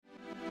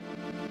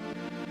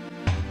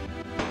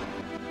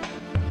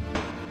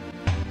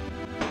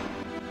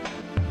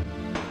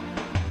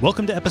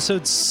Welcome to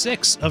episode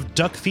 6 of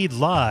Duckfeed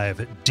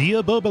Live,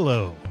 Dia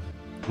Bobolo.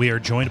 We are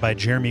joined by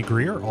Jeremy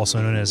Greer, also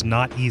known as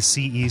Not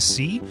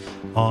ECEC,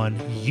 on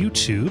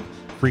YouTube,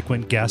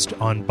 frequent guest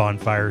on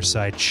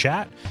Bonfireside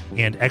Chat,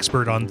 and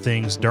expert on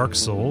things Dark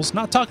Souls.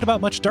 Not talking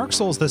about much Dark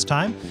Souls this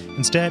time,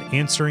 instead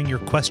answering your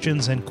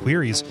questions and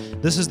queries.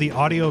 This is the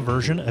audio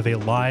version of a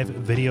live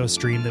video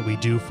stream that we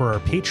do for our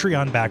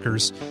Patreon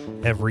backers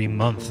every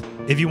month.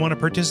 If you want to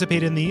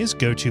participate in these,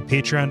 go to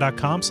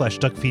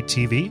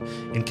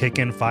patreon.com/duckfeedtv and kick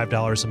in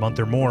 $5 a month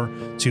or more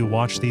to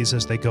watch these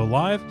as they go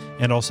live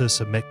and also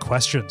submit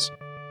questions.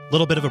 A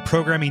little bit of a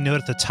programming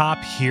note at the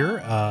top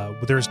here.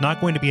 There's not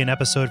going to be an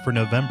episode for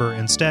November.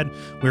 Instead,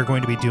 we're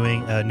going to be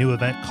doing a new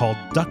event called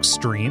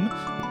Duckstream,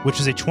 which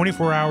is a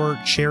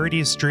 24-hour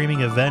charity streaming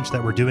event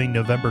that we're doing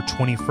November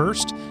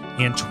 21st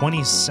and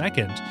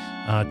 22nd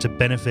to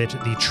benefit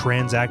the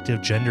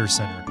Transactive Gender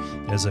Center.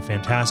 It is a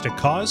fantastic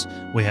cause.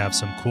 We have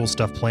some cool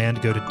stuff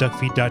planned. Go to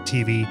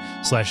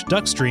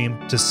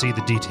duckfeed.tv/duckstream to see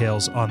the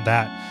details on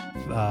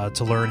that,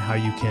 to learn how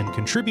you can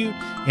contribute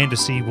and to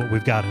see what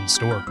we've got in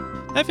store.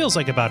 That feels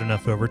like about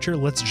enough overture.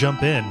 Let's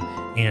jump in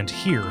and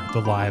hear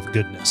the live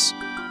goodness.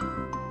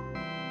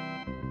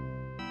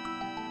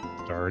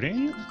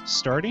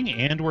 Starting,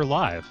 and we're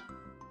live.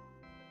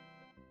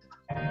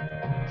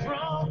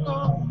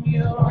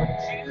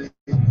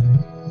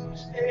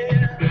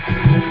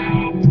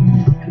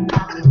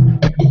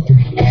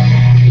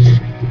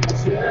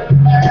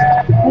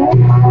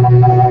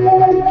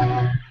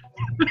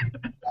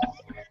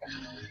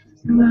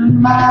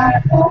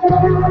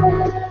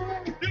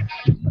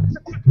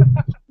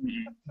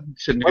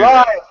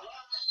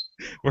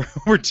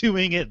 We're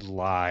doing it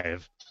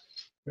live.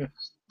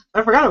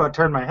 I forgot about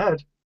Turn My Head.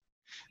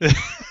 Did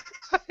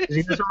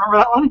you guys remember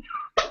that one?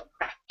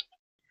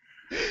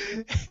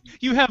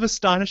 You have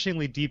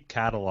astonishingly deep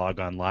catalog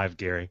on live,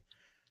 Gary.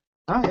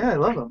 Oh, yeah, I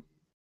love them.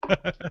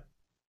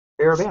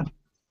 They're a band.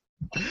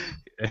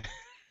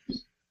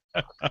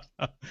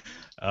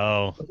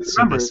 Oh,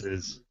 so this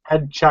is...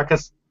 Head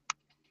Checkus.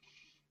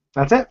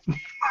 That's it.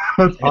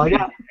 That's all I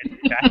got.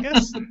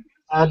 Checkus?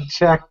 Head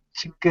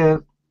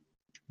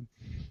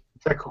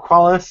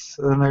Checkaqualis,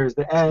 and then there's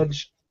the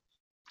Edge.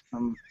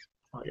 Oh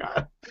my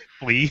god.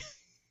 Flea.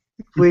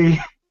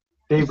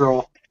 Dave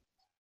Grohl.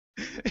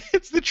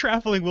 It's the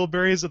Traveling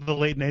Wilburys of the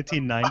late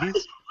 1990s.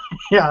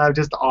 Yeah,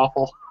 just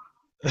awful.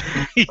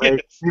 Yes.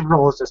 Like, Dave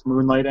Grohl is just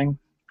moonlighting.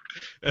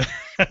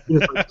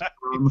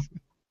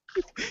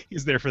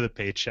 He's there for the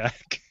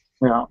paycheck.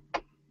 Yeah.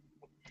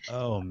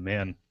 Oh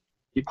man.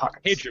 Deep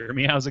pockets. Hey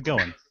Jeremy, how's it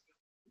going?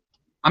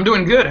 I'm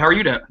doing good. How are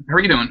you doing?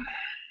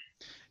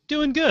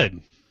 Doing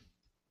good.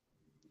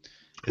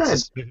 Good.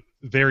 It's a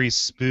very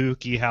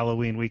spooky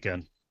Halloween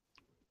weekend.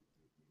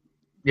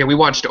 Yeah, we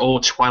watched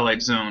old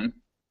Twilight Zone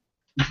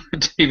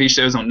TV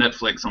shows on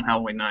Netflix on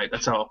Halloween night.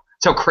 That's how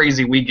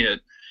crazy we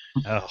get.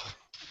 Oh,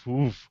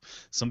 oof.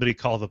 Somebody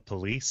call the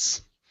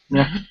police.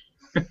 Yeah.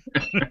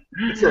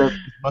 It's a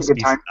good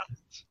time.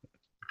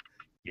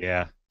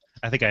 Yeah,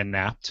 I think I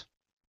napped.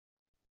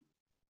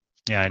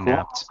 Yeah, I Cool.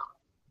 napped.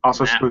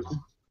 Also Nap. spooky.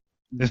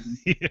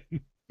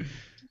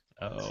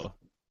 Oh.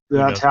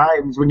 There are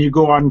times when you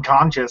go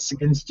unconscious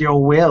against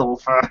your will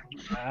for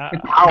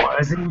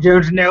hours and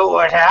you don't know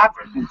what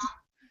happened.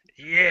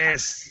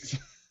 Yes.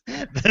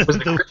 Was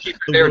the creature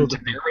there to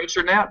narrate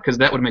your nap? Because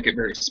that would make it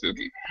very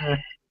spooky.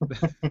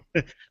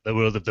 The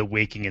world of the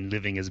waking and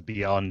living is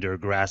beyond your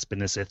grasp in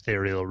this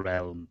ethereal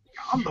realm.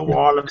 On the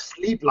wall of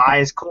sleep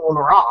lies Cole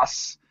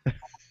Ross,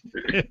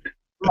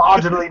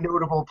 marginally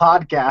notable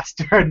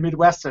podcaster and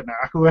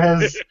Midwesterner who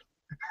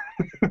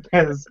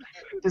has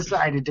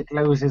decided to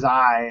close his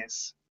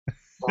eyes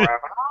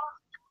forever.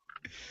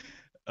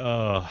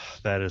 Oh,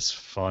 that is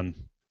fun.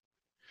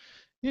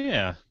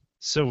 Yeah.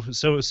 So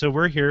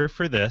we're here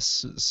for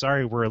this.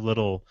 Sorry we're a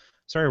little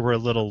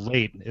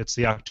late. It's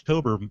the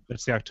October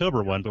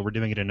one, but we're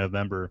doing it in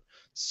November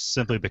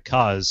simply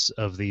because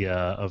of the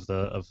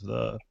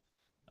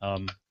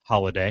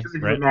holiday,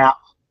 right? Nap.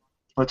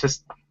 Let's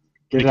just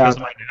get Because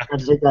out. of my nap.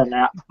 Let's take that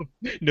nap.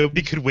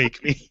 Nobody could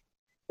wake me.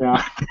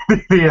 Yeah.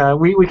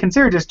 We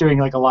considered just doing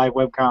like a live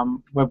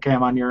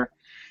webcam on your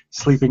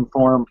sleeping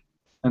form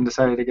and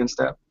decided against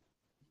it.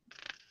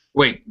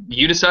 Wait,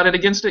 you decided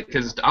against it?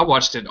 Because I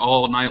watched it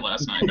all night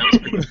last night.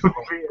 That was pretty cool.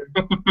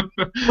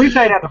 We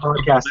say that on the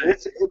podcast.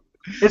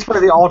 It's for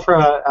the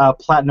ultra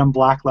platinum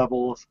black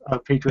levels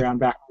of Patreon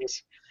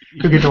backers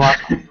who get to watch.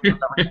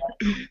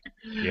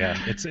 Yeah,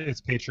 it's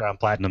Patreon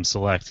Platinum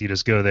Select. You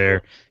just go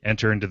there,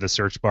 enter into the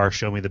search bar,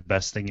 show me the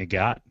best thing you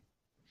got.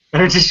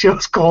 And it just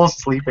shows Cole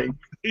sleeping.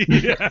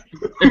 Yeah.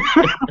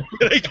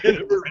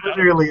 It's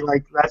literally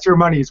like, that's your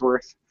money's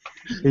worth.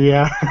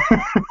 Yeah.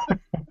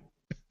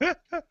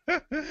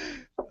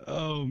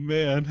 Oh,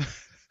 man.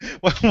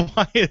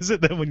 Why is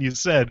it that when you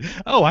said,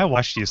 "Oh, I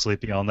watched you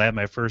sleeping all night,"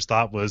 my first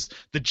thought was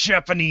the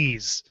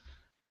Japanese?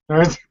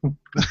 I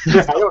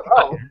don't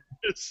know.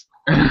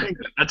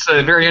 That's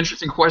a very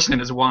interesting question,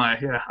 is why.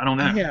 Yeah, I don't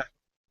know. Yeah,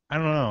 I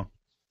don't know.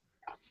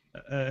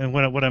 And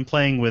what I'm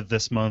playing with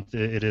this month,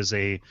 it is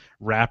a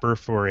wrapper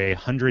for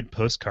 100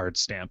 postcard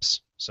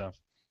stamps. So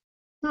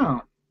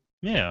Oh,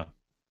 yeah,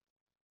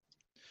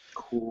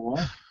 cool.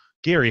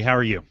 Gary, how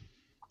are you?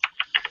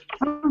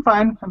 I'm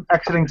fine. I'm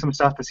exiting some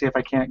stuff to see if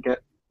I can't get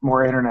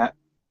more internet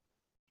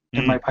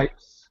in my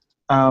pipes.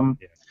 Yeah.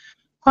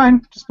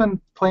 Fine. Just been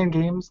playing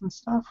games and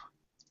stuff.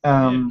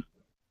 Yeah,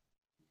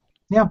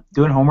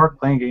 doing homework,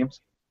 playing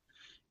games.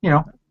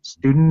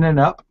 Studenting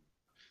up.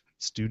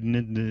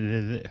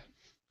 Studenting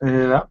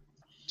Up.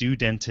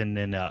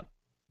 Studenting up.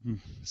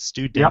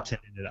 Studenting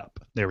it up.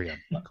 There we go.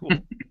 Cool.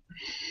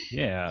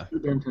 Yeah.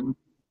 Studenting.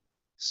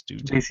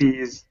 Student.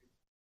 JC's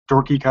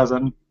dorky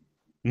cousin.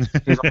 He's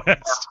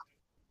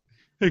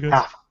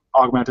half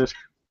augmented.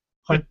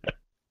 I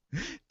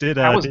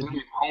was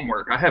doing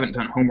homework. I haven't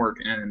done homework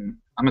in,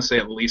 I'm gonna say,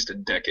 at least a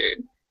decade.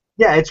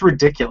 Yeah, it's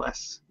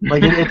ridiculous.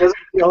 Like it doesn't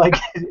feel like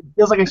it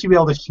feels like I should be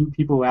able to shoot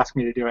people who ask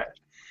me to do it.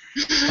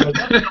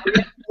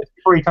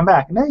 Before you come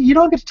back, no, you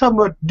don't get to tell them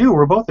what to do.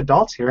 We're both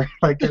adults here.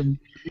 Like I'm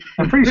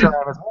pretty sure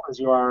I'm as old as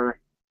you are,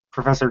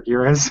 Professor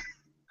Giras.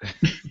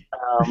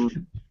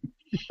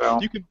 So.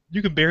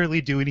 You can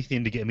barely do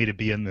anything to get me to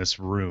be in this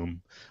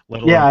room,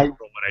 let alone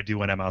what I do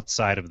when I'm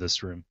outside of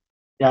this room.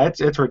 Yeah,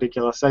 it's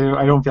ridiculous.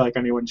 I don't feel like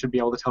anyone should be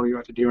able to tell me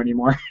what to do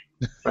anymore.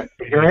 But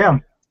here I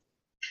am.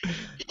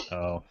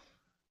 Oh,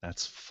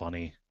 that's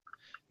funny,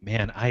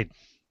 man.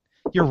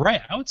 You're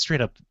right. I would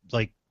straight up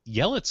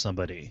yell at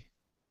somebody.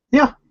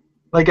 Yeah,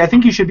 I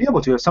think you should be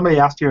able to. If somebody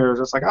asked you,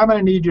 just like, I'm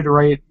gonna need you to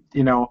write,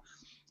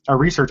 a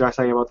research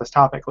essay about this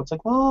topic. It's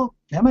like, well,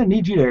 I'm gonna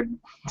need you to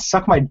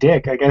suck my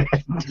dick. I guess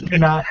do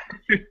not.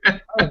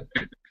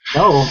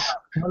 No.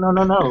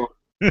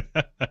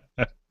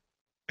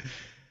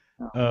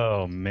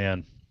 Oh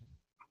man.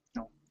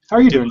 How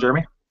are you doing,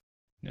 Jeremy?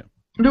 Yeah.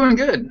 I'm doing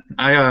good.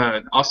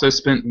 I also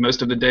spent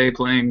most of the day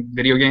playing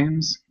video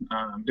games,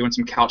 doing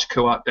some couch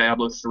co-op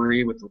Diablo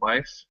 3 with the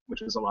wife,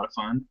 which was a lot of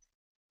fun.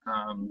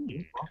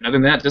 And other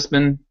than that, just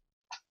been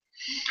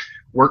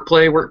work.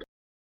 I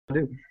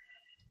do.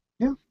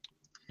 Yeah.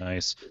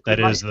 Nice. That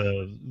is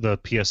the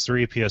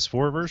PS3,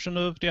 PS4 version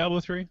of Diablo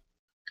 3?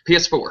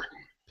 PS4.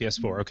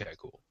 PS4. Okay,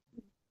 cool.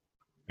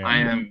 Yeah. I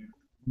am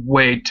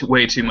way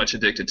too much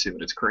addicted to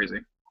it. It's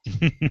crazy.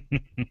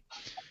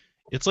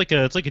 It's like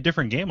a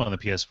different game on the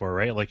PS4,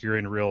 right? Like you're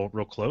in real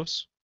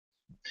close.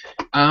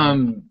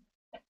 I'm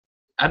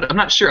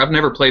not sure. I've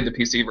never played the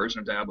PC version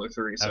of Diablo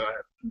 3, so I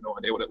have no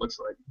idea what it looks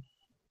like.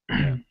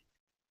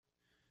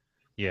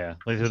 Yeah.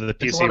 Like the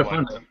PC it's a lot of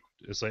one. fun,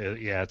 It's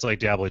like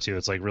Diablo 2.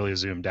 It's like really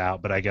zoomed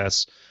out, but I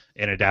guess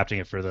in adapting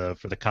it for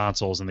the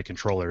consoles and the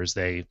controllers,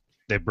 they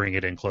bring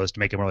it in close to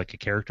make it more like a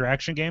character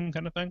action game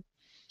kind of thing.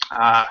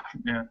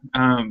 Yeah.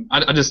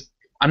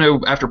 I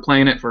know after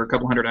playing it for a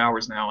couple hundred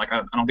hours now, I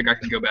don't think I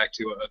can go back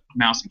to a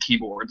mouse and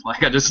keyboard.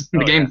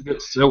 The game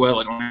fits so well.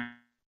 I don't have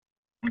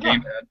a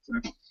gamepad. So.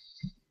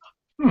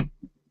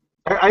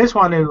 I just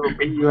want to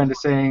bait you into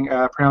saying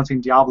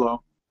pronouncing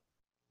Diablo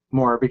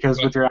more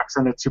because with your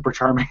accent, it's super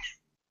charming.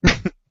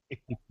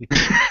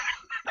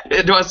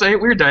 Do I say it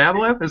weird,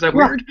 Diablo? Is that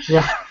weird?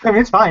 Yeah. I mean,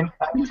 it's fine.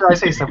 I'm sure I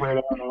say stuff weird.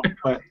 I don't know,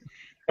 but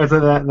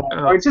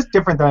it's just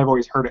different than I've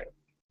always heard it.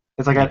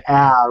 It's like an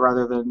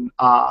rather than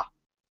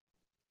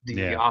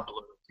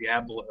Diablo. Yeah.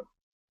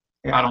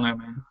 I don't know,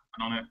 man. I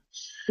don't know.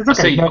 It's okay. I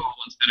say y'all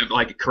instead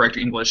of correct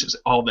English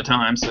all the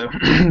time. So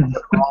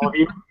all of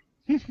you.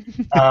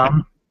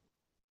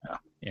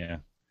 Yeah.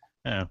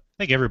 I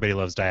think everybody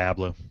loves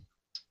Diablo.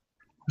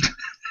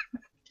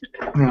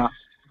 Yeah.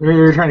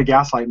 You're trying to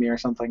gaslight me or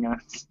something, and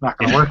it's not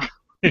going to work.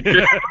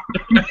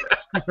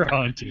 We're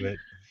on to it.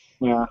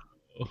 Yeah.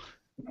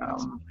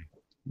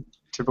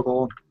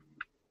 Typical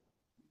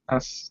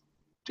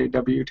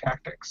SJW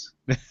tactics.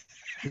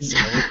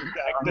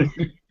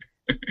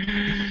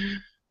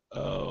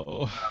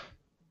 Oh.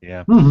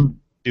 Yeah. Mm-hmm.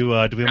 Do we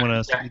want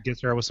to get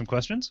started with some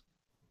questions?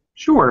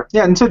 Sure.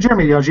 Yeah, and so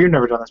Jeremy, you've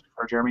never done this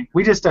before, Jeremy.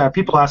 We just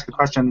people ask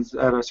questions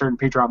at a certain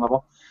Patreon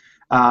level,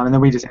 and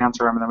then we just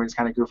answer them, and then we just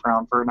kind of goof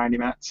around for 90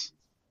 minutes.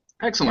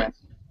 Excellent.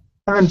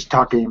 And then just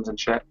talk games and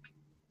shit.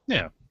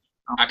 Yeah.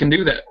 I can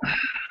do that.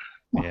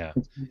 Yeah.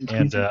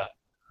 And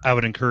I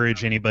would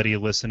encourage anybody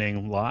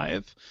listening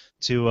live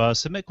to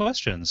submit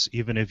questions,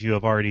 even if you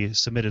have already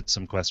submitted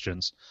some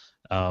questions.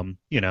 And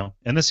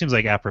this seems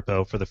like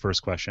apropos for the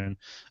first question.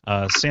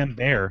 Sam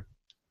Bear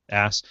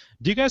asks,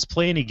 do you guys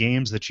play any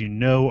games that you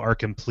know are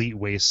complete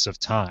wastes of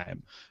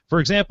time? For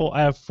example,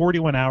 I have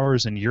 41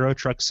 hours in Euro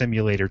Truck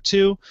Simulator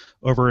 2,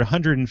 over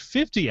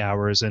 150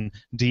 hours in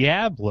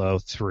Diablo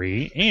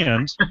 3,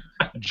 and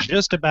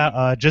just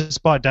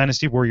bought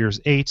Dynasty Warriors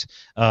 8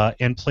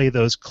 and play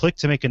those click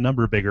to make a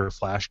number bigger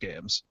Flash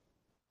games.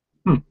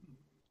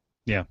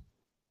 Yeah.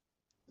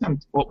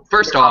 Well,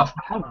 first off,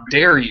 how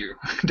dare you?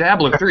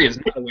 Diablo 3 is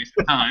not a waste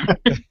of time.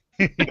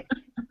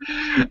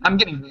 I'm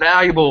getting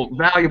valuable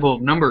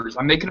numbers.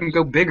 I'm making them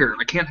go bigger.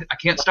 I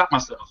can't stop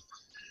myself.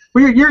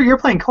 Well, you're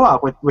playing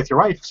co-op with your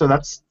wife, so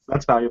that's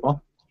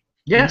valuable.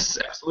 Yes,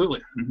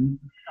 absolutely. Mm-hmm.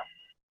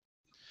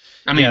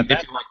 I mean, if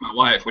you like my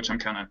wife, which I'm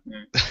kind of.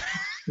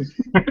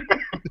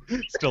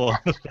 Still on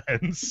the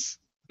fence.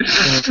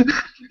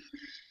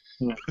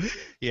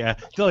 Yeah.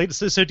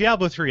 So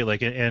Diablo 3,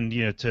 like, and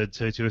to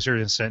a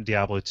certain extent,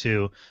 Diablo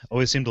 2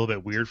 always seemed a little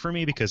bit weird for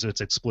me because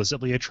it's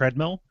explicitly a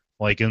treadmill.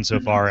 Like,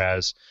 insofar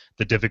as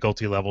the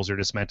difficulty levels are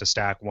just meant to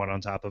stack one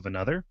on top of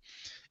another.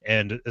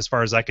 And as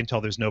far as I can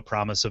tell, there's no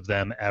promise of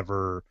them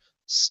ever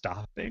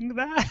stopping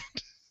that.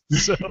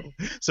 So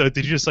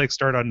did you just like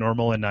start on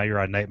normal and now you're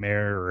on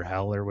Nightmare or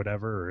Hell or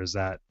whatever, or is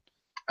that?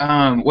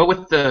 Well,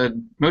 with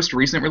the most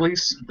recent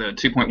release, the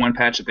 2.1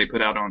 patch that they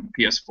put out on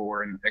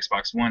PS4 and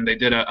Xbox One, they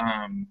did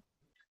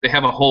they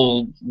have a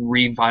whole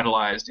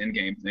revitalized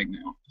in-game thing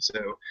now.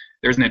 So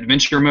there's an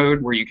adventure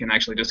mode where you can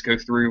actually just go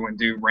through and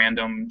do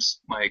randoms,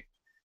 like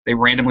they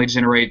randomly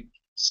generate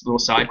little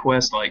side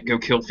quests, like go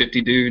kill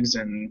 50 dudes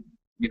and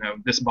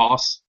this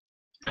boss,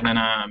 and then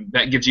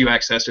that gives you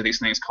access to these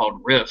things called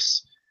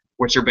rifts,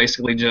 which are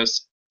basically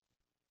just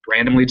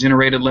randomly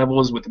generated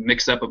levels with a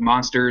mix-up of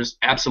monsters,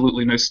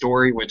 absolutely no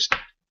story, which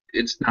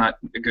it's not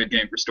a good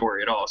game for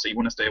story at all, so you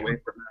want to stay away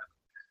from that.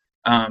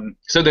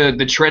 So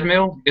the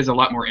treadmill is a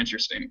lot more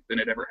interesting than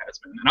it ever has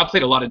been. And I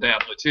played a lot of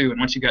Diablo 2, and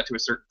once you got to a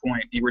certain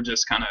point, you were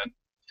just kind of,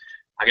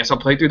 I guess I'll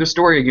play through the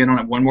story again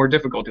on one more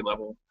difficulty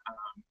level.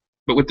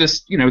 But with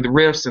this, the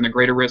rifts and the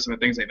greater rifts and the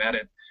things they've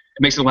added,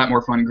 it makes it a lot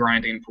more fun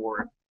grinding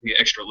for the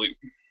extra loot.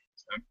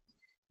 So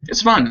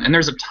it's fun, and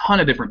there's a ton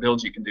of different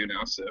builds you can do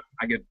now, so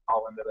I get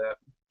all into that.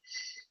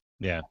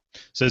 Yeah.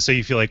 So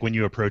you feel like when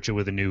you approach it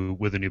with a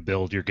new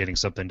build, you're getting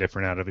something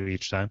different out of it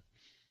each time?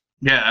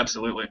 Yeah,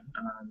 absolutely.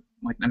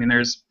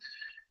 There's,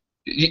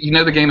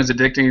 the game is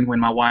addicting when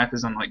my wife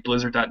is on like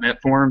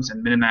Blizzard.net forums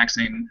and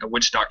min-maxing a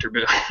Witch Doctor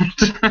build.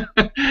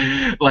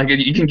 Like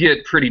you can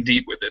get pretty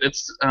deep with it.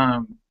 It's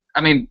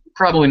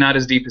probably not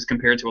as deep as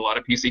compared to a lot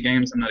of PC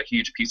games. I'm not a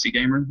huge PC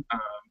gamer,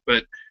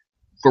 but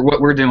for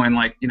what we're doing,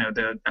 like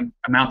the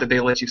amount that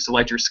they let you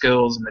select your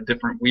skills and the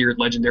different weird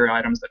legendary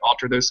items that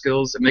alter those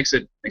skills, it makes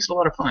it a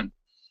lot of fun.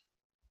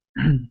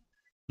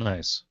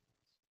 Nice.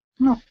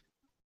 No.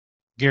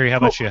 Gary, how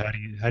about you?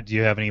 Do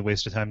you have any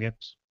waste of time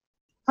games?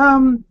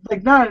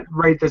 Like not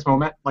right this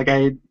moment. Like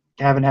I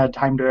haven't had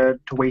time to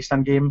waste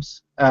on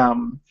games.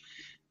 I'm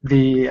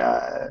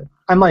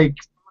like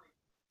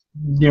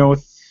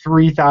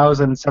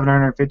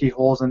 3,750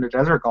 holes into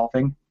desert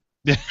golfing,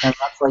 and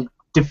that's like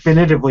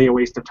definitively a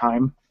waste of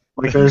time.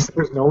 Like there's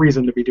no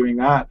reason to be doing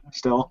that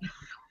still.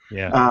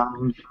 Yeah.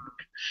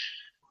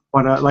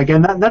 But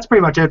and that's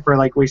pretty much it for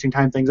like wasting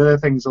time things. Other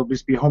things will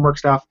just be homework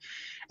stuff.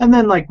 And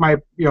then like my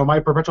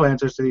perpetual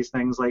answers to these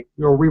things, like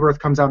Rebirth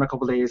comes out in a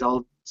couple of days,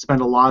 I'll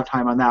spend a lot of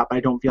time on that, but I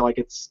don't feel like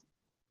it's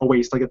a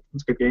waste. Like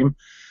it's a good game.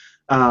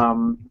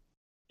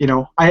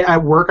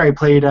 At work I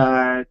played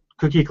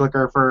Cookie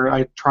Clicker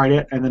I tried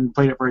it and then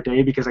played it for a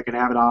day because I could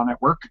have it on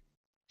at work.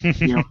 With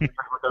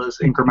those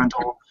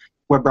incremental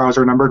web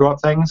browser number go up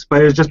things,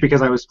 but it was just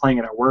because I was playing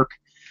it at work.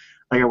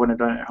 Like I wouldn't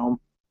have done it at home.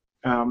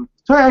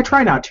 So I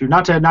try not to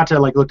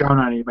like look down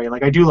on anybody.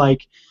 Like I do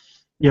like,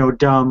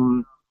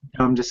 dumb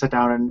just sit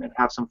down and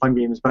have some fun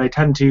games. But I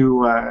tend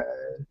to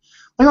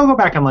I'll go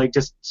back and like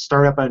just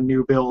start up a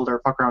new build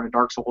or fuck around in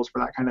Dark Souls for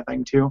that kind of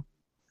thing too.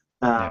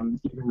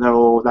 Even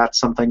though that's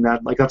something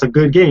that like that's a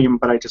good game,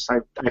 but I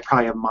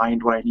probably have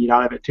mined what I need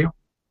out of it too.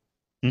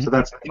 Mm-hmm. So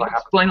that's Can you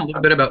explain a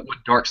little bit about what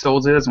Dark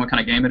Souls is and what kind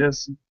of game it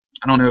is?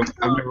 I don't know.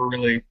 I've never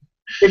really.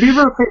 If you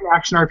ever played an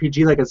action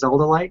RPG like a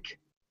Zelda-like,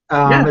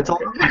 it's all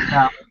like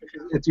that.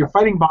 It's you're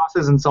fighting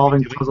bosses and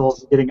solving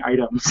puzzles and getting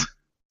items.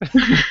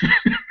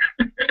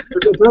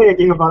 It's really a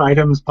game about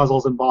items,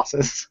 puzzles, and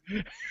bosses.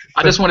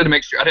 I just wanted to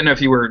make sure. I don't know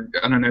if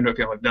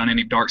y'all have done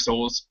any Dark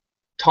Souls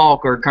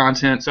talk or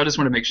content, so I just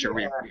want to make sure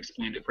we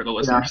explained it for the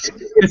listeners.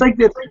 Yeah. It's like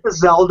the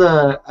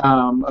Zelda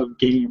of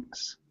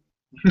games.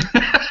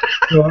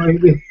 So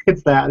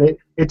it's that.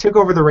 It took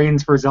over the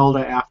reins for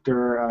Zelda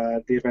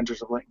after The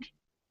Adventures of Link.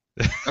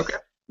 Okay.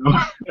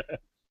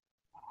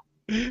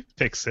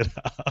 Picks it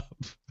up.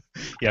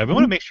 Yeah, we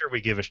want to make sure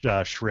we give a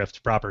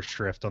proper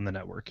shrift on the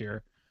network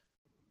here.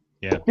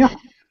 Yeah.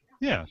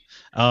 Yeah.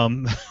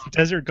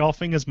 Desert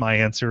golfing is my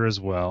answer as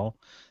well.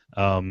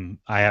 I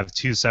have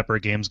two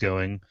separate games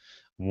going,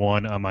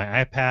 one on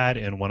my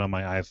iPad and one on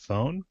my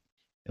iPhone,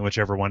 and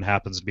whichever one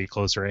happens to be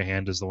closer at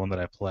hand is the one that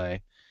I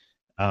play.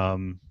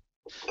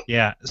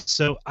 Yeah,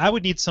 so I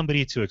would need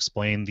somebody to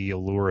explain the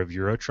allure of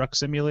Euro Truck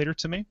Simulator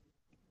to me.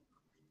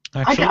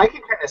 I can kind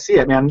of see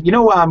it, man. You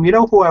know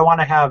who I want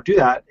to have do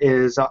that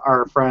is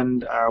our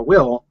friend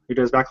Will, who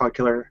does Backlog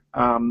Killer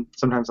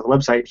sometimes on the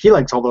website. He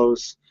likes all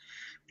those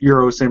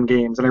Euro Sim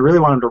games, and I really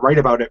want him to write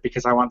about it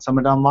because I want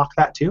someone to unlock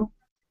that too.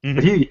 Mm-hmm.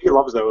 But he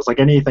loves those. Like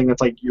anything that's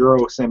like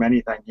Euro Sim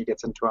anything, he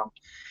gets into them.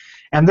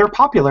 And they're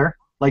popular.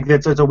 Like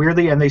it's a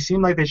weirdly, and they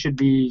seem like they should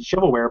be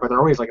shovelware, but they're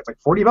always like it's like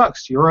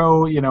 $40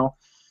 Euro,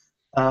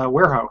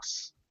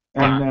 warehouse.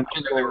 And I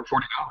didn't know they were $40.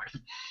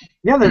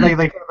 Yeah, they're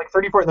like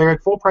 34. They're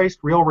like full priced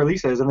real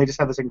releases, and they just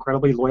have this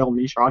incredibly loyal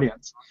niche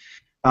audience.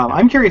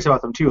 I'm curious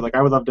about them too. Like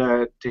I would love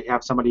to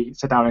have somebody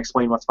sit down and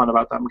explain what's fun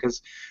about them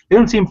because they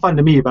don't seem fun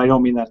to me, but I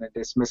don't mean that in a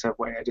dismissive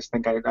way. I just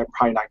think I'm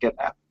probably not getting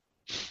that.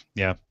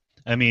 Yeah,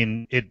 I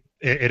mean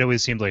it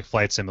always seemed like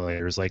flight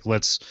simulators, like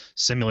let's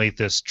simulate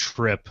this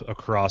trip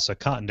across a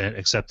continent,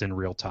 except in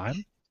real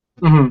time.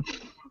 Hmm.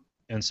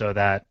 And so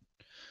that,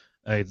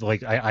 I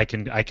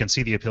can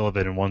see the appeal of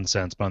it in one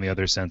sense, but on the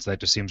other sense, that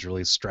just seems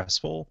really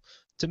stressful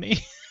to me.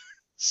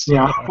 So,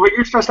 Yeah. Well,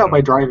 you're stressed out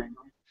by driving.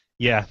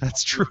 yeah,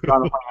 that's true. You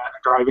gotta play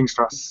a driving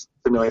stress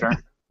simulator.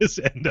 Just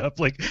end up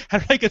like, how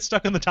did I get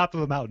stuck on the top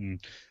of a mountain?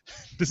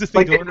 Does this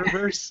thing Like, go in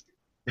reverse?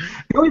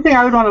 The only thing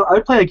I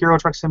would play like Euro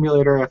Truck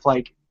Simulator if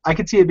like I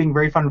could see it being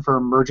very fun for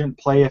emergent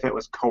play if it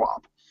was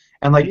co-op,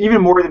 and like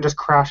even more than just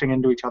crashing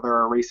into each other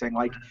or racing.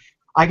 Like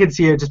I could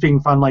see it just being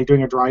fun, like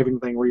doing a driving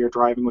thing where you're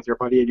driving with your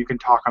buddy and you can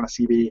talk on a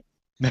CB,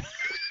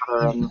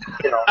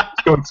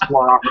 just go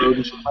explore off road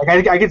and shit.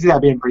 Like I could see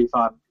that being pretty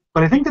fun.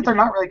 But I think that they're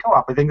not really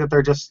co-op. I think that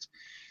they're just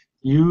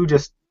you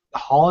just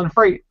hauling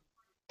freight.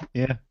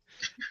 Yeah.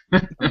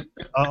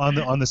 On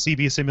the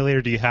CB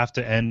simulator, do you have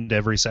to end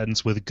every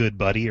sentence with "good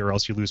buddy" or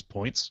else you lose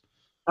points?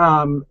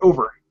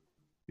 Over.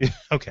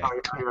 Okay. I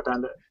would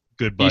end it.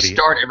 Good You buddy.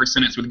 start every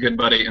sentence with "good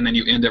buddy," and then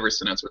you end every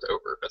sentence with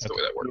 "over." That's the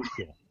way that works.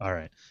 Cool. All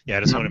right. Yeah, I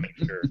just want to make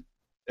sure.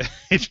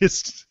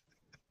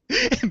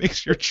 It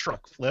makes your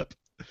truck flip.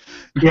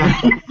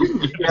 Yeah.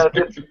 Yeah.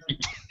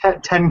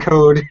 10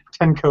 code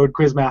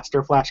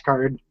Quizmaster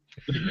flashcard.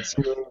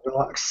 Simulator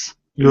Deluxe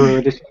Euro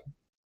Edition.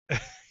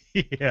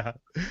 Yeah.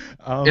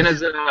 In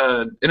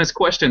his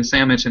question,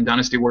 Sam mentioned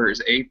Dynasty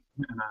Warriors 8.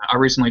 I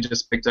recently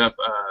just picked up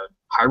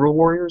Hyrule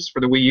Warriors for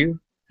the Wii U.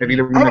 Have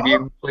either one of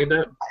you played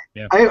that?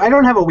 Yeah. I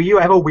don't have a Wii U.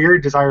 I have a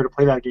weird desire to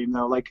play that game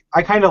though. Like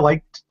I kind of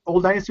liked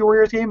old Dynasty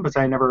Warriors game, but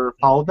I never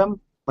followed them.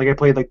 Like I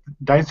played like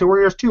Dynasty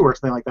Warriors 2 or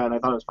something like that, and I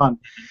thought it was fun.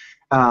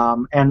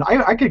 And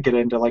I could get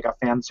into like a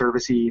fan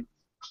servicey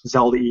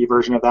Zelda-y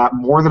version of that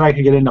more than I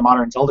could get into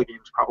modern Zelda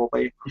games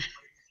probably.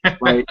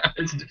 Like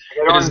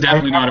It is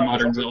definitely not a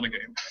modern Zelda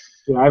game.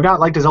 Yeah, I've not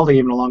liked a Zelda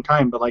game in a long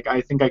time, but like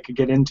I think I could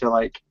get into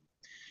like,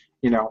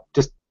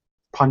 just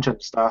punching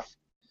stuff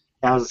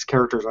as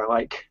characters I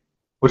like,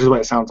 which is what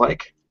it sounds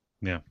like.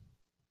 Yeah.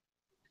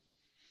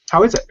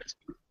 How is it?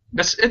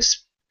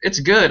 It's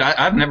good.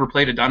 I've never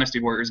played a Dynasty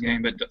Warriors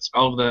game, but that's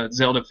all of the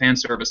Zelda fan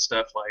service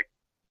stuff, like,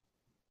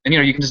 and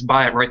you can just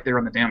buy it right there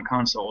on the damn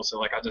console. So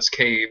like I just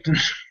caved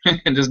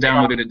and just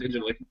downloaded it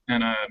digitally,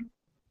 and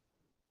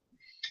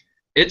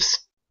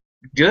it's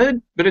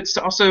good, but it's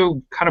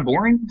also kind of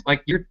boring.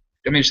 Like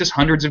it's just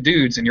hundreds of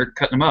dudes, and you're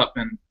cutting them up,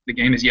 and the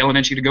game is yelling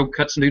at you to go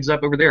cut some dudes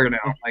up over there now.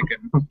 Like,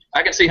 and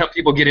I can see how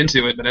people get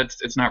into it, but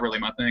it's not really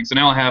my thing. So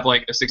now I have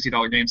like a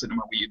 $60 game sitting on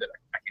my Wii U that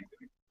I can't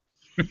do.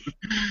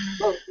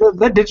 Well,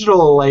 that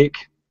digital like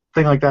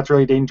thing like that's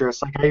really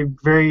dangerous. Like I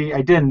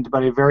didn't,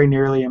 but I very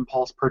nearly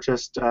impulse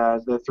purchased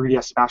the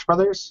 3DS Smash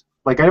Brothers.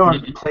 Like I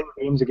don't play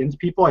games against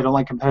people. I don't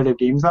like competitive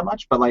games that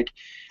much, but like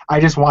I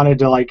just want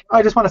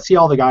to see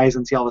all the guys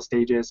and see all the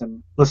stages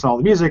and listen to all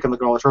the music and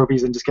look at all the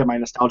trophies and just get my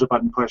nostalgia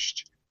button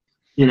pushed.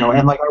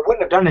 And like I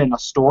wouldn't have done it in a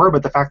store,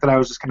 but the fact that I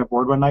was just kind of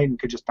bored one night and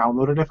could just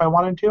download it if I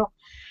wanted to.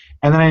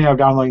 And then I ended up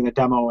downloading the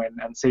demo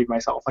and saved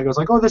myself. Like I was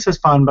like, oh, this is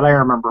fun, but I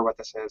remember what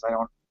this is. I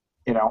don't,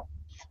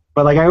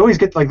 But like I always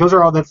get like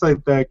that's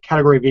like the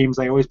category of games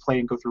I always play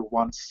and go through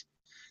once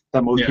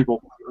that most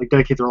people like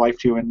dedicate their life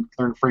to and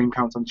learn frame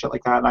counts and shit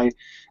like that. And I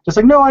just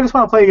like no, I just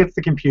want to play against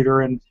the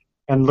computer and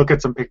look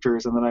at some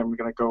pictures and then I'm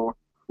gonna go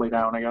lay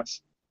down, I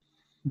guess.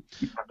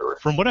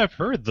 From what I've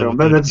heard,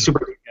 that's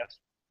super.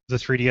 The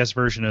 3DS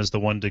version is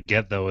the one to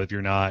get though if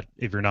you're not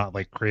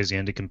like crazy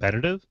into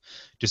competitive,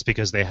 just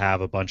because they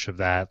have a bunch of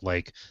that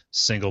like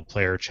single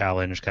player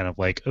challenge kind of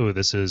like, oh,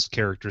 this is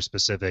character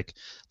specific,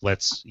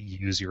 let's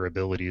use your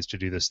abilities to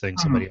do this thing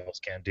somebody else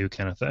can't do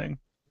kind of thing.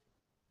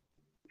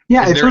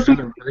 Yeah, is there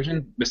another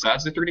version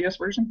besides the 3DS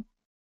version?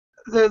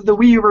 The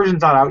Wii U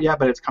version's not out yet,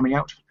 but it's coming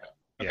out.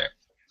 Okay.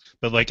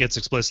 But like it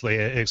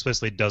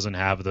explicitly doesn't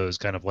have those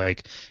kind of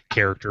like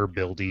character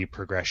buildy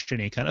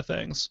progression-y kind of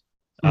things.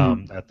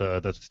 That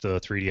the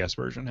 3DS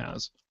version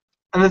has.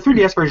 And the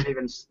 3DS version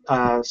even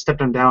stepped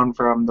them down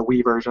from the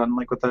Wii version,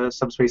 like with the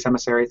Subspace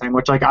Emissary thing,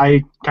 which like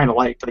I kind of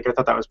liked. Like I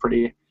thought that was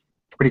pretty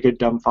good,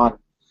 dumb fun.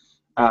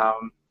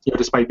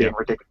 Despite being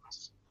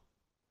ridiculous.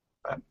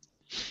 But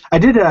I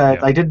did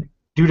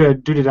due to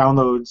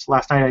downloads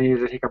last night. I needed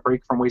to take a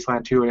break from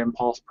Wasteland 2 and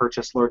impulse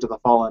purchase Lords of the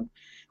Fallen,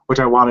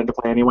 which I wanted to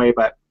play anyway,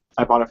 but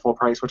I bought it full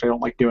price, which I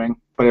don't like doing.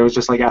 But it was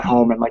just like at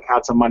home and like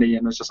had some money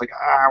and was just like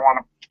I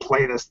want to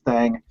play this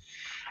thing.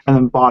 And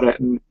then bought it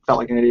and felt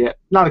like an idiot.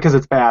 Not because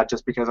it's bad,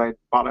 just because I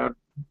bought a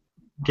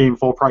game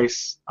full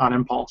price on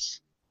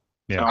impulse.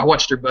 Yeah. So, I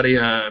watched your buddy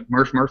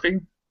Murph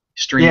Murphy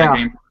stream that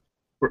game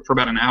for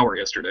about an hour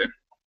yesterday.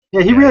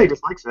 Yeah, he really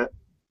dislikes it.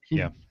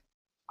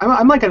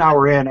 I'm like an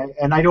hour in,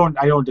 and I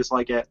don't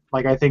dislike it.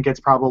 Like I think it's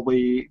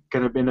probably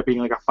gonna end up being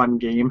like a fun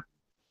game,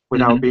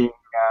 without being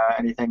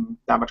anything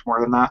that much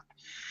more than that.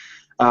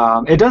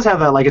 It does have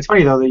that. Like it's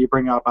funny though that you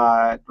bring up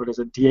what is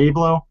it,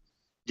 Diablo?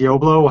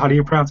 How do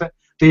you pronounce it?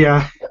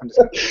 Diablo.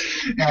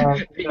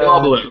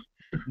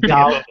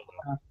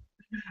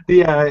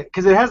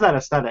 Because it has that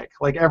aesthetic.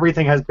 Like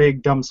everything has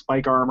big dumb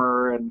spike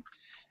armor and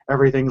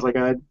everything's like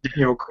a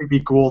creepy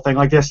ghoul thing.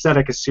 Like the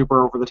aesthetic is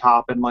super over the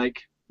top and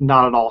like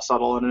not at all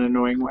subtle in an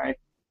annoying way.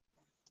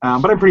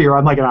 But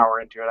I'm like an hour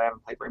into it. I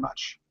haven't played very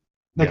much.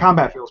 The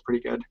combat feels pretty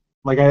good.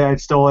 Like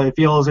it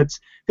feels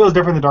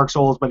different than Dark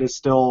Souls, but it's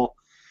still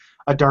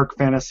a dark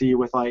fantasy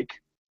with like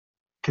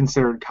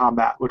considered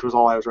combat, which was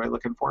all I was really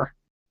looking for.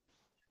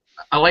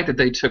 I like that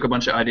they took a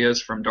bunch of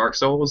ideas from Dark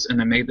Souls and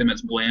then made them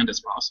as bland as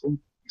possible.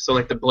 So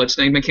like the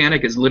bloodstain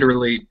mechanic is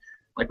literally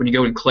like when you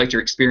go and collect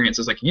your experience,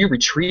 it's like you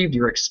retrieved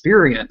your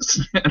experience.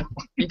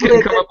 You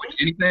couldn't come up with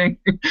anything.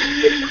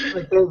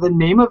 Like the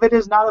name of it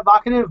is not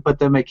evocative, but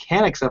the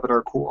mechanics of it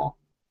are cool.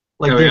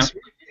 Like the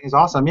experience is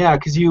awesome, yeah,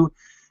 because you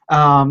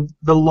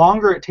the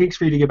longer it takes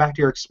for you to get back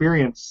to your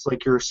experience,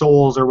 like your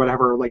souls or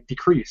whatever, like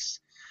decrease.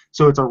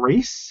 So it's a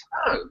race.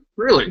 Oh,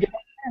 really?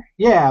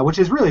 Yeah, which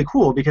is really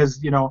cool because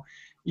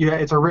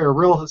it's a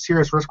real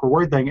serious risk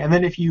reward thing. And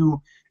then if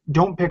you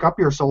don't pick up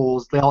your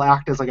souls, they'll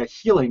act as like a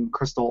healing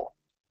crystal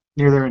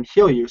near there and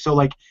heal you. So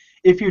like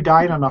if you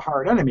died on a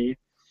hard enemy,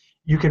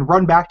 you can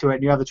run back to it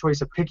and you have the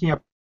choice of picking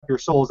up your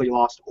souls that you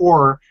lost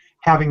or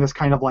having this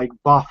kind of like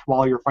buff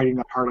while you're fighting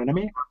that hard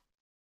enemy.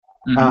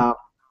 Mm-hmm.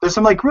 There's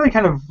some like really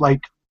kind of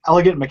like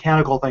elegant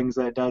mechanical things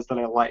that it does that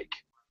I like.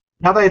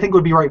 Not that I think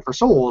would be right for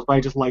souls, but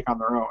I just like on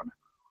their own.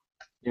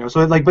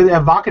 So like, but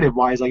evocative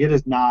wise, like it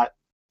is not,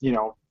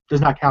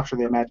 does not capture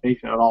the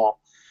imagination at all.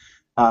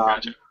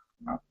 Gotcha.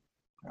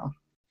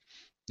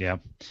 Yeah,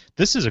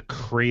 this is a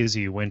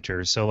crazy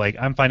winter. So like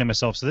I'm finding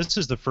myself. So this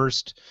is the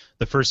first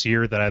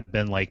year that I've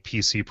been like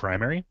PC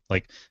primary,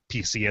 like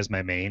PC as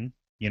my main,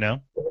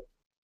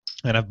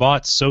 And I've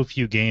bought so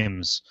few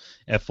games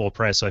at full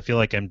price, so I feel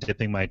like I'm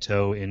dipping my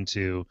toe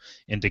into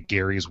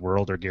Gary's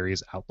world or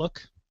Gary's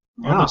outlook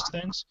on those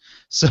things.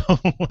 So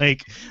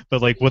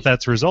but what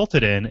that's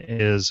resulted in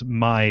is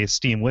my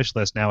Steam wish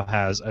list now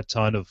has a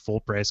ton of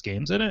full price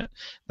games in it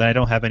that I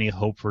don't have any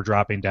hope for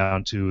dropping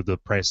down to the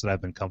price that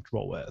I've been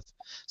comfortable with.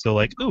 So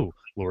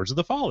Lords of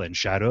the Fallen,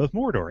 Shadow of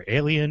Mordor,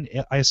 Alien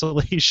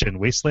Isolation,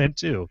 Wasteland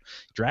 2,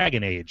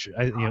 Dragon Age,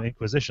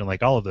 Inquisition,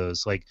 like all of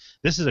those. Like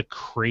this is a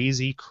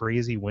crazy,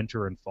 crazy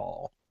winter and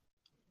fall.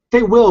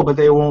 They will, but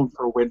they won't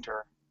for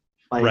winter.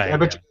 Like right, I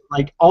bet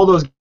you, all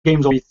those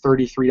games will be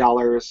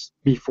 $33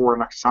 before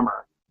next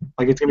summer.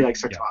 Like it's gonna be like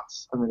 6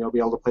 months, and then you'll be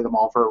able to play them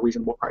all for a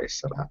reasonable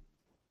price.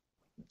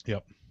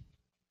 Yep.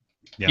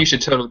 You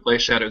should totally play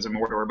Shadows of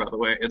Mordor. By the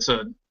way,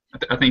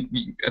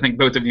 I think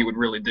both of you would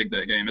really dig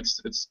that game.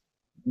 It's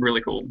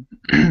really cool.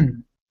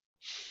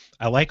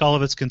 I like all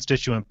of its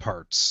constituent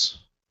parts,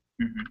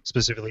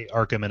 specifically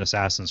Arkham and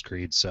Assassin's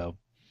Creed. So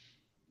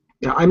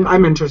yeah,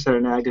 I'm interested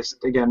in it. I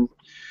just again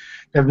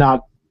have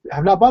not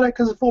bought it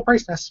because of full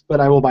priceness, but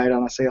I will buy it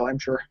on a sale, I'm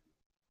sure.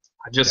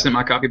 I just sent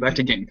my copy back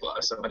to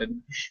GameFly, so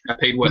I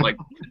paid like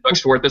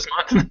 $10 for it this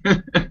month.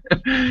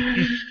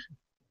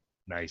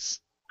 Nice.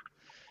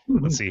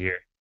 Let's see here.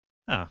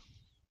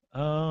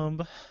 All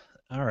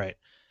right.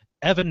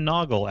 Evan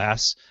Noggle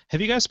asks,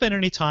 have you guys spent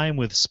any time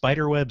with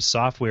Spiderweb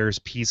Software's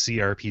PC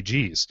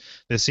RPGs?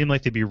 They seem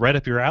like they'd be right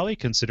up your alley,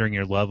 considering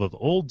your love of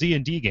old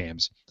D&D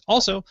games.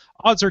 Also,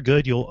 odds are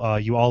good you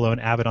all own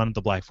Abaddon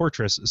the Black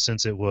Fortress,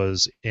 since it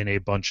was in a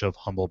bunch of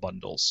humble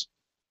bundles.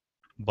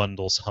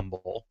 Bundles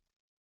humble.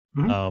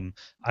 Mm-hmm.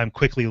 I'm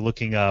quickly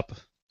looking up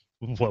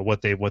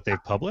what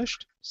they've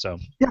published. So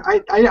yeah,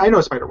 I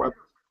know Spiderweb.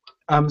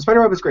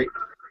 Spiderweb is great.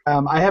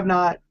 I have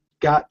not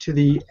got to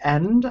the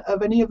end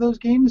of any of those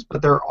games,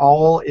 but they're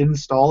all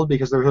installed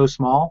because they're so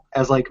small.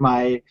 As like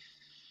my,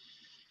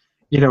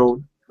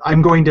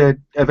 I'm going to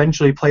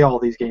eventually play all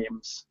these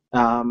games.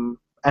 And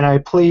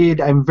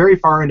I'm very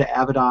far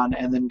into Abaddon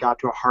and then got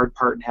to a hard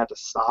part and had to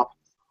stop.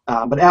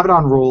 But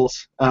Abaddon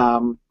rules.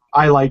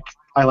 I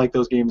like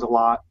those games a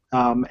lot.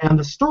 And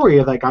the story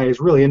of that guy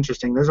is really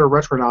interesting. There's a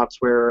Retronauts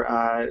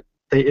where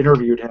they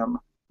interviewed him,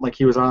 like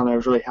he was on, and I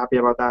was really happy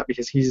about that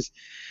because he's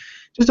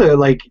just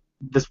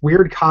this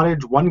weird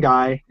cottage, one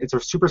guy. It's a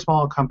super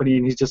small company,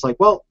 and he's just like,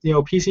 well,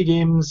 PC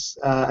games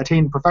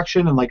attained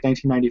perfection in like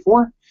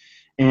 1994,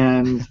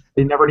 and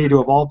they never need to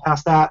evolve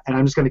past that, and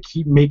I'm just going to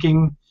keep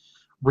making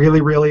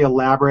really, really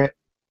elaborate,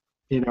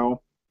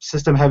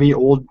 system-heavy,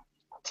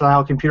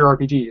 old-style computer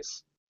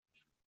RPGs.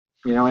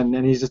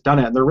 And he's just done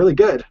it, and they're really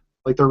good.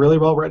 Like, they're really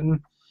well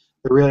written.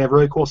 They really have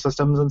really cool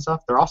systems and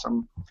stuff. They're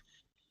awesome.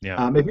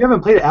 Yeah. If you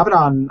haven't played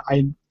Abaddon,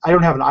 I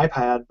don't have an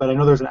iPad, but I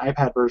know there's an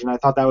iPad version. I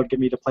thought that would get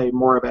me to play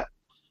more of it.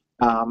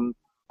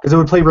 Because it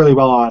would play really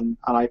well on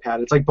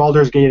iPad. It's like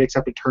Baldur's Gate,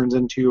 except it turns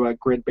into a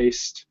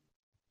grid-based,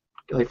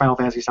 like Final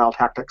Fantasy-style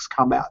tactics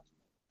combat.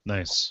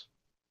 Nice.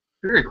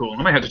 Very cool.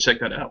 I might have to check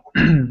that out.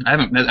 I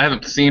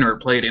haven't seen or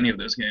played any of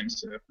those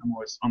games, so I'm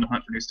always on the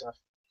hunt for new stuff.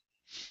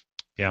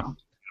 Yeah.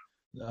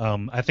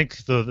 I think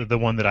the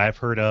one that I've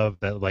heard of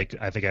that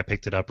I think I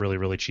picked it up really,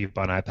 really cheap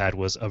on iPad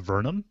was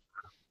Avernum.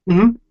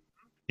 Mm-hmm.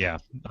 Yeah,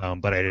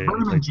 but I didn't.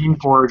 Avernum and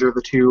Geneforge are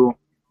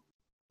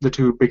the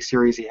two big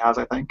series he has,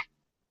 I think.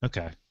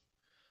 Okay.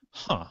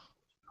 Huh.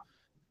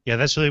 Yeah,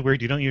 that's really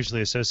weird. You don't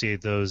usually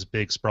associate those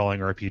big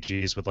sprawling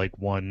RPGs with like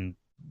one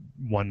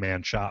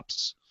man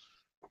shops.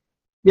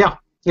 Yeah,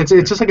 it's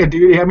just like a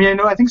dude. I mean,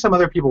 I think some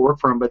other people work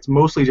for him, but it's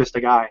mostly just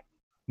a guy.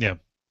 Yeah.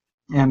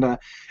 And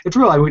it's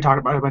real. We talked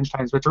about it a bunch of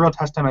times, but it's a real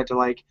testament to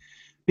like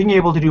being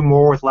able to do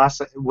more with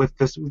less, with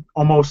this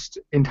almost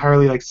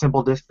entirely like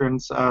simple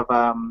difference of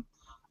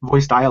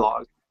voice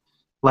dialogue.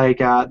 Like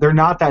they're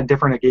not that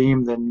different a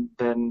game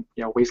than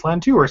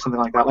Wasteland 2 or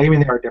something like that. Like I mean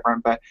they are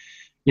different, but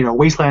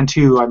Wasteland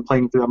 2 I'm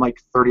playing through. I'm like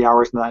 30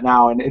 hours into that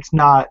now, and it's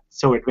not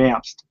so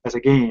advanced as a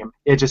game.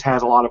 It just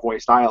has a lot of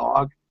voice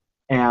dialogue,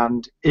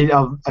 and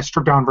a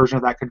stripped down version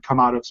of that could come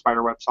out of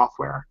Spiderweb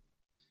software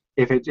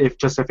if it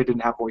didn't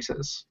have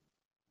voices.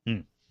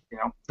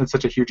 It's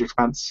such a huge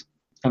expense,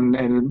 and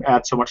it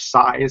adds so much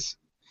size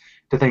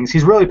to things.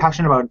 He's really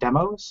passionate about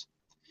demos.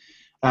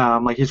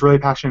 Like he's really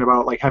passionate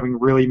about like having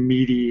really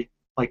meaty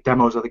like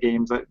demos of the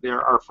games that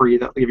are free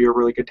that give you a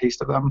really good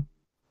taste of them.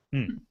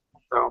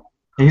 So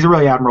he's a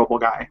really admirable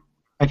guy.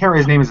 I can't remember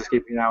his name is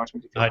escaping me now, which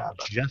makes me feel bad.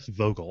 Jeff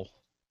Vogel.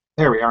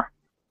 There we are.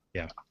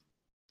 Yeah.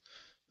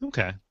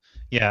 Okay.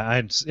 Yeah,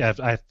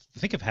 I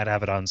think I've had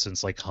Avedon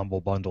since like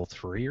Humble Bundle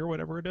 3 or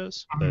whatever it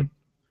is. But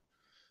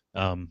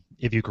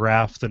if you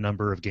graph the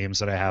number of games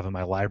that I have in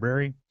my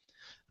library,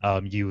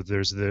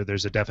 there's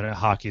a definite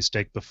hockey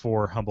stick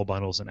before Humble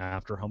Bundles and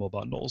after Humble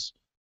Bundles.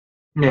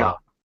 Yeah.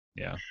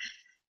 Yeah.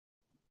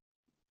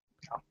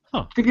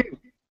 Huh.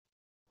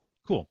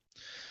 Cool.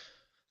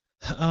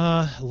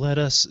 Let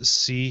us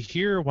see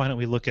here. Why don't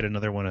we look at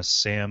another one of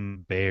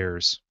Sam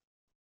Bayer's?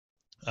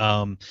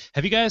 Have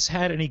you guys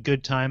had any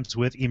good times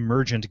with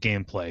emergent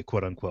gameplay,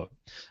 quote unquote?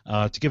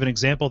 To give an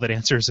example that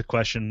answers a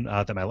question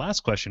that my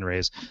last question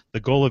raised,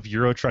 the goal of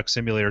Euro Truck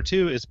Simulator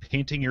 2 is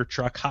painting your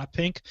truck hot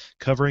pink,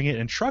 covering it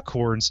in truck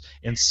horns,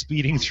 and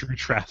speeding through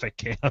traffic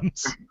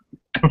cams.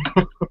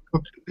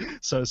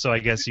 So I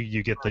guess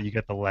you get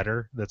the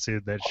letter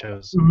that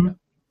shows.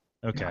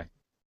 Okay.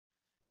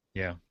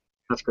 Yeah.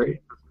 That's great.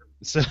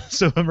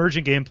 So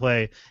emergent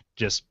gameplay,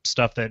 just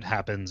stuff that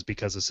happens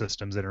because the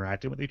systems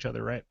interacting with each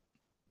other, right?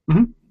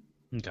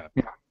 Okay.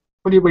 Yeah.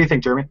 What do you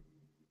think, Jeremy?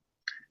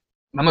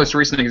 My most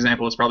recent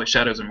example is probably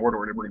Shadows of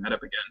Mordor, to bring that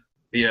up again.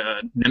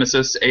 The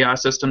Nemesis AI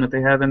system that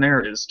they have in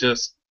there is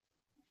just,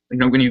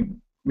 when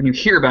you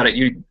hear about it,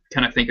 you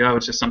kind of think, oh,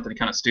 it's just something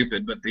kind of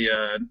stupid. But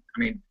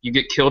you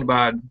get killed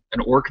by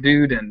an orc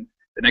dude, and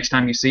the next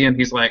time you see him,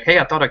 he's like, hey,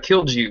 I thought I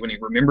killed you, and he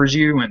remembers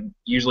you, and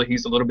usually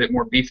he's a little bit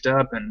more beefed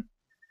up, and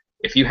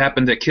if you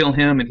happen to kill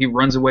him and he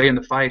runs away in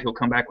the fight, he'll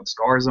come back with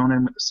scars on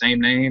him with the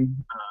same name.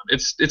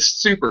 It's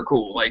super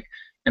cool. Like,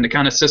 and the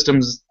kind of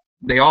systems,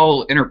 they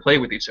all interplay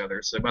with each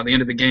other. So by the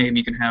end of the game,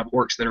 you can have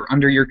orcs that are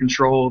under your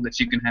control that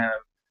you can have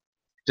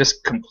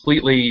just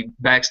completely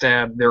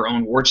backstab their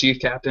own war chief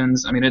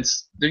captains. I mean,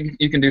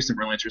 you can do some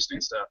real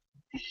interesting stuff.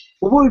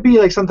 Well, what would be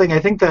like something? I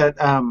think that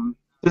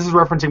this is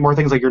referencing more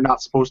things like you're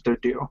not supposed to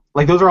do.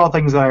 Like those are all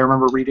things that I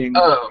remember reading.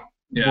 Oh,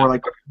 yeah. More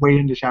like way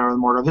into Shadow of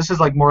Mordor. This is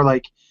like more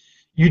like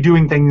you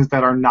doing things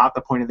that are not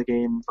the point of the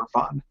game for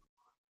fun.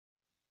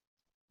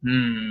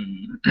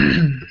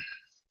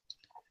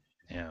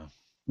 Yeah.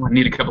 Well, I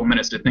need a couple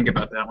minutes to think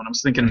about that one. I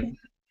was thinking,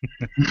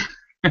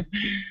 I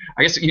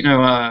guess,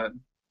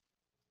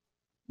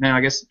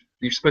 I guess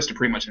you're supposed to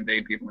pretty much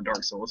invade people in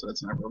Dark Souls, so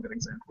that's not a real good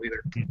example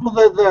either. Well,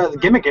 the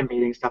gimmick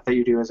invading stuff that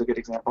you do is a good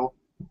example.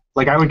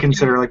 Like, I would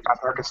consider, like, that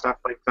Darkest stuff,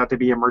 like, that to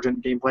be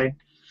emergent gameplay.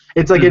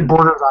 It's like it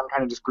borders on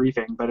kind of just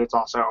griefing, but it's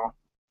also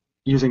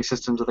using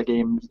systems of the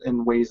game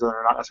in ways that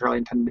are not necessarily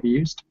intended to be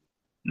used.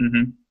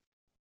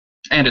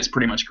 And it's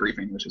pretty much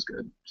griefing, which is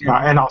good.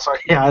 Yeah, and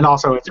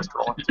also it's just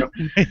rolling too.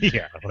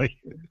 Yeah, like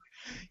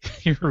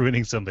you're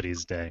ruining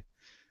somebody's day.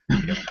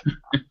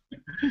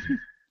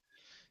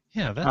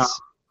 Yeah,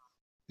 that's.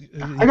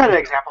 I got an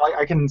example.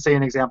 I can say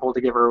an example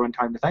to give everyone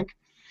time to think.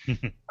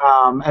 And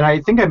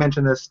I think I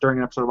mentioned this during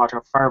an episode of Watch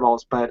Out for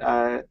Fireballs, but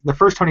the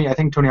first Tony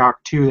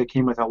Hawk 2 that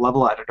came with a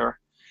level editor,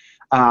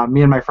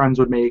 me and my friends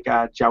would make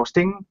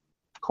jousting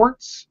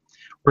courts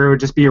where it would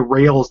just be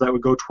rails that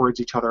would go towards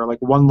each other,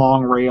 like one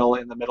long rail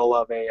in the middle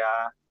of a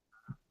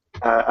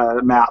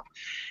map,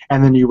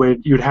 and then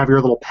you'd have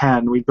your little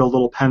pen. We'd build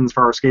little pens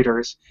for our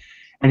skaters,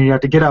 and you'd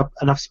have to get up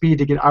enough speed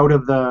to get out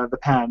of the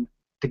pen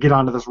to get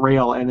onto this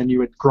rail, and then you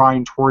would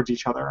grind towards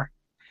each other,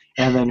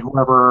 and then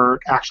whoever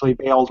actually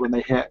bailed when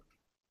they hit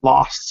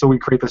lost. So we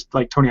create this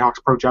like Tony Hawk's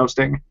Pro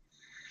Jousting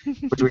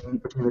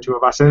between the two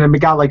of us, and it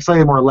got like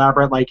slightly more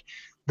elaborate. Like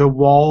the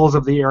walls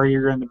of the area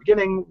you're in the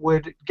beginning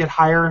would get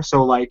higher,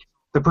 so like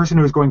the person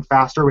who was going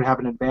faster would have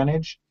an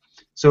advantage.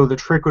 So the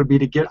trick would be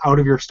to get out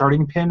of your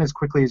starting pin as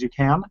quickly as you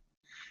can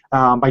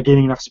by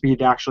gaining enough speed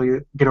to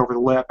actually get over the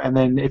lip. And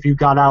then if you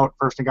got out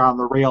first and got on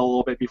the rail a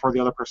little bit before the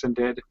other person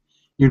did,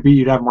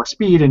 you'd have more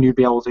speed and you'd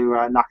be able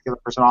to knock the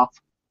other person off.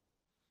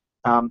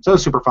 So it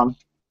was super fun.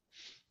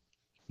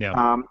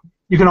 Yeah.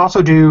 You can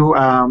also do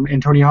in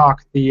Tony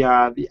Hawk the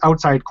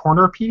outside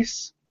corner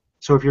piece.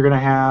 So if you're going to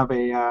have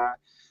a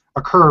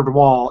curved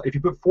wall, if you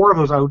put 4 of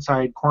those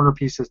outside corner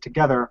pieces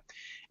together,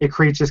 it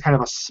creates just kind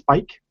of a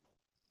spike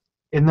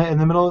in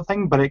the middle of the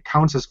thing, but it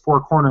counts as 4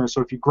 corners.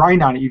 So if you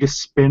grind on it, you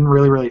just spin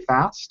really, really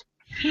fast.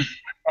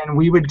 And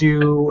we would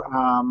do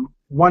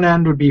one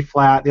end would be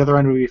flat, the other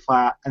end would be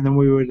flat, and then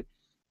we would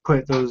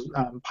put those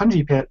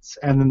punji pits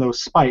and then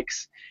those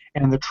spikes.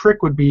 And the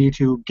trick would be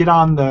to get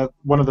on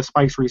one of the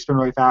spikes where you spin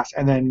really fast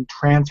and then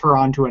transfer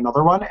onto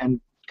another one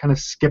and kind of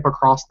skip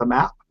across the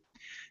map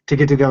to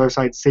get to the other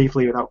side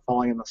safely without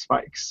falling in the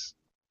spikes,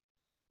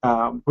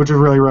 which is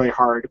really, really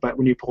hard. But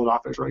when you pull it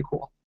off, it was really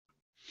cool.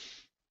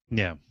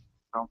 Yeah.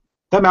 So,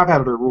 that map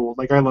had other rules.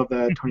 Like, I love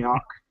the Tony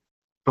Hawk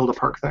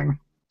Build-A-Park thing.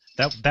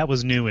 That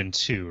was new in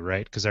 2,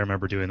 right? Because I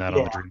remember doing that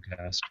on the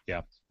Dreamcast.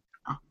 Yeah.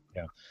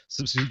 Yeah.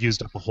 So you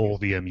used up a whole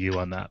VMU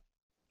on that.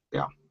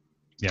 Yeah.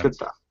 Yeah. Good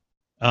stuff.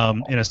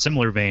 In a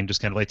similar vein,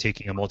 just kind of like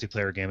taking a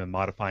multiplayer game and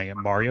modifying it,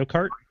 Mario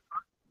Kart.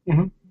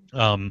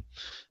 Mm-hmm.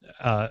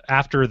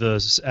 After the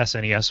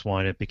SNES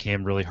one, it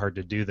became really hard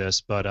to do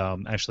this, but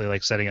actually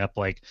like setting up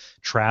like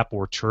trap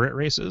or turret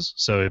races.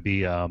 So it'd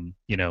be,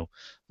 you know,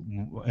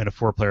 in a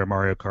 4-player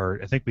Mario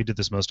Kart. I think we did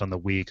this most on the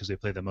Wii because we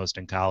played the most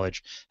in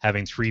college,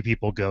 having 3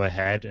 people go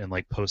ahead and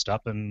like post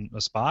up in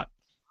a spot.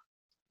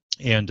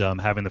 And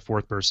having the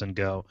 4th person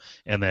go,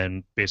 and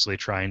then basically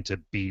trying to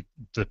beat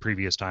the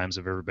previous times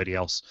of everybody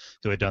else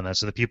who had done that.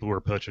 So the people who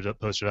were posted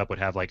up would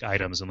have like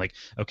items, and like,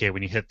 okay,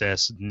 when you hit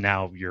this,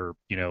 now you're,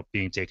 you know,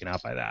 being taken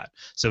out by that.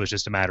 So it's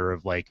just a matter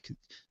of like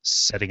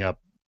setting up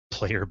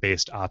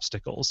player-based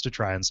obstacles to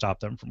try and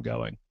stop them from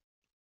going.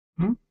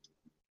 Mm-hmm.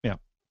 Yeah.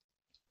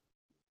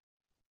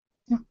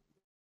 Yeah.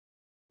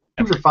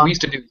 Those are fun. We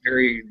used to do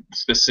very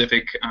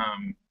specific.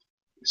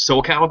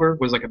 Soul Calibur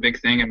was like a big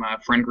thing in my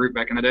friend group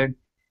back in the day.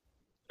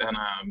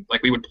 And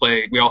like we would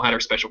play, we all had our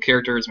special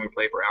characters, and we would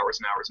play for hours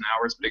and hours and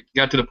hours. But it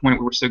got to the point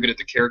where we were so good at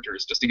the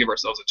characters, just to give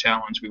ourselves a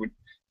challenge, we would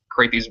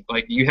create these,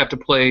 like, you have to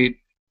play,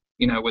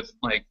 you know, with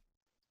like,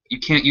 you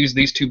can't use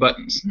these 2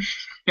 buttons,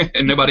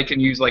 and nobody can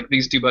use like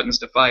these 2 buttons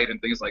to fight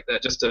and things like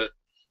that, just to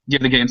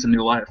give the game some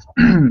new life.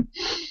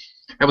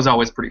 That was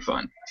always pretty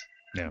fun.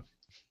 Yeah.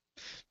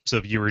 So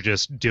if you were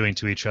just doing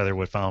to each other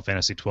what Final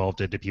Fantasy XII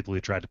did to people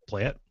who tried to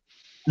play it.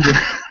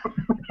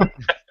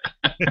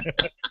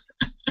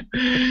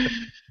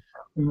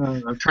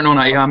 Turn on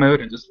AI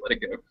mode and just let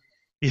it go.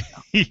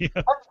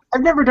 Yeah.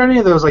 I've never done any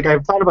of those. Like,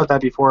 I've thought about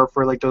that before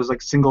for like those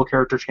like single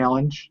character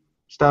challenge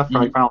stuff, for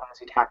like Final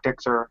Fantasy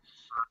Tactics or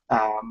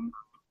you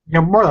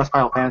know, more or less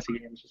Final Fantasy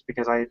games, just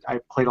because I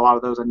played a lot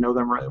of those and know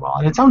them really well.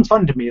 And it sounds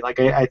fun to me. Like,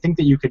 I think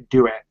that you could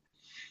do it.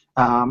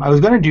 I was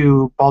going to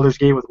do Baldur's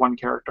Gate with 1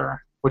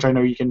 character, which I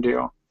know you can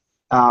do,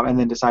 and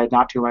then decided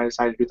not to when I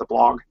decided to do the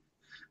blog,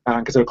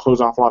 because it would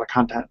close off a lot of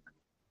content.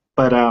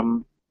 But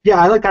yeah,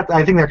 I like that.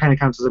 I think that kind of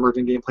counts as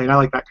emergent gameplay, and I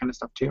like that kind of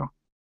stuff too.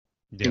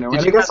 Yeah. You know, Did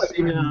and you I guess guys like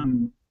even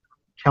there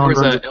challenge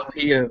was runs. a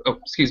LP. Oh,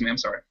 excuse me. I'm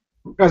sorry.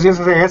 I was going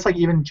to say, I guess like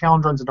even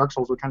challenge runs in Dark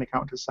Souls would kind of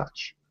count as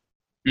such,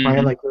 right?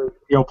 Mhm. Like, you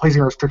know,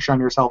 placing a restriction on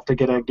yourself to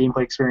get a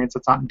gameplay experience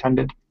that's not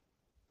intended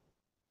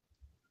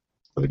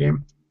for the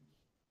game.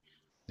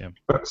 Yeah.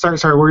 But, sorry,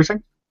 what were you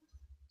saying?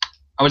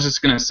 I was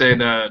just gonna say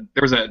there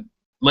was a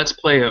Let's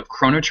Play of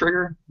Chrono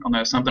Trigger on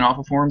the Something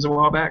Awful forums a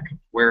while back,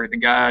 where the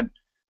guy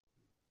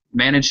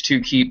managed to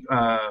keep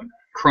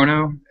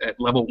Chrono at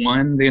level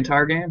 1 the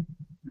entire game,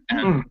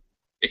 and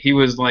he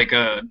was like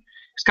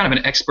he's kind of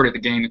an expert at the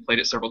game. He played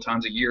it several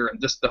times a year,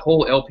 and just the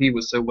whole LP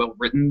was so well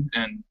written,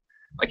 and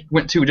like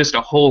went to just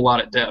a whole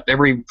lot of depth.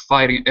 Every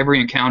fight, every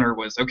encounter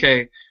was,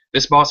 okay,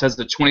 this boss has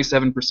the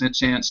 27%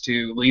 chance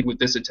to lead with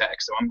this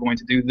attack, so I'm going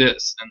to do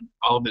this, and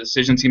all of the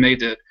decisions he made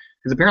to,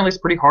 because apparently it's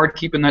pretty hard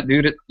keeping that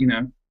dude at, you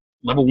know,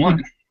 level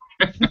 1.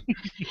 Yeah,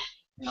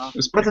 It was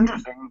that's pretty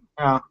interesting.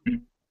 Yeah.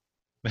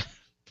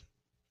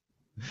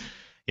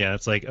 Yeah,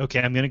 it's like,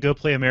 okay, I'm going to go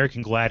play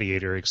American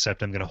Gladiator,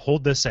 except I'm going to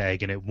hold this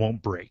egg and it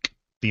won't break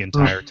the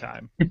entire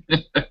time.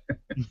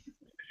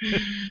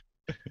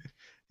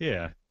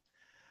 Yeah.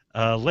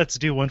 Let's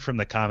do one from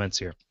the comments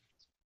here.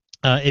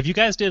 If you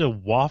guys did a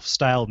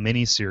WAF-style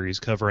mini-series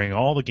covering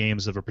all the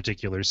games of a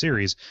particular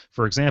series,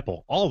 for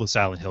example, all the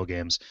Silent Hill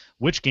games,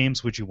 which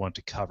games would you want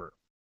to cover?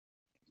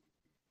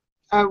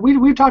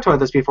 We've talked about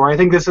this before. I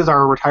think this is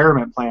our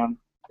retirement plan,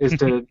 is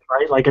to,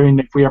 right? Like, I mean,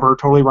 if we ever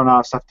totally run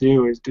out of stuff to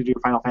do, is to do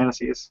Final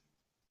Fantasies.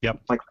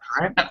 Yep. Like,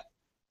 all right.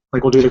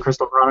 Like, we'll do the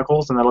Crystal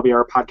Chronicles, and that'll be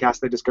our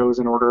podcast that just goes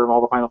in order of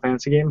all the Final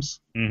Fantasy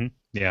games. Mm-hmm.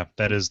 Yeah,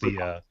 that is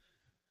the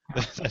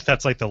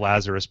that's like the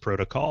Lazarus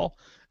Protocol.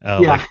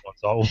 Yeah.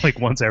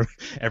 Once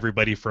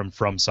everybody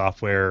from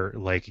Software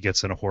like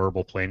gets in a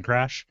horrible plane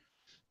crash.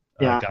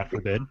 Yeah. God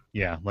forbid.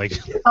 Yeah, like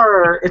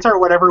it's our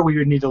whatever we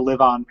would need to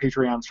live on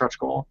Patreon stretch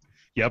goal.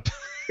 Yep.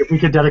 If we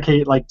could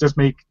dedicate, like, just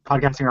make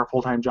podcasting our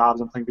full-time jobs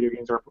and playing video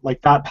games, or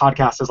like that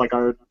podcast is like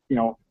a, you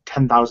know,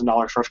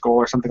 $10,000 stretch goal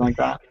or something like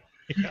that.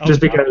 Just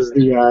because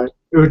it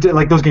would,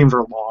 like, those games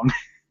are long.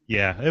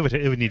 Yeah, it would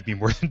need to be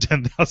more than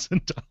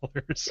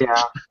 $10,000.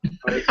 Yeah.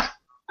 Like,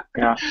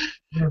 yeah.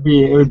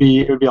 It would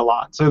be a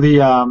lot. So the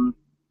I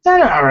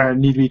don't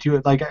need to be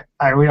too, like,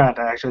 we don't have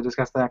to actually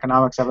discuss the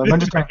economics of it. I'm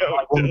just trying to,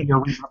 like, what would be a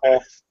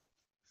reasonable,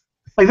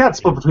 like, that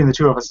split between the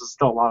two of us is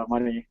still a lot of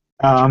money.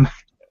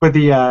 But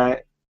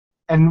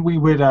and we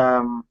would,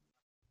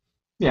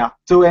 yeah.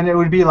 So, and it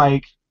would be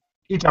like,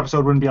 each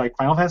episode wouldn't be like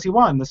Final Fantasy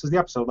 1, this is the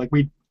episode. Like,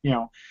 we'd, you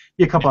know,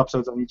 be a couple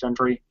episodes on each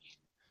entry,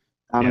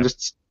 and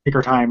just take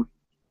our time.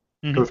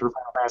 go through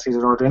Final Fantasies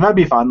in order, and that'd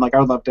be fun. Like I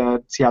would love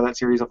to see how that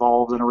series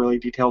evolves in a really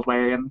detailed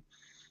way, and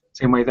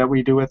same way that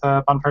we do with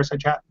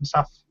Bonfireside Chat and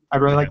stuff.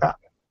 I'd really like that.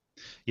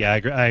 Yeah,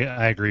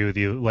 I agree with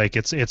you. Like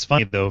it's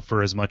funny though,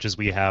 for as much as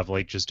we have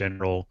like just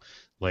general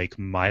like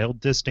mild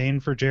disdain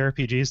for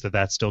JRPGs,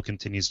 that still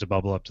continues to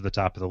bubble up to the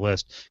top of the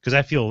list, because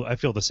I feel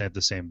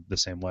the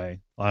same way.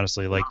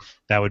 Honestly, like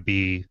that would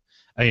be,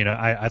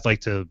 I'd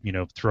like to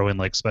throw in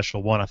like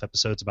special one-off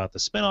episodes about the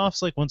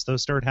spin-offs, like once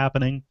those start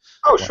happening.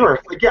 Oh sure,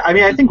 like, yeah. I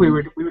mean, I think we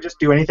would just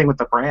do anything with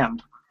the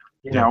brand,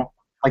 you know,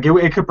 like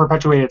it could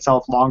perpetuate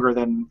itself longer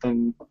than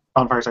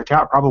Bonfireside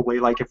Chat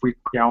probably. Like if we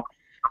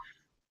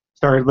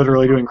started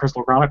literally doing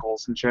Crystal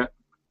Chronicles and shit,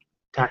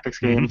 tactics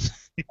games,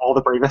 all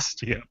the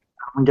bravest. Yeah.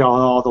 And get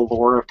all the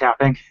lore of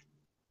tapping.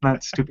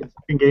 That stupid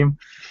fucking game.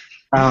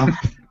 But,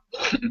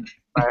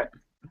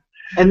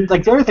 and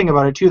like the other thing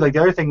about it too, like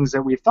the other things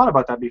that we've thought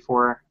about that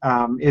before,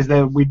 is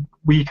that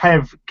we kind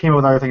of came up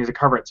with other things to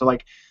cover it. So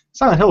like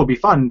Silent Hill would be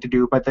fun to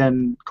do, but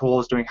then Cole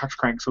is doing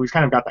Hexcrank, so we've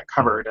kind of got that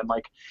covered. And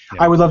like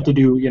I would love to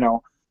do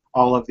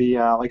all of the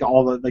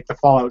the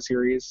Fallout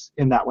series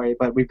in that way,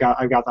 but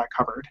I've got that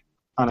covered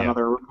on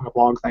another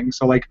blog thing.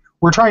 So like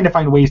we're trying to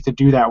find ways to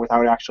do that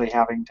without actually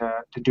having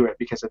to do it,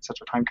 because it's such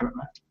a time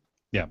commitment.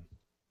 Yeah,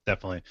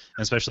 definitely.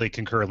 And especially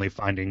concurrently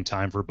finding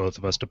time for both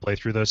of us to play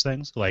through those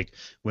things. Like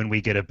when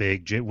we get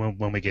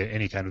when we get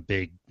any kind of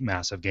big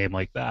massive game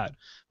like that,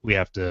 we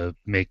have to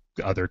make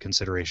other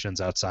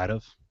considerations outside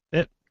of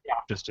it. Yeah.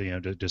 Just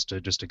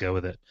to go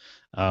with it.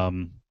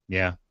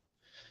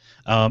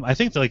 I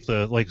think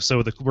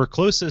we're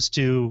closest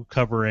to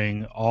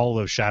covering all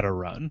of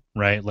Shadowrun,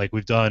 right? Like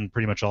we've done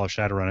pretty much all of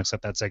Shadowrun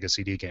except that Sega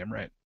CD game,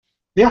 right?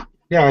 Yeah.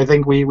 I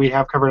think we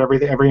have covered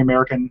every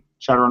American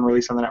Shadowrun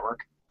release on the network.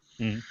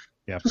 Mm-hmm.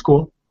 Yeah, which is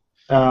cool.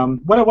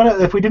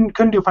 What if we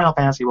couldn't do Final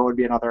Fantasy? What would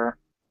be another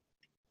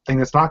thing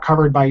that's not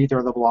covered by either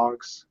of the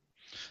blogs?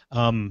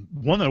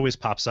 One that always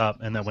pops up,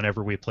 and that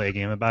whenever we play a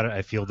game about it,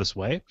 I feel this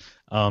way,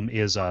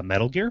 is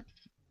Metal Gear.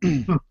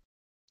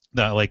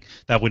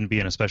 That wouldn't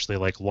be an especially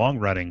like long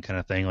running kind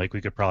of thing. Like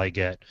we could probably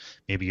get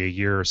maybe a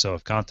year or so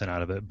of content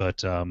out of it.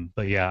 But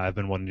yeah, I've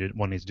been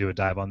wanting to do a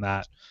dive on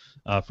that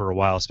for a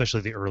while,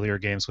 especially the earlier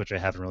games, which I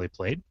haven't really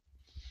played.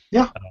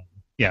 Yeah.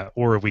 Yeah,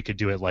 or if we could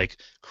do it like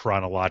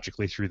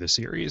chronologically through the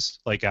series,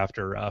 like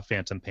after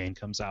Phantom Pain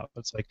comes out.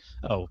 It's like,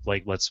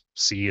 let's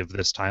see if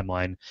this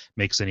timeline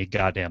makes any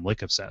goddamn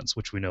lick of sense,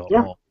 which we know it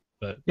won't.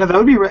 But yeah, that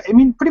would be. I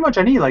mean, pretty much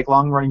any like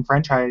long running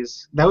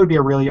franchise, that would be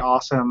a really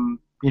awesome.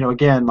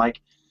 Again,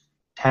 like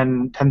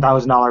 $10,000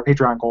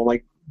 Patreon goal.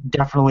 Like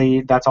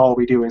definitely, that's all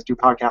we do is do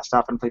podcast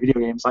stuff and play video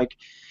games. Like,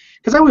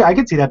 because I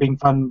could see that being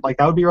fun. Like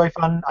that would be really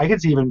fun. I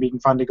could see even being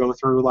fun to go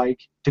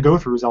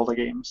through Zelda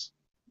games.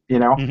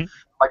 Mm-hmm.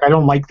 Like I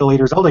don't like the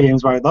later Zelda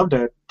games, but I'd love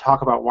to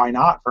talk about why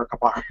not for a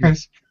couple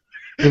hours.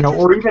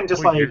 Or even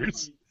just like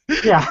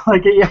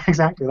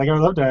exactly. Like I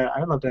would love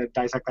to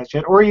dissect that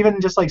shit, or even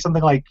just like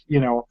something like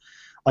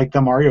like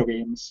the Mario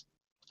games,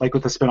 like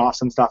with the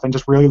spin-offs and stuff, and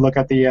just really look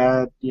at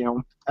the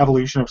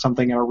evolution of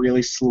something in a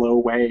really slow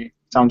way.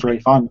 Sounds really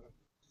fun.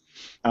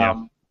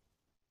 Yeah.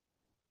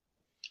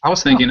 I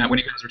was thinking that when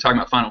you guys were talking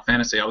about Final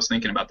Fantasy, I was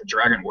thinking about the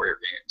Dragon Warrior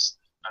games.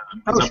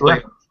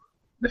 Sure.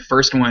 The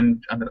first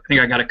one, I think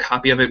I got a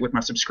copy of it with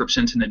my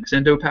subscription to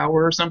Nintendo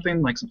Power or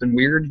something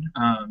weird.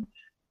 And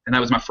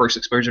that was my first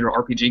exposure to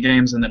RPG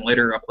games. And then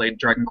later I played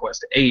Dragon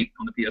Quest VIII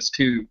on the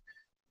PS2,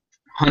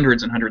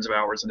 hundreds and hundreds of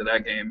hours into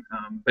that game,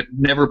 but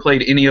never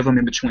played any of them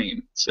in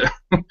between. So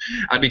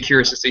I'd be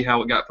curious to see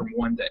how it got from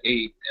 1 to 8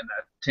 in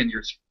that 10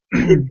 years,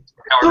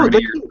 however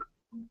many years.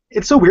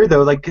 It's so weird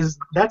though, like because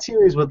that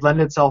series would lend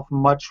itself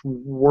much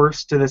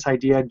worse to this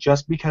idea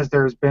just because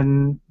there's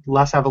been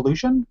less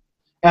evolution.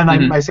 And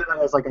I say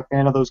that as like a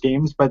fan of those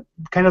games, but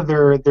kind of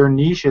their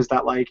niche is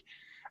that like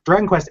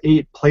Dragon Quest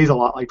VIII plays a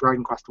lot like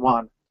Dragon Quest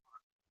 1.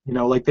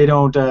 Like they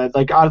don't if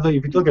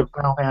you look at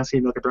Final Fantasy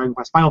and look at Dragon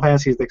Quest, Final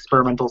Fantasy is the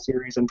experimental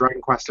series and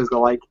Dragon Quest is the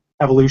like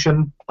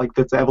evolution, like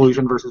that's the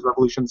evolution versus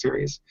revolution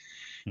series.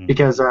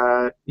 Because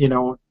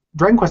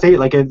Dragon Quest VIII,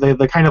 like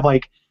the kind of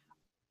like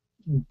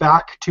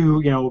back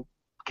to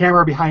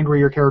camera behind where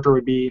your character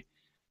would be.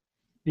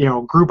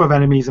 Group of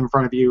enemies in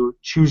front of you,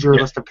 choose your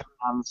list of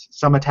commands.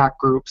 Some attack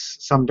groups,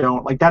 some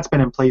don't. Like that's been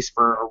in place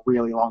for a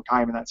really long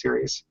time in that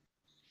series.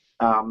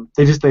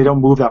 They don't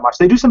move that much.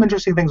 They do some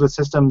interesting things with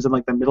systems in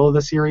like the middle of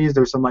the series.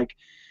 There's some like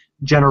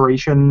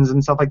generations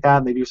and stuff like that.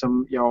 And they do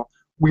some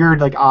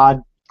weird like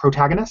odd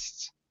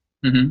protagonists,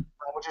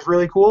 which is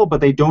really cool.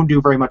 But they don't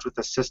do very much with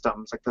the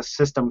systems. Like the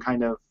system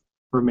kind of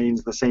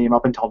remains the same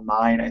up until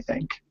 9, I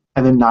think,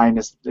 and then 9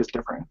 is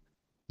different.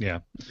 Yeah.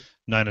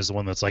 9 is the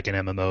one that's like an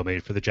MMO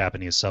made for the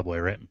Japanese subway,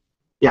 right?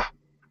 Yeah.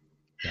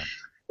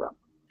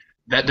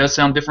 That does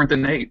sound different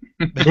than 8.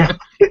 Yeah.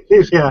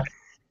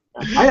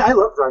 I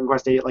love Dragon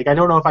Quest VIII. Like I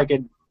don't know if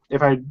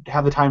I'd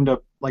have the time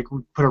to like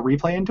put a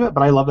replay into it,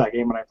 but I love that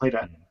game when I played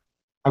it.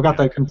 I've got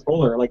the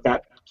controller, like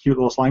that cute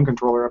little slime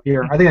controller up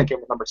here. I think that game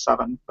was number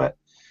 7, but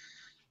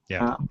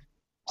yeah,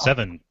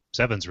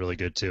 7's really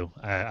good too.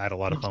 I had a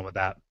lot of fun with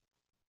that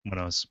when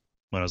I was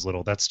when I was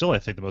little. That's still, I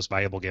think, the most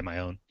valuable game I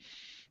own.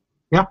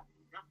 Yeah.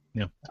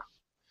 Yeah.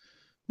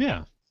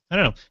 Yeah. I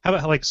don't know. How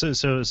about like so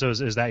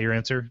is that your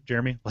answer,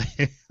 Jeremy?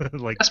 Like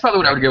That's probably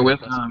what I would go with.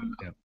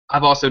 Yeah.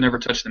 I've also never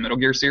touched the Metal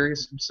Gear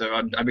series, so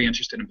I'd be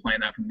interested in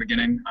playing that from the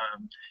beginning.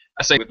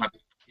 I say with my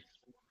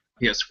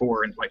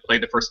PS4 and like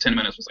played the first 10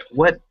 minutes, was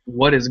like,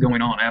 what is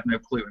going on? I have no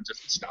clue, and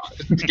just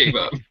stopped, gave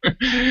up.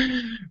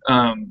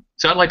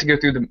 So I'd like to go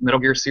through the Metal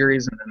Gear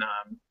series, and then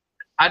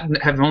I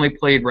have only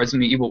played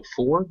Resident Evil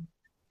 4,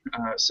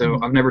 so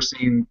I've never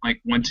seen like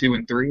 1, 2,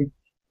 and 3.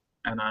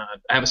 And I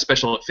have a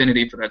special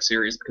affinity for that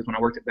series because when I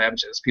worked at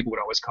Babbage's, people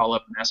would always call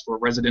up and ask for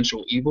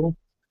Residential Evil.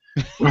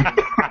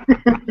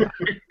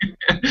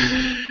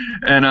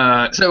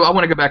 And so I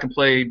want to go back and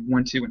play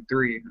 1, 2, and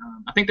 3.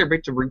 I think they're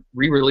big to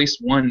re-release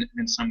 1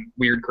 in some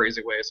weird,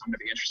 crazy way, so I'm going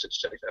to be interested to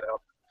check that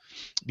out.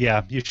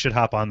 Yeah, you should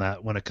hop on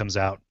that when it comes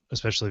out,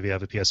 especially if you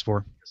have a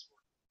PS4.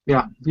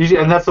 Yeah,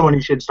 and that's the one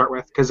you should start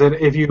with, because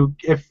if you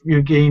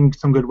gain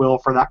some goodwill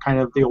for that kind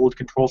of the old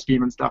control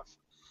scheme and stuff,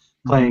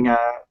 playing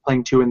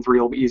 2 and 3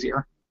 will be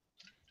easier.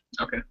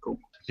 Okay, cool.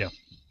 Yeah.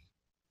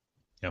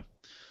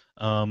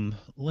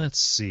 Let's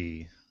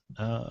see.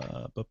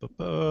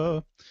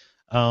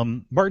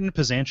 Martin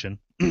Pizanchin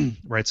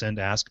writes in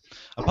to ask,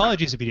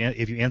 apologies if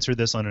you answered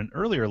this on an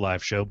earlier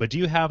live show, but do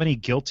you have any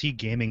guilty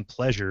gaming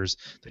pleasures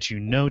that you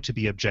know to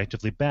be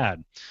objectively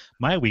bad?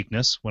 My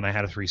weakness, when I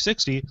had a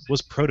 360,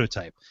 was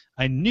Prototype.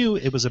 I knew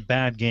it was a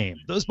bad game.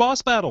 Those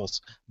boss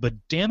battles! But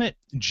damn it,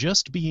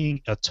 just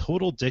being a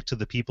total dick to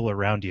the people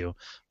around you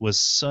was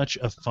such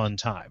a fun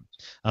time.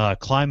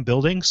 Climb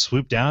buildings,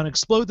 swoop down,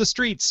 explode the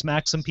streets,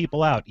 smack some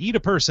people out, eat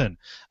a person,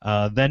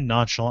 then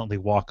nonchalantly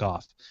walk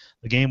off.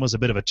 The game was a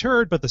bit of a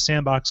turd, but the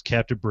sandbox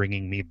kept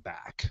bringing me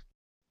back.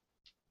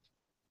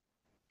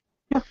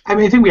 Yeah, I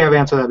mean, I think we have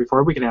answered that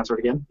before. We can answer it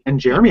again. And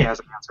Jeremy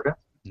hasn't answered it.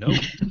 No.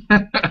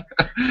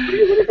 What do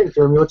you think,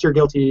 Jeremy? What's your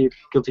guilty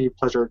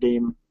pleasure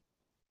game?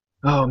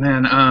 Oh,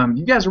 man.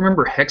 You guys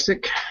remember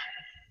Hexic?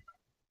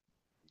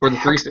 For the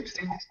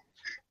 360?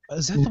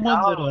 Is that the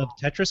one that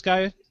Tetris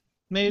guy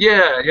made?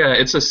 Yeah.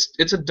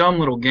 It's a dumb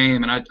little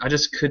game, and I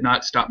just could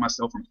not stop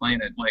myself from playing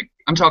it. Like,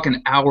 I'm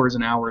talking hours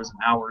and hours and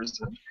hours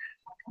of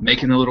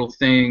making the little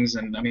things,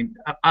 and I mean,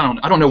 I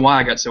don't know why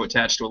I got so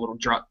attached to a little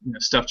drop,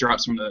 stuff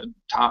drops from the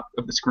top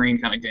of the screen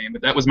kind of game,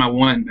 but that was my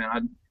one,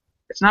 man.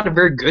 It's not a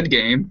very good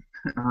game.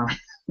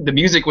 The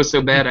music was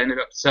so bad, I ended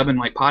up subbing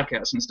like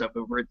podcasts and stuff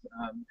over it,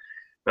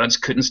 but I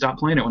just couldn't stop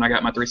playing it when I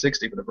got my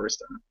 360 for the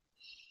first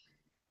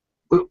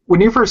time.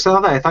 When you first saw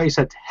that, I thought you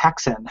said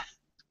Hexen.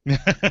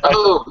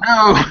 Oh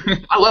no!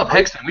 I love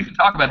Hexen. We can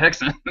talk about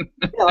Hexen.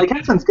 Yeah, like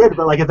Hexen's good,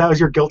 but like if that was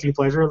your guilty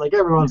pleasure, like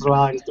every once in a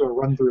while I just do a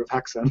run through of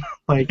Hexen.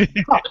 Like,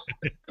 oh,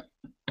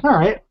 all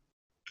right,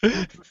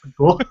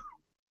 cool.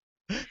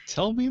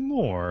 Tell me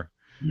more.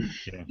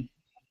 Yeah.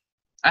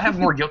 I have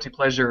more guilty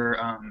pleasure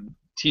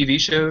TV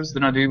shows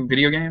than I do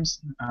video games,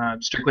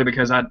 strictly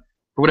because for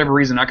whatever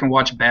reason, I can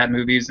watch bad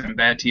movies and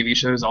bad TV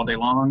shows all day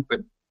long,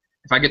 but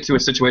if I get to a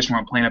situation where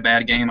I'm playing a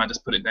bad game, I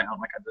just put it down.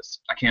 Like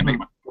I can't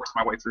force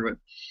my way through it.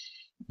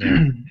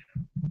 Yeah.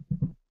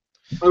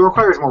 Well, it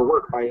requires more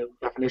work by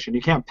definition.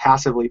 You can't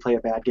passively play a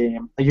bad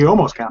game. Like you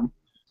almost can,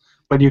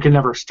 but you can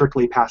never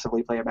strictly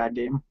passively play a bad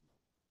game.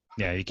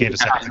 Yeah, you can't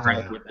just have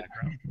interact with it.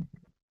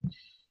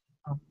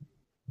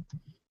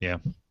 Yeah.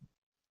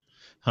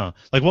 Huh.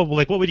 Like what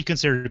would you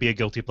consider to be a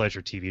guilty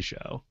pleasure TV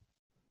show?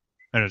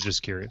 I was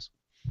just curious.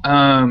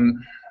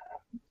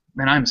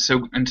 Man, I'm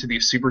so into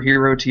these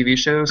superhero TV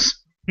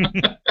shows.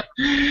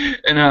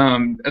 And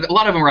a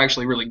lot of them are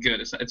actually really good.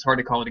 It's hard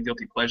to call it a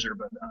guilty pleasure,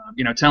 but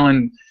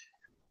telling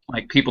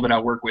like people that I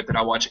work with that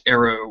I watch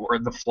Arrow or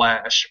The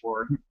Flash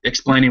or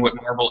explaining what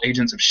Marvel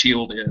Agents of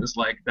S.H.I.E.L.D. is,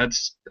 like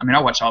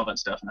I watch all that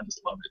stuff and I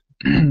just love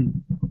it.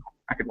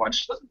 I could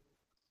watch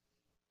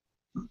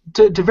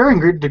to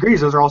varying degrees,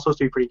 those are all supposed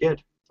to be pretty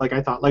good. Like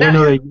I thought. Like I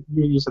know that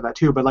you said that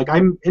too, but like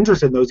I'm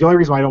interested in those. The only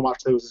reason why I don't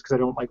watch those is because I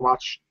don't like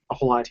watch a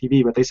whole lot of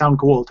TV, but they sound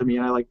cool to me,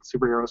 and I like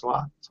superheroes a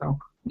lot. So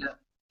yeah,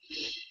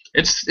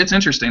 it's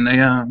interesting.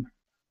 They I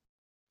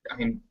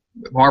mean,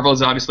 Marvel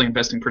is obviously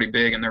investing pretty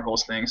big in their whole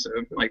thing. So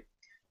like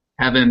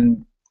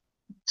having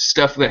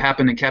stuff that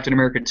happened in Captain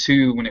America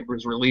 2 when it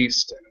was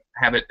released and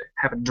have it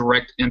have a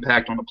direct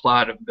impact on the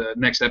plot of the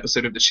next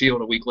episode of The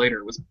Shield a week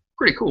later was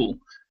pretty cool.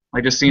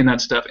 Like just seeing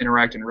that stuff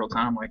interact in real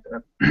time like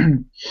that.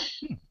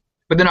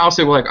 But then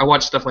also like I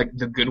watch stuff like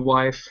The Good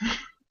Wife.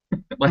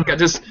 Like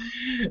just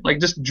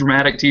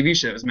dramatic TV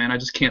shows, man. I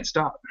just can't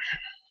stop.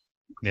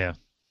 Yeah.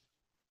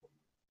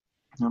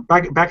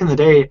 Back in the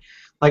day,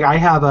 like I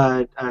have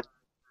a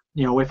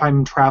if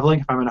I'm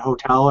traveling, if I'm in a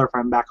hotel or if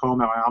I'm back home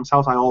at my mom's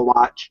house, I'll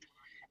watch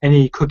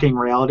any cooking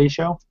reality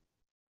show.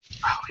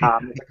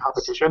 It's a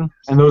competition,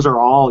 and those are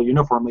all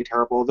uniformly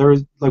terrible. There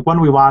was like one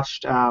we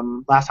watched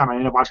last time. I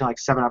ended up watching like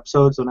 7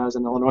 episodes when I was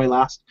in Illinois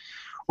last,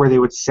 where they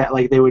would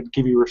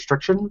give you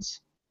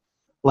restrictions,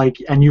 like,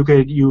 and you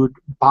would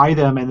buy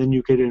them and then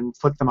you could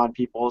inflict them on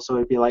people. So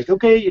it'd be like,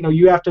 okay,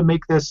 you have to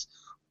make this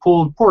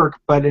pulled pork,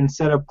 but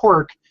instead of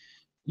pork,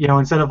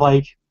 instead of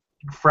like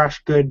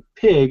fresh, good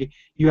pig,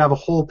 you have a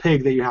whole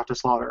pig that you have to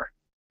slaughter.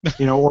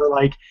 Or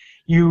like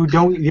you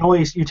don't. The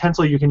only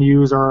utensil you can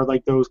use are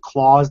like those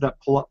claws that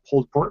pull up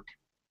pulled pork,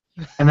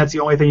 and that's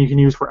the only thing you can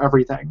use for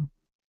everything.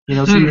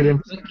 So you would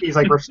inflict these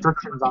like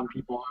restrictions on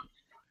people,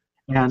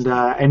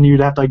 and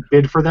you'd have to like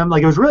bid for them.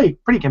 Like it was really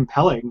pretty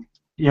compelling.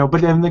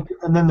 But then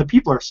the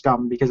people are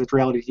scum because it's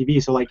reality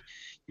TV. So like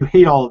you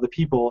hate all of the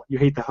people, you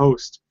hate the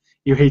host,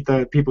 you hate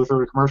the people who throw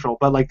the commercial.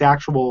 But like the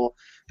actual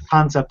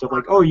concept of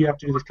like, oh, you have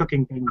to do this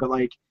cooking thing, but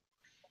like,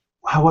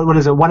 what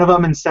is it? One of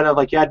them, instead of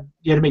like you had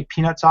to make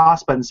peanut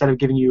sauce, but instead of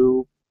giving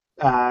you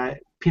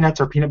peanuts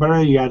or peanut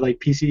butter, you had like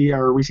PC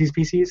or Reese's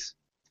Pieces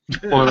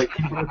or like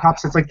peanut butter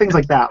cups. It's like things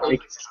like that.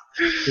 Like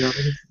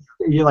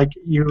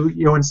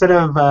you instead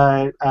of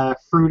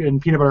fruit and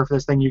peanut butter for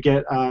this thing, you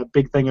get a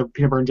big thing of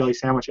peanut butter and jelly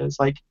sandwiches.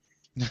 Like,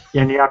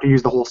 and you have to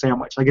use the whole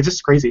sandwich. Like it's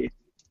just crazy.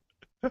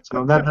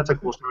 So that's a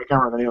cool story. I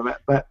can't remember the name of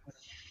it, but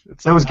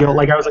that was good.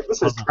 Like I was like,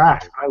 this is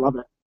trash. I love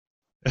it.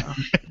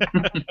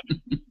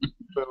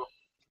 So.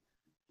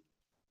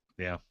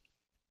 Yeah.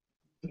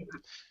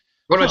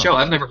 What about y'all?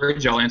 I've never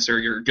heard y'all answer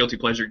your guilty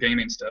pleasure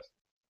gaming stuff.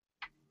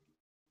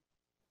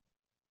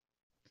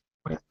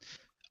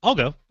 I'll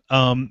go.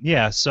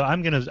 Yeah, so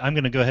I'm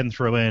gonna go ahead and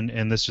throw in,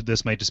 and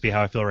this might just be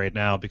how I feel right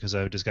now because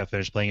I just got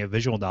finished playing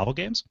visual novel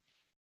games.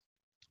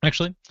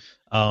 Actually,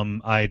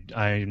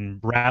 I'm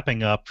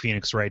wrapping up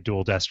Phoenix Wright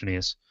Dual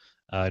Destinies,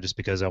 just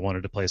because I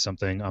wanted to play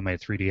something on my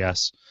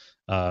 3DS,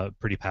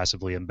 pretty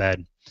passively in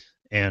bed,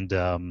 and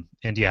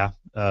yeah,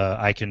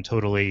 I can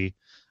totally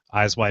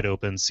eyes wide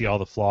open see all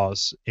the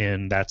flaws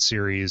in that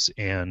series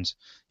and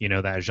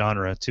that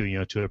genre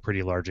to a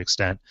pretty large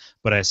extent,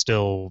 but I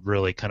still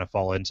really kind of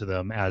fall into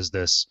them as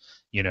this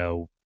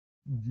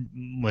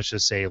let's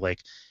just say like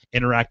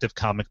interactive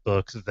comic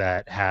book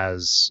that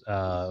has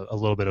a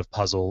little bit of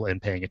puzzle and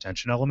paying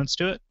attention elements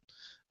to it,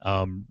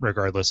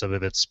 regardless of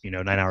if it's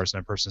 9 hours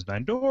 9 persons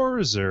 9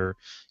 doors or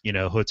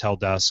Hotel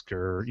Dusk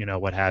or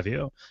what have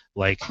you.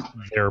 Like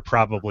there are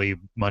probably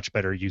much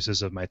better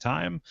uses of my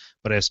time,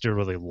 but I still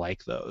really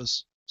like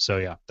those. So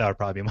yeah, that would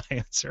probably be my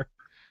answer.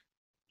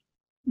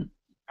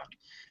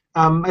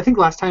 I think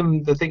last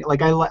time the thing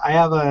like I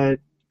have a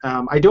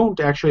I don't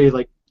actually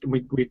like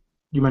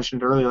you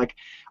mentioned it earlier, like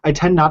I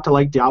tend not to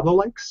like Diablo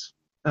likes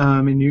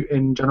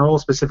in general,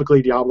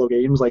 specifically Diablo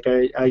games. Like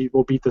I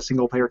will beat the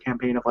single player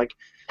campaign of like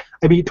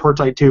I beat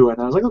Torchlight 2 and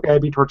then I was like, okay, I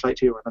beat Torchlight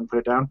 2 and then put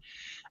it down.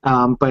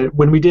 But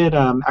when we did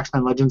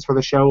X-Men Legends for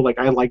the show, like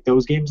I like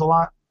those games a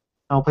lot.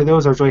 I'll play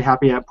those. I was really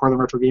happy at Portland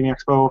Retro Gaming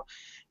Expo.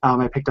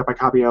 I picked up a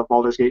copy of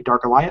Baldur's Gate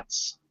Dark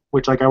Alliance,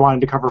 which like I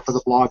wanted to cover for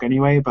the blog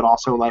anyway, but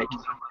also like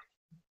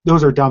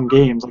those are dumb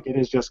games. Like it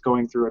is just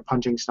going through and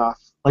punching stuff.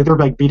 Like they're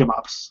like beat 'em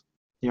ups.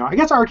 I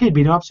guess arcade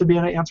beat 'em ups would be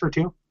an answer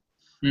too.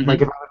 Mm-hmm.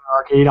 Like if I'm in an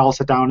arcade, I'll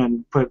sit down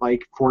and put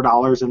like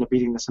 $4 into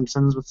beating The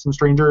Simpsons with some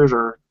strangers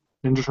or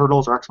Ninja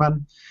Turtles or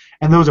X-Men,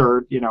 and those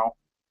are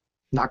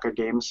not good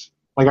games.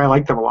 Like I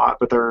like them a lot,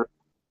 but they're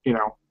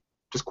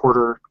just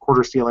quarter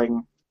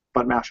stealing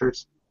butt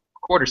mashers.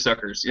 Quarter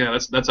suckers, yeah,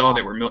 that's all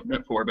they were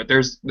meant for. But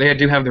they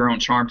do have their own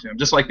charm to them,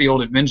 just like the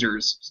old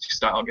Avengers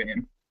style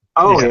game.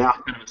 Oh yeah,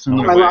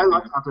 Kind of I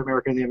love Captain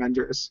America and the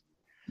Avengers.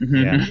 Mm-hmm.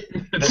 Yeah.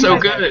 It's so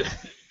good.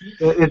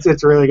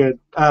 It's really good.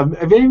 Have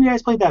any of you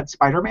guys played that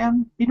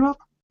Spider-Man beat 'em up?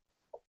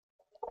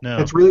 No.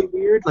 It's really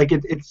weird. Like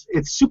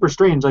it's super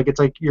strange. Like it's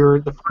like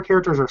the 4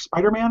 characters are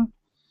Spider-Man,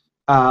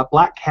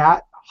 Black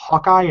Cat,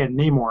 Hawkeye, and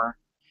Namor,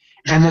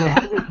 and then it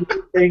has this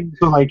weird thing.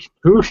 So like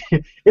who?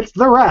 It's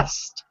the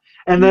rest.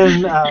 And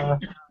then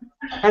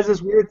has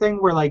this weird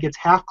thing where like it's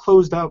half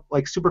closed up,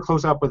 like super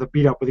close up with a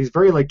beat up with these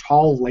very like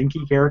tall,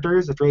 lanky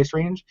characters. It's really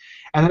strange.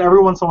 And then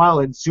every once in a while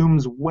it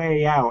zooms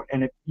way out,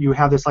 and you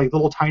have this like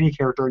little tiny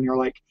character, and you're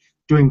like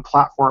doing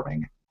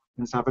platforming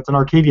and stuff. It's an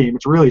arcade game.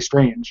 It's really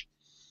strange.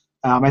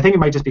 I think it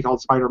might just be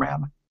called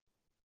Spider-Man.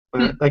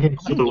 But like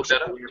it's super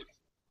weird.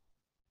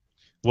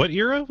 What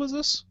era was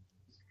this?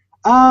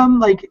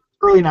 Like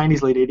early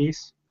 '90s, late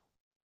 '80s.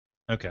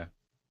 Okay.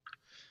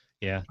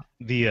 Yeah,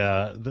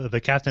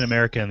 the Captain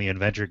America and the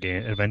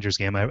Avengers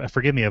game.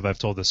 Forgive me if I've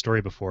told this story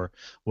before.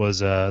 Was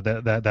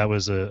that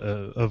was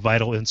a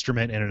vital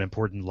instrument and an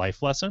important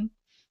life lesson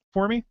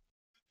for me.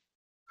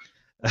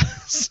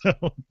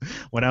 So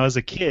when I was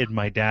a kid,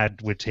 my dad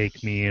would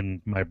take me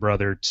and my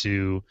brother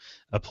to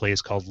a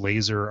place called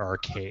Laser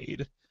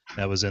Arcade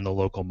that was in the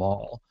local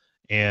mall.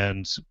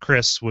 And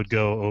Chris would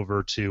go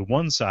over to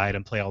one side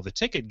and play all the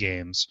ticket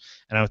games,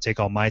 and I would take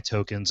all my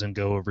tokens and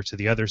go over to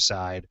the other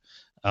side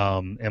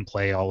and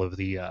play all of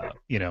the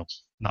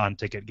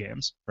non-ticket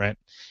games, right?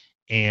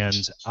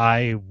 And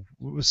I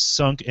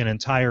sunk an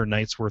entire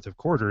night's worth of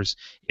quarters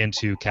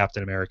into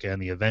Captain America and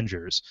the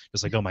Avengers.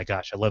 Just like, oh my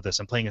gosh, I love this.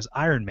 I'm playing as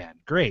Iron Man.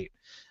 Great.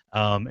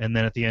 And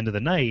then at the end of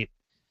the night,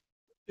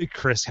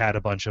 Chris had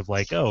a bunch of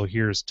like, oh,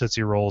 here's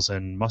Tootsie Rolls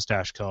and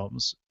mustache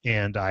combs,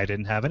 and I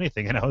didn't have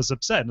anything, and I was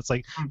upset. And it's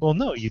like, well,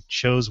 no, you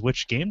chose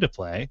which game to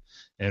play,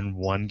 and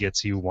one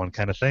gets you one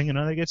kind of thing, and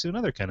another gets you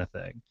another kind of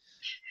thing.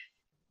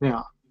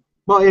 Yeah.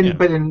 Well, Yeah.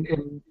 but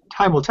in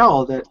time will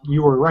tell that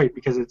you were right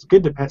because it's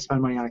good to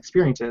spend money on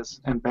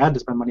experiences and bad to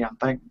spend money on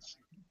things.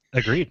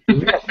 Agreed.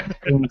 We got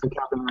experience with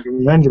Captain America: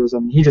 The Avengers,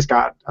 and he just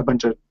got a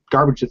bunch of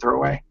garbage to throw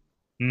away.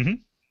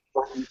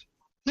 Mm-hmm.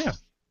 Yeah.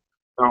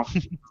 So,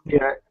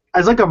 yeah,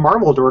 as like a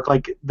Marvel dork,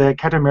 like the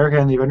Captain America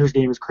and the Avengers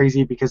game is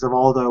crazy because of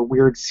all the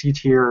weird C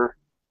tier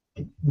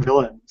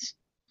villains.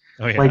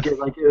 Oh yeah. Like it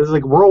was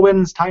like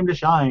Whirlwind's time to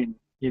shine.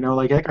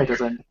 Like that guy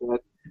doesn't get.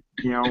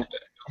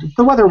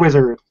 The Weather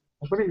Wizard.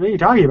 What are you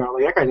talking about?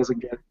 Like that guy doesn't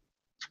get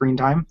screen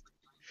time.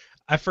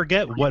 I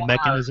forget what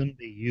mechanism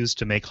they used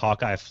to make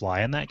Hawkeye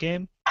fly in that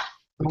game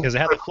because it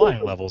had the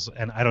flying levels,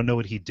 and I don't know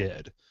what he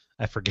did.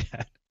 I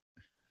forget.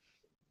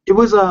 It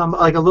was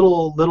like a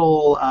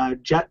little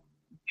jet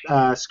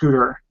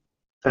scooter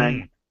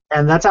thing,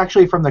 and that's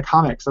actually from the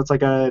comics. That's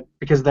like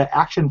because the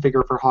action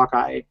figure for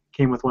Hawkeye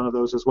came with one of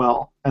those as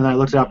well. And then I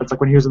looked it up. It's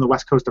like when he was in the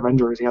West Coast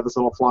Avengers, he had this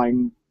little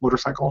flying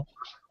motorcycle.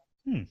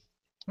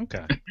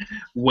 Okay.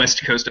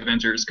 West Coast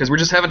Avengers, because we're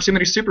just having too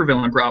many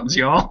supervillain problems,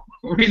 y'all.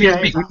 We need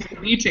to be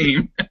a B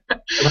team.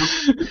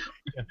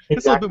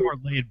 It's a little bit more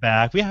laid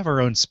back. We have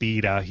our own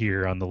speed out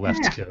here on the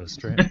left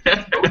coast, right?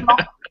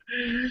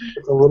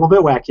 It's a little bit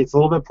wacky. It's a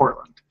little bit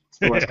Portland. It's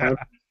the West Coast.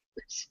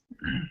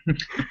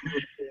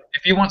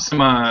 If you want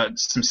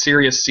some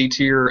serious C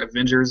tier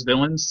Avengers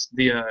villains,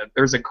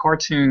 there's a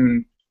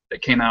cartoon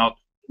that came out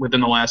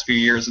within the last few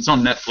years. It's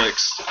on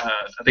Netflix.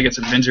 I think it's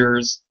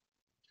Avengers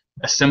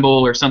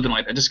Assemble or something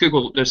like that.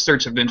 Just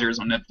search Avengers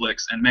on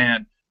Netflix, and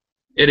man,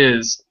 it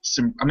is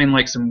some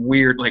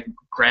weird like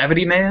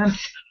Gravity Man,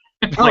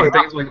 things like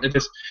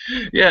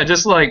that.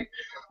 Just like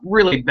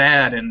really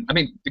bad. And I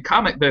mean the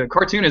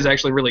cartoon is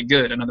actually really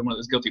good. Another one of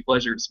those guilty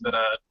pleasures, but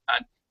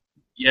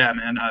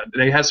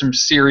they have some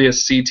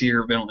serious C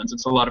tier villains.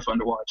 It's a lot of fun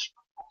to watch.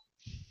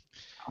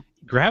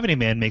 Gravity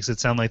Man makes it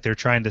sound like they're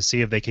trying to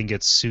see if they can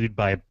get sued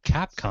by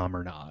Capcom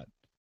or not.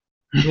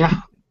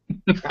 Yeah.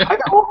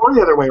 Or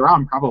the other way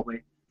around,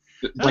 probably.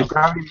 Like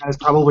Gravity Man is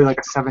probably like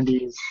a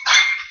 70s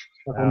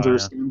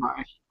Avengers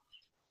standby.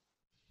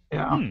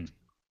 Yeah.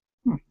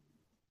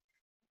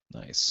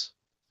 Nice.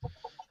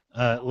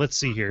 Let's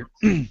see here.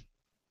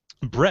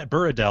 Brett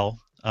Burradell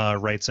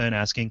writes in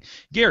asking,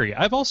 Gary,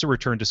 I've also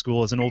returned to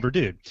school as an older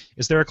dude.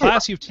 Is there a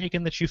class you've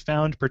taken that you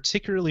found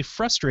particularly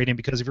frustrating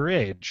because of your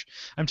age?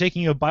 I'm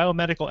taking a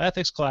biomedical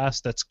ethics class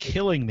that's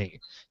killing me.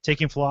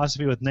 Taking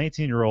philosophy with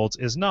 19-year-olds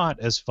is not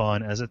as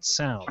fun as it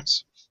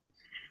sounds.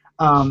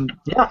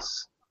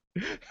 Yes.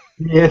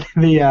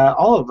 Yeah,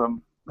 all of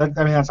them.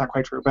 That's not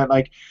quite true, but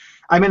like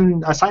I'm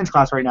in a science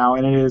class right now,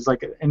 and it is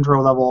like an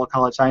intro-level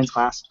college science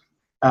class.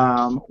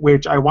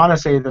 Which I want to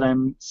say that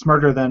I'm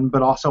smarter than,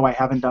 but also I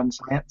haven't done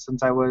science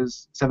since I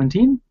was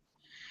 17.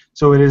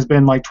 So it has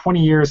been like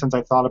 20 years since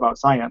I thought about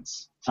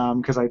science,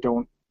 because I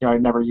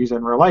never use it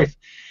in real life.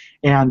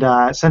 And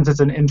since it's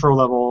an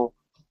intro-level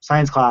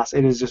science class,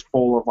 it is just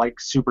full of like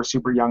super,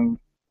 super young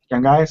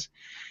guys.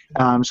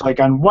 So like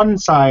on one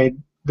side,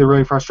 they're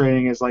really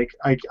frustrating is like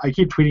I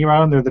keep tweeting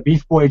about them. They're the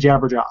Beef Boy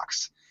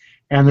Jabberjocks,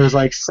 and there's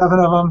like 7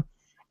 of them,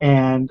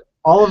 and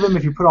all of them,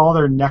 if you put all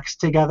their necks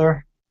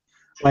together,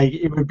 like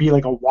it would be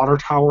like a water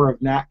tower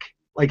of neck.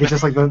 Like it's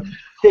just like the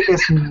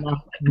thickest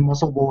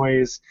muscle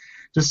boys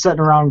just sitting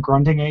around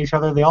grunting at each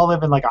other. They all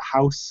live in like a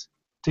house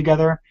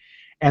together.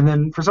 And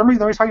then for some reason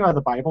they're always talking about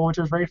the Bible, which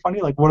is very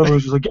funny. Like one of them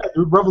was just like, yeah,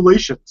 dude,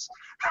 Revelations.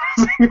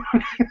 What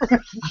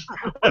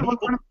part of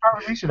the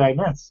conversation I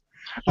miss?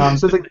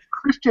 So it's like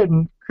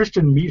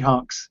Christian meat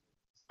hunks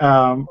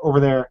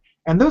over there.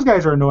 And those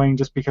guys are annoying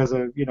just because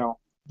of,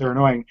 they're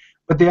annoying.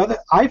 But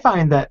I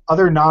find that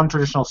other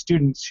non-traditional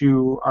students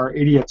who are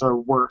idiots are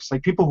worse.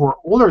 Like people who are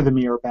older than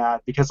me are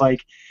bad because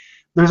like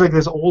there's like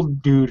this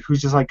old dude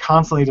who's just like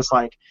constantly just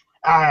like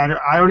I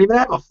don't even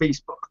have a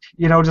Facebook,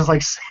 just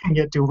like saying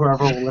it to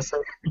whoever will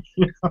listen.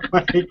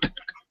 Like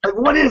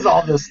what is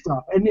all this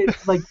stuff? And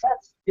it's like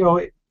that's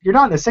you're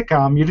not in a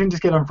sitcom. You didn't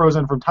just get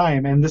unfrozen from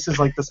time, and this is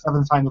like the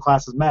 7th time the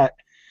class has met.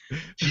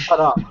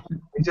 Shut up.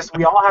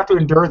 We all have to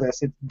endure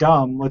this. It's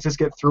dumb. Let's just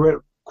get through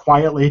it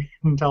quietly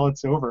until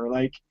it's over.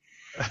 Like.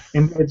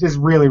 And it's just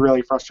really,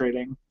 really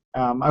frustrating.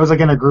 I was like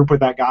in a group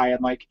with that guy,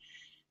 and like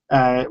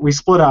we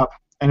split up,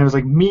 and it was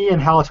like me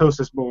and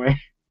Halitosis Boy,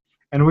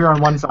 and we were on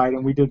one side,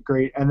 and we did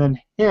great, and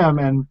then him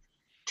and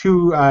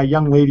 2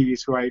 young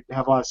ladies who I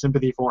have a lot of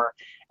sympathy for,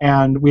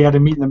 and we had to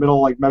meet in the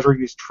middle, like measuring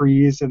these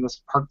trees in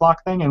this park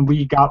block thing, and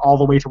we got all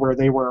the way to where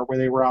they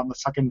were on the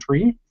second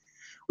tree,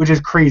 which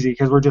is crazy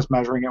because we're just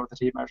measuring it with a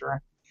tape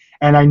measure,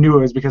 and I knew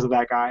it was because of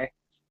that guy.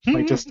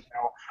 Like just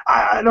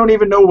I don't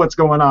even know what's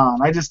going on.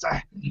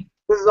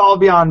 This is all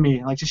beyond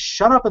me. Like, just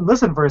shut up and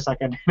listen for a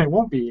second, and it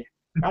won't be.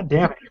 God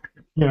damn it,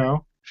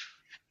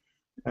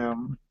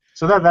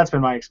 So that's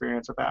been my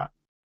experience with that.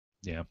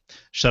 Yeah,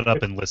 shut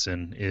up and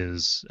listen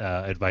is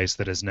advice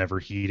that is never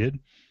heeded,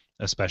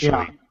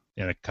 especially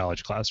in a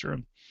college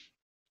classroom.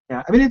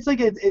 Yeah, I mean, it's like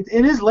it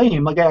is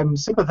lame. Like, I'm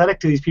sympathetic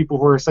to these people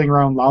who are sitting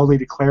around loudly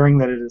declaring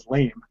that it is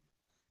lame.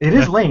 It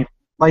is lame.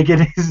 Like,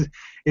 it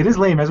is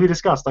lame, as we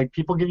discussed. Like,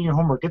 people giving you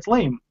homework, it's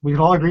lame. We can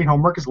all agree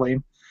homework is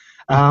lame.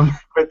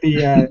 But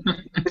there's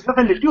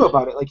nothing to do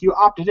about it. Like, you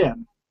opted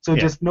in, so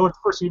just no one's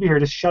forcing you to be here.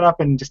 Just shut up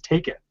and just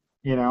take it.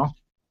 You know,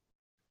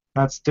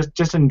 that's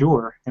just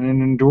endure and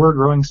endure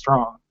growing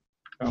strong.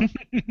 So.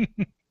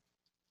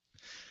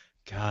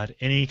 God,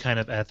 any kind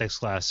of ethics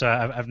class. So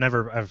I've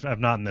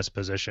not in this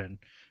position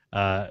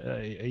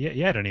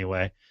yet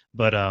anyway.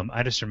 But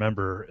I just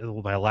remember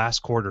my last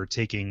quarter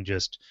taking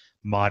just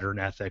modern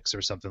ethics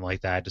or something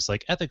like that, just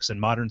like ethics in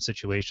modern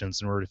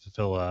situations in order to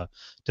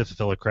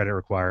fulfill a credit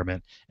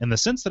requirement. And the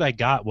sense that I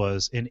got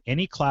was in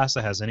any class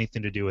that has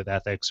anything to do with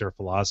ethics or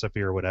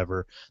philosophy or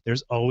whatever,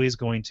 there's always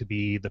going to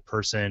be the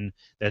person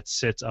that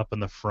sits up in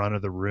the front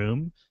of the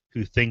room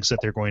who thinks that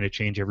they're going to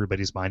change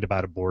everybody's mind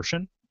about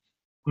abortion.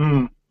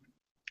 Mm.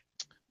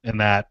 And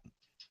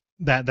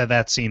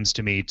that seems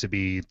to me to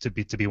be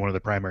one of the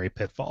primary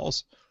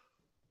pitfalls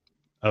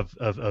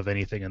of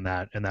anything in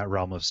that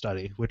realm of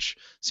study, which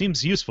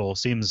seems useful,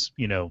 seems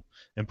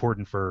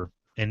important for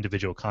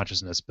individual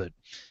consciousness, but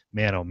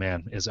man, oh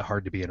man, is it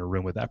hard to be in a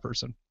room with that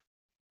person.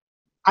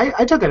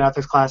 I took an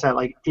ethics class at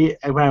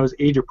when I was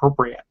age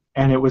appropriate,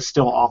 and it was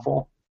still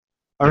awful.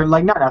 Or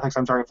like not ethics,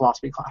 I'm sorry,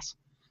 philosophy class.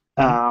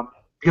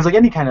 Because like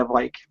any kind of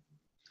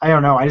I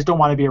don't know, I just don't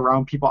want to be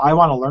around people. I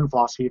want to learn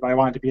philosophy, but I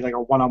want it to be like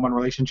a one-on-one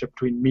relationship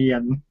between me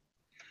and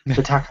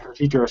the technical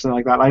teacher or something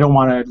like that. I don't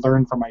want to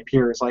learn from my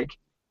peers. Like,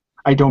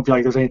 I don't feel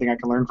like there's anything I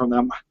can learn from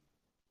them.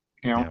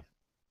 Yeah.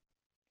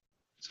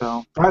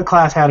 So that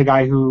class had a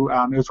guy who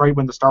it was right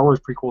when the Star Wars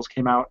prequels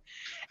came out,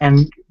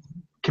 and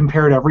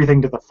compared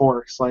everything to the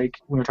Force. Like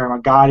when we were talking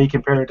about God, he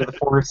compared it to the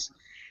Force.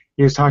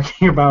 He was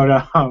talking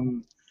about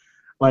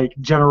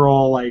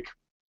general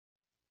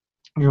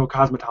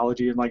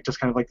cosmetology and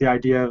just kind of the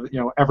idea of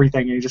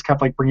everything, and he just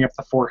kept bringing up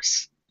the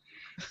Force.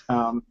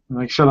 I'm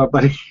like, shut up,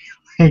 buddy.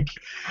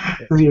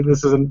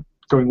 This isn't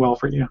going well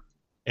for you.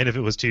 And if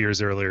it was 2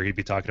 years earlier, he'd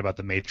be talking about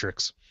the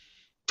Matrix.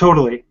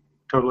 Totally.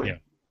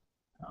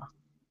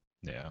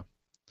 Yeah.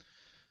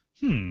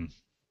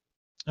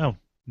 Oh,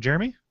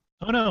 Jeremy?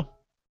 Oh no.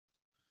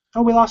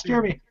 Oh, we lost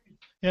Jeremy.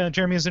 Yeah,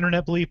 Jeremy's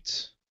internet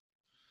bleeped.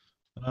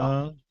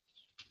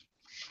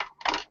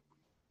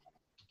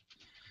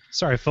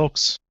 Sorry,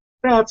 folks.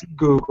 That's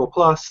Google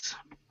Plus.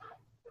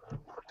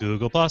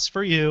 Google Plus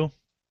for you.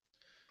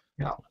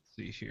 Yeah. Let's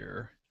see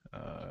here.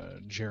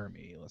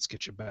 Jeremy, let's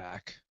get you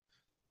back.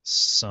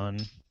 Son.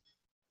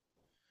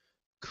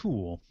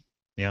 Cool.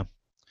 Yeah.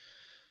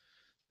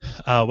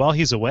 While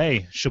he's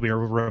away, should we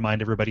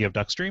remind everybody of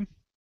Duckstream?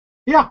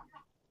 Yeah.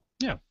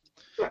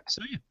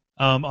 So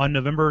on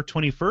November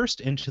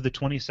 21st into the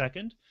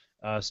 22nd,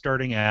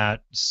 starting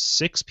at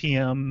 6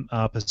 p.m.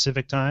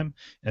 Pacific time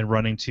and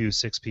running to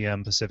 6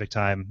 p.m. Pacific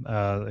time,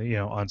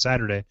 on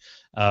Saturday,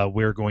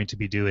 we're going to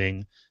be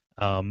doing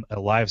a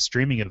live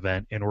streaming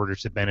event in order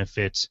to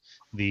benefit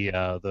the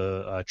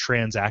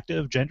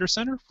Transactive Gender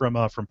Center from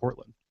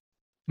Portland.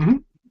 Mm-hmm.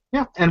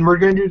 Yeah, and we're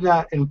going to do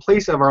that in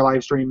place of our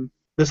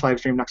this live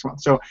stream next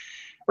month. So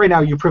right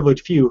now, you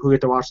privileged few who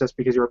get to watch this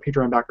because you're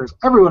Patreon backers.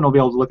 Everyone will be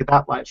able to look at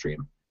that live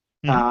stream.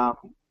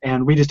 Mm-hmm.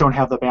 And we just don't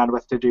have the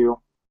bandwidth to do,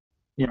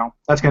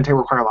 that's going to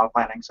require a lot of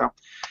planning. So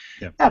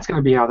that's going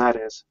to be how that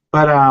is.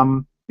 But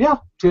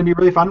it's going to be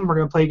really fun. We're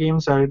going to play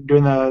games.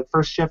 Doing the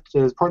first shift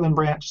is Portland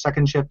branch,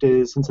 second shift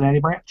is Cincinnati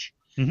branch.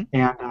 Mm-hmm.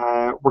 And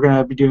we're going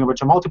to be doing a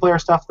bunch of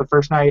multiplayer stuff the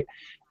first night,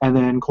 and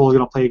then Cole's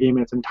going to play a game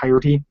in its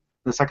entirety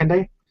the second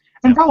day.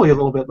 And probably a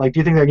little bit. Do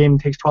you think that game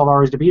takes 12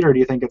 hours to beat, or do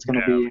you think it's going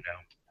to be?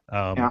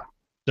 No.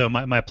 So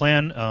my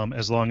plan,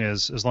 as long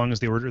as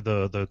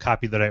the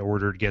copy that I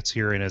ordered gets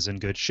here and is in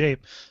good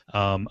shape,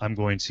 I'm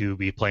going to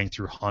be playing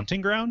through Haunting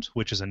Ground,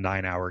 which is a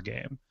 9-hour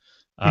game,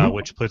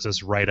 which puts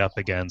us right up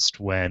against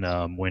when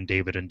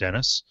David and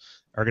Dennis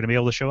are going to be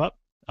able to show up.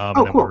 And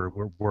then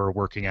cool. We're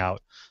working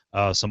out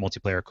some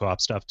multiplayer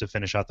co-op stuff to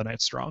finish out the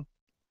night strong.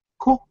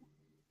 Cool.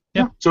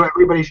 Yeah. So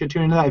everybody should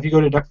tune into that. If you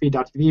go to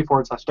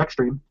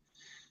duckfeed.tv/duckstream,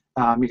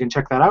 you can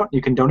check that out.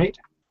 You can donate.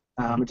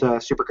 It's a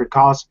super good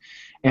cause.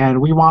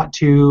 And we want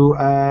to,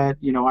 I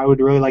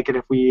would really like it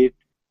if we,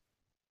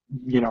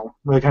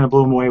 really kind of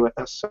blew them away with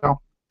this.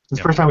 So it's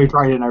the first time we've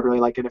tried it, and I'd really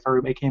like it if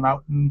everybody came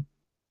out and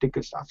did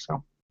good stuff.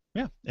 So.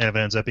 Yeah, and if it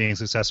ends up being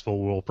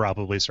successful, we'll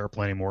probably start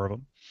planning more of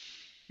them.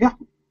 Yeah.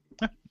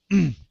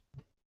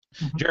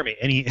 Jeremy,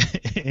 any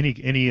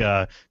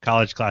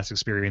college class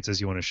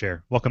experiences you want to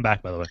share? Welcome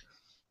back, by the way.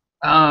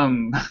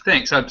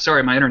 Thanks. I'm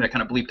sorry, my internet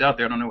kind of bleeped out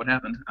there. I don't know what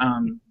happened.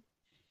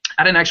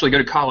 I didn't actually go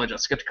to college. I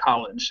skipped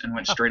college and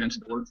went straight into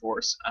the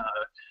workforce.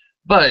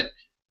 But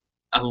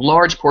a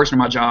large portion of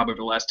my job over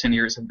the last 10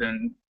 years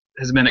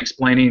has been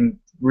explaining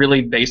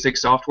really basic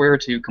software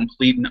to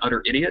complete and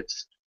utter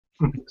idiots.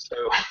 So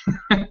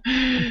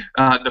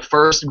the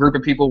first group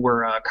of people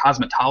were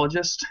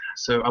cosmetologists.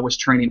 So I was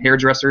training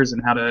hairdressers in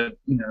how to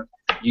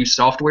use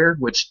software,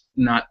 which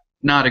not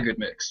a good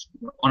mix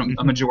on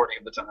a majority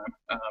of the time.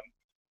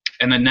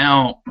 And then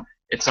now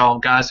it's all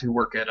guys who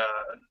work at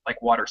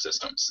water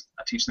systems.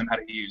 I teach them how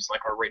to use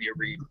our radio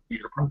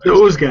reader products.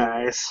 Those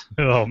guys.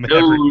 Oh man.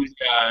 Those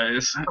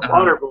guys.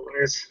 Water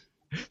boys.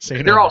 Say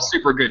no They're all more.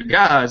 super good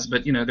guys,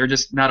 but they're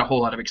just not a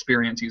whole lot of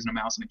experience using a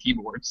mouse and a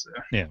keyboard. So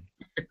Yeah.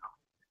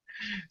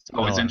 it's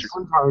always Well,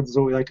 interesting. Cards is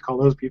what we like to call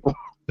those people.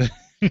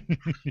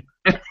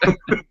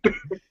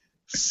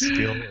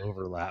 Skill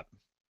overlap.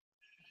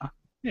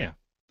 Yeah.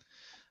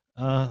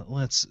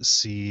 Let's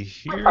see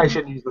here. I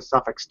shouldn't use the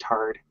suffix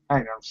tard. I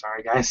know, I'm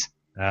sorry, guys.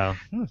 Oh,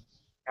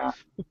 Yeah.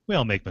 we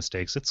all make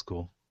mistakes. It's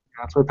cool.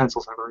 That's where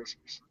pencils have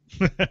erasers.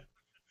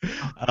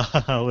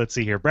 Let's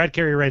see here. Brad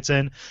Carey writes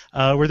in,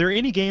 were there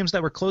any games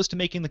that were close to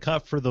making the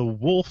cut for the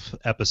Wolf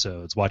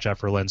episodes? Watch out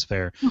for Lens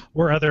Fair.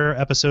 Or other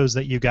episodes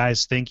that you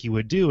guys think you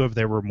would do if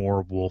there were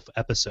more Wolf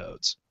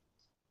episodes?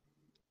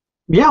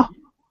 Yeah.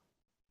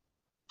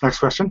 Next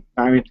question.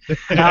 I mean,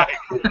 I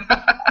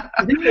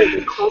think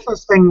the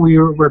closest thing we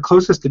were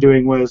closest to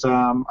doing was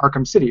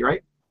Arkham City,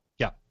 right?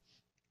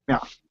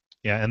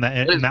 Yeah, and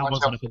that Watch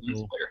wasn't out a for lens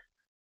cool. flare.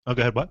 Oh,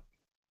 go ahead. What?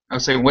 I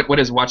was saying, what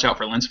is watch out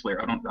for lens flare?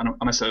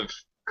 I must have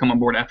come on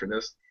board after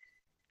this.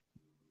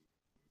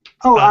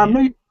 Oh, Um,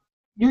 no,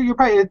 you're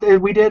probably.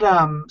 We did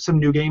some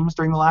new games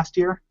during the last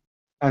year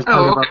as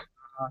part of Okay.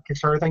 our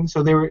Kickstarter thing.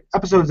 So they were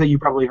episodes that you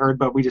probably heard,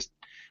 but we just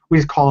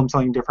call them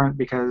something different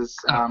because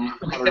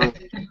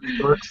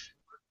it works.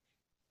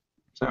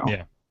 So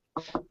Yeah.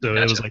 So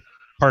it was like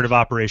part of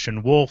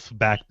Operation Wolf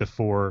back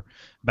before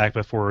the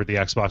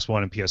Xbox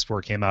One and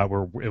PS4 came out,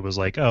 where it was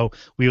like, oh,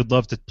 we would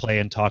love to play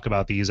and talk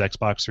about these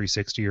Xbox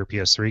 360 or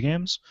PS3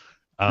 games,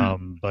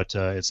 but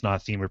it's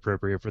not theme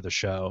appropriate for the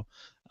show.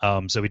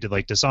 So we did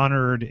like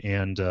Dishonored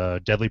and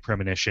Deadly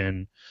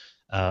Premonition.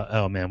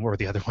 Oh man, what were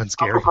the other ones,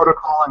 Gary? Alpha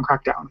Protocol and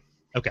Crackdown.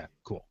 Okay,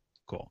 cool.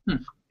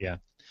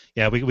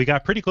 Yeah, we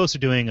got pretty close to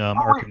doing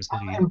Arkham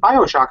City. And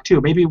BioShock too.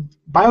 Maybe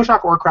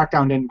BioShock or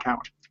Crackdown didn't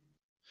count.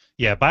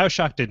 Yeah,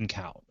 BioShock didn't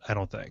count, I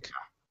don't think.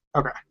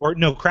 Okay. Or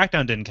no,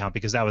 Crackdown didn't count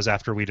because that was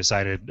after we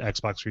decided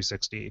Xbox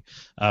 360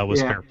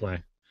 was fair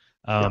play.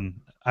 I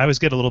always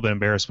get a little bit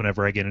embarrassed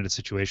whenever I get into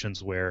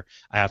situations where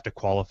I have to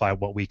qualify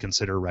what we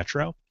consider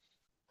retro.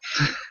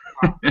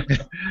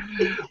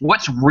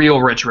 What's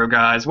real retro,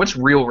 guys? What's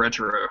real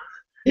retro?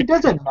 It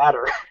doesn't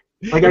matter.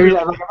 Like, I mean,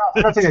 I'm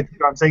not saying that.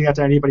 I'm saying that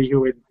to anybody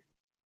who would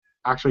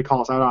actually call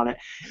us out on it.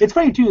 It's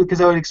funny too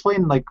because I would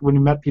explain like when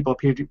we met people at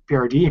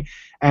PRD,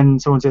 and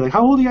someone would say like,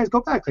 "How old do you guys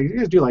go back? Like, you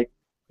guys do like,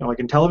 like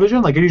in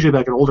television? Like, it usually be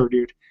like an older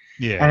dude."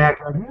 Yeah. And I'd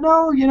be like,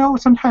 "No,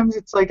 sometimes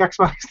it's like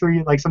Xbox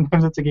 3. Like,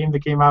 sometimes it's a game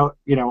that came out,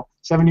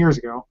 7 years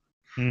ago.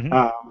 Mm-hmm.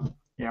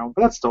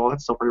 But that's still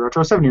pretty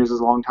retro. 7 years is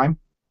a long time."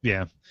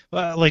 Yeah.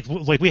 Well, like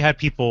we had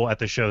people at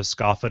the show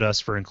scoff at us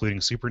for including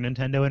Super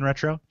Nintendo in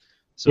retro,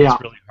 so it's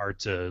really hard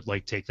to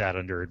like take that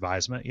under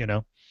advisement,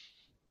 Yeah.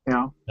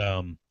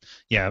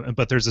 Yeah,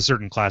 but there's a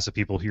certain class of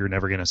people who you're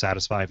never going to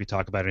satisfy if you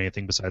talk about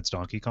anything besides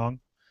Donkey Kong.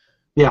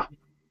 Yeah.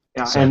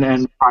 So-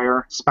 and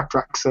prior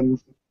Spectrex and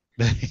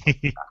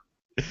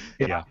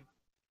Yeah.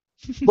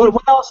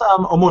 what else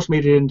almost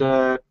made it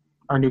into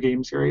our new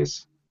game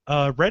series?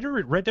 Red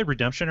Dead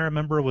Redemption, I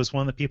remember, was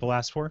one that people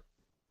asked for.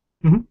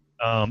 Mhm.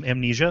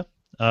 Amnesia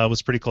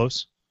was pretty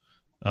close.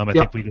 I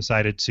think we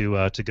decided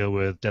to go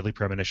with Deadly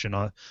Premonition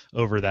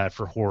over that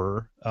for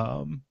horror.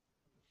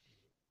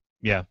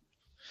 Yeah.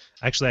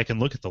 Actually, I can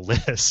look at the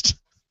list.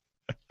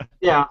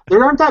 Yeah,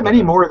 there aren't that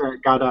many more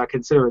that got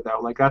considered though.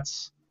 Like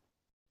that's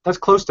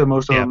close to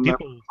most of them.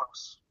 that were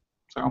close.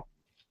 So.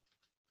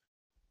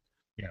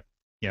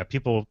 Yeah,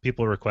 people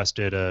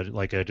requested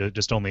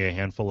just only a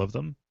handful of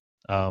them.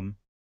 Other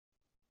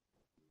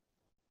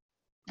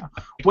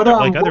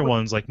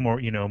ones like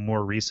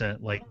more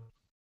recent like.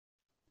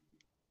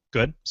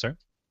 Good, sir.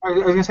 I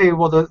was gonna say,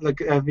 well,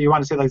 if you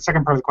want to say like the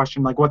second part of the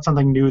question, like what's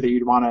something new that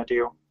you'd want to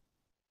do?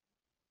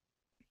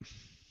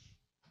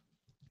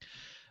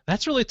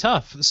 That's really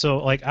tough. So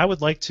like I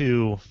would like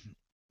to.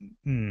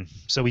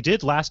 So we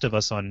did Last of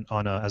Us on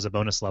as a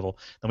bonus level,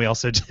 and we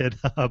also did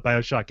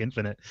BioShock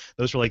Infinite.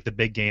 Those were like the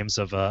big games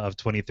of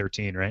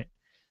 2013, right?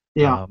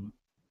 Yeah.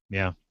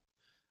 Yeah.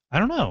 I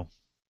don't know.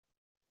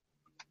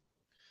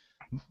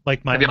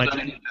 Like Have you ever done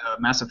any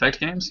Mass Effect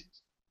games?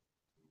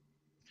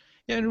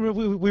 Yeah,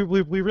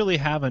 we really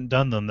haven't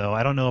done them though.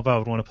 I don't know if I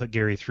would want to put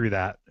Gary through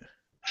that.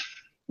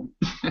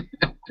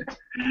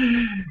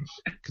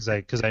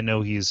 Because I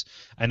know he's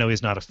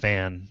not a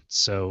fan.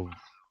 So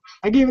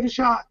I gave it a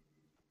shot.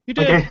 You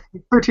did. Okay,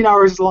 13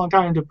 hours is a long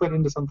time to put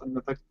into something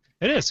with it.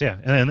 It is, yeah,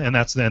 and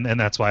that's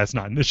why it's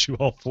not an issue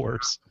all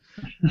fours.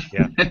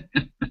 Yeah.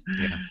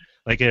 Yeah.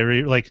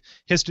 Like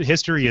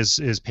history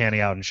is panning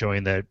out and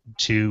showing that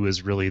 2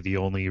 is really the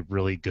only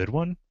really good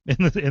one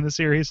in the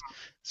series.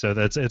 So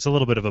it's a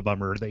little bit of a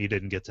bummer that you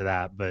didn't get to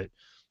that, but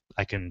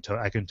I can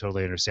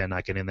totally understand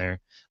not getting there.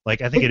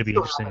 Like I think it'd be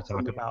interesting to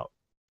talk about.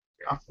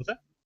 Yeah. What's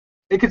that?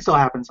 It could still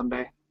happen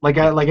someday. Like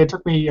it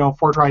took me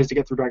 4 tries to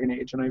get through Dragon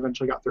Age, and I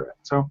eventually got through it.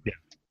 So yeah.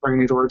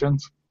 Dragon Age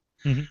Origins.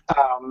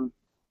 Mm-hmm.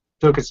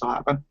 So it could still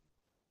happen.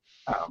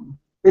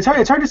 It's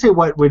hard to say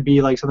what would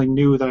be like something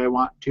new that I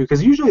want to,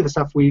 because usually the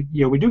stuff we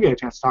do get a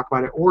chance to talk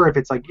about it, or if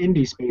it's like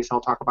indie space,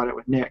 I'll talk about it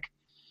with Nick.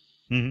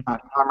 Mhm.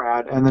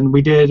 Comrade, and then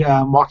we did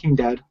Walking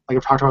Dead. Like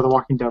I've talked about The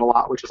Walking Dead a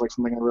lot, which is like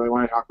something I really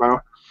want to talk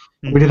about.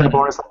 We did that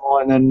bonus level,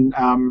 and then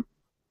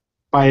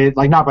by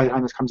like not by the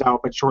time this comes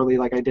out, but shortly,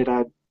 like I did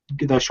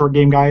the short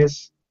game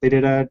guys. They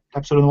did a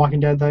episode of The Walking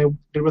Dead that I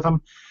did with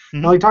them.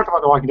 Mhm. I like talked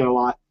about The Walking Dead a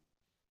lot.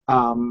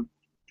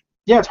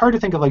 Yeah, it's hard to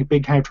think of like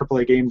big kind of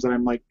AAA games that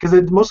I'm like,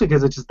 mostly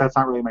because it's just that's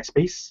not really my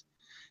space.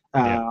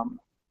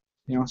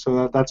 You know,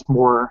 so that's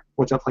more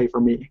what's at play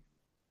for me.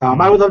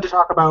 I would love to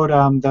talk about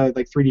the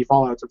like 3D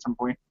Fallouts at some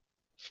point.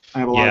 I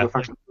have a lot of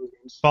affection for those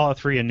games. Fallout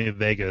 3 in New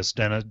Vegas.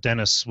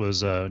 Dennis from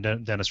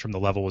the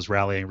level was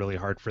rallying really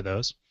hard for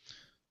those.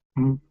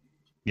 Mm-hmm.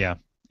 Yeah,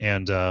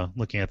 and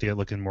looking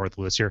more at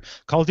the list here,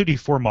 Call of Duty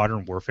 4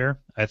 Modern Warfare,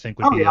 I think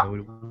would be a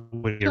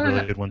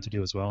really good one to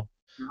do as well.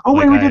 Oh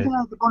wait, we did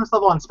the bonus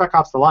level on Spec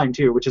Ops: The Line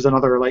too, which is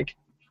another like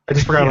I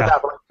just forgot about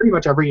that. But like, pretty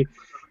much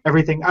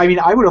everything. I mean,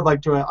 I would have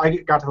liked to. I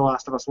got to The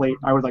Last of Us late.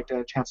 I would like to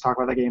have a chance to talk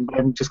about that game, but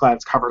I'm just glad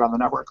it's covered on the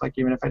network. Like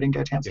even if I didn't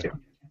get a chance to.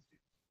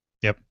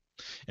 Yep.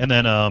 And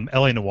then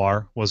LA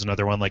Noire was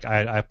another one. Like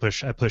I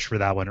push for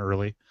that one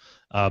early,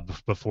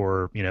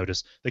 before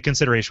just the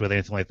consideration with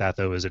anything like that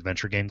though is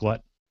adventure game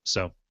glut.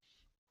 So.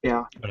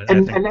 Yeah.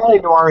 And LA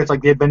Noire is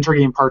like the adventure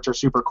game parts are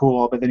super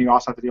cool, but then you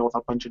also have to deal with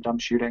a bunch of dumb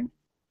shooting.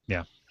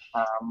 Yeah.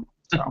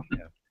 So.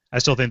 Yeah. I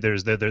still think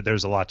there's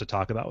a lot to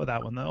talk about with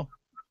that one though.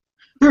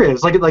 There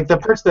is like the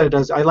parts that it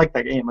does. I like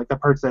that game. Like the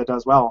parts that it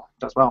does well.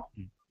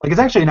 Like it's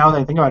actually now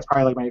that I think about it, it's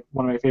probably like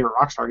one of my favorite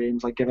Rockstar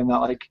games. Like given that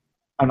like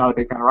I'm not a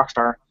big fan of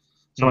Rockstar,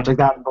 so much like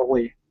that and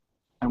Bully,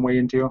 I'm way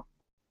into.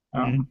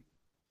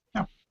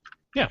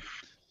 Yeah.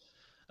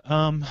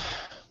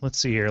 Let's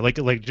see here.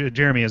 Like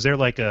Jeremy, is there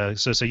like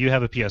so you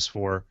have a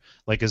PS4?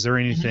 Like, is there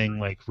anything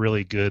like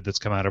really good that's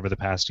come out over the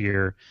past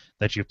year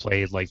that you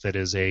played like that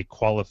is a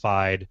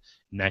qualified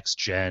next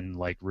gen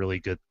like really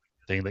good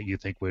thing that you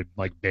think would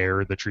like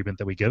bear the treatment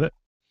that we give it?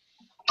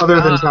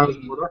 Other than Shadows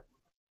of Mordor.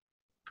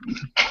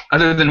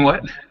 Other than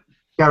what?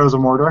 Shadows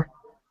of Mordor.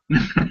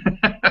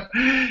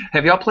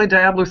 Have y'all played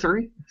Diablo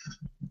 3?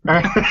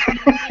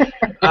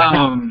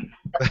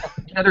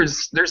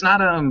 There's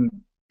not a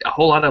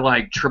whole lot of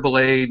like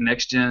AAA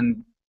next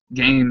gen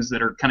games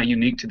that are kind of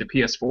unique to the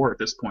PS4 at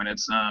this point.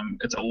 It's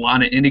a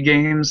lot of indie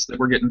games that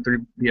we're getting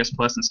through PS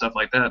Plus and stuff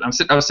like that.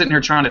 I was sitting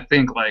here trying to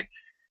think like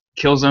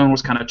Killzone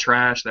was kind of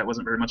trash. That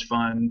wasn't very much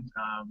fun.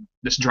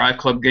 This Drive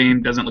Club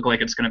game doesn't look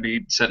like it's going to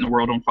be setting the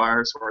world on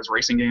fire as far as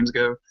racing games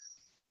go.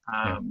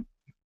 I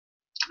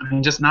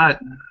mean, just not.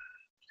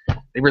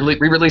 They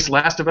re-released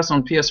Last of Us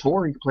on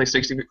PS4. You can play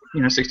 60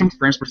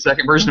 frames per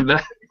second version of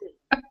that.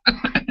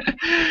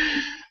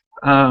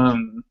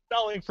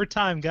 Stalling for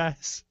time,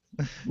 guys.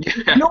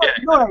 What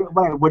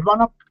I would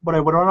want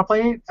to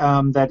play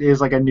that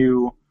is like a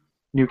new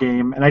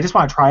game, and I just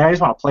want to try it. I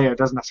just want to play it. It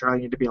doesn't necessarily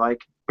need to be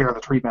like bear the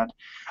treatment.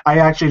 I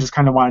actually just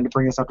kind of wanted to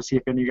bring this up to see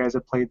if any of you guys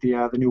had played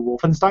the new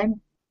Wolfenstein.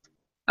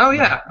 Oh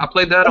yeah, I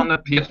played that on the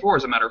PS4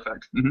 as a matter of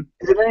fact.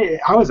 Mm-hmm.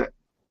 How is it?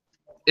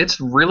 It's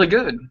really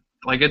good.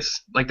 Like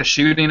it's like the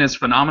shooting is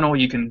phenomenal.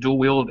 You can dual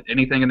wield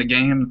anything in the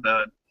game.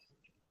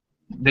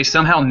 They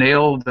somehow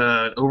nail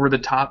the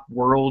over-the-top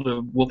world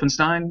of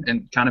Wolfenstein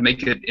and kind of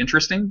make it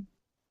interesting.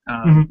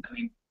 I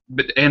mean,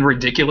 and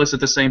ridiculous at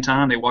the same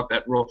time. They walk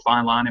that real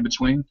fine line in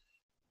between.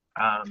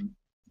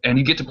 And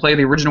you get to play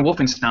the original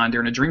Wolfenstein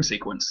during a dream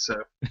sequence.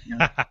 So,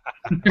 yeah.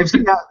 I've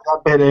seen that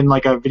bit in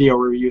like a video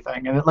review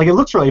thing, and it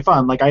looks really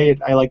fun. Like I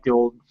like the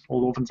old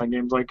Wolfenstein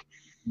games. Like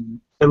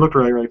it looked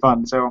really really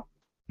fun. So.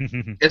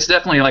 It's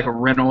definitely like a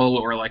rental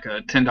or like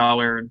a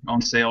 $10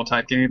 on sale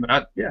type game. But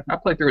I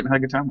played through it and had a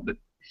good time with it.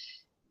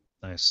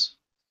 Nice.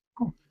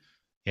 Cool.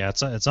 Yeah,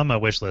 it's on my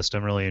wish list.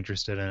 I'm really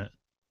interested in it.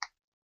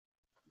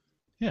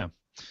 Yeah.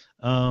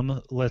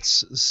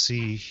 Let's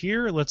see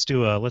here. Let's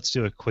do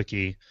a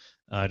quickie.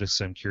 Just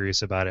so I'm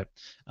curious about it.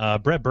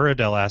 Brett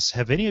Burradell asks,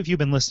 have any of you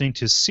been listening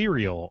to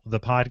Serial, the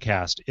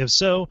podcast? If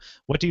so,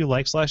 what do you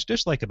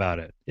like/dislike about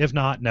it? If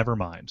not, never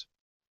mind.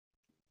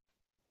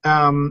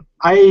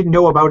 I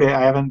know about it. I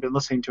haven't been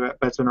listening to it,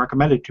 but it's been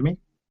recommended to me.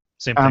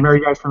 Same thing. Are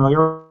you guys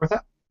familiar with it?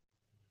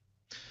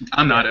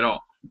 I'm not at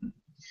all.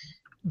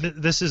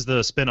 This is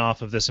the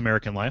spin-off of This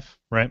American Life,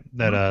 right?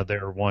 That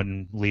their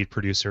one lead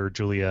producer,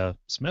 Julia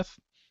Smith,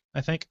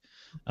 I think,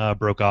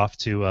 broke off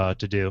to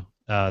do.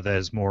 That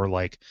is more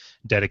like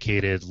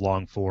dedicated,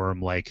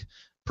 long-form, like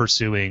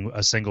pursuing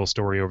a single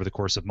story over the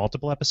course of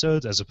multiple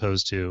episodes, as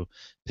opposed to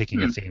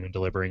picking a theme and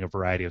delivering a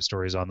variety of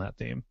stories on that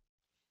theme.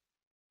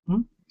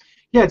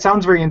 Yeah, it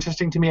sounds very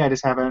interesting to me. I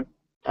just haven't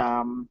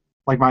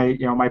like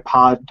my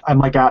pod. I'm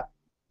like at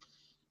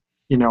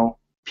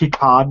peak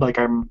pod. Like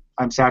I'm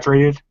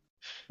saturated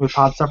with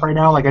pod stuff right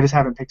now. Like I just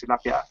haven't picked it up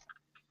yet.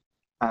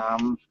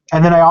 And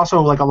then I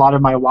also like a lot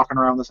of my walking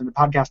around listening to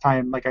podcast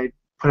time. Like I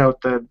put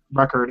out the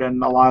record,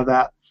 and a lot of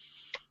that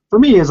for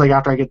me is like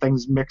after I get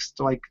things mixed,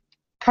 like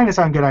kind of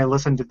sound good. I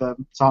listen to the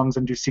songs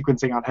and do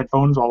sequencing on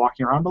headphones while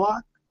walking around a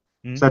lot.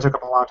 So that took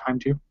up a lot of time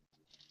too.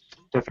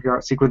 To figure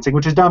out sequencing,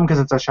 which is dumb because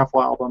it's a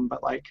shuffle album,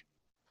 but like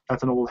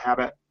that's an old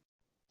habit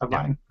of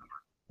mine.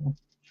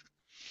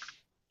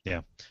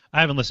 Yeah.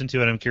 I haven't listened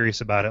to it. I'm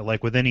curious about it.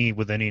 Like with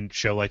any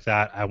show like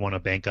that, I want to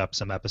bank up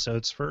some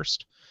episodes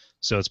first.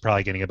 So it's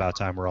probably getting about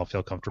time where I'll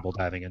feel comfortable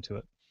diving into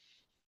it.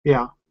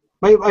 Yeah.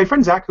 My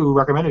friend Zach, who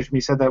recommended it to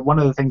me, said that one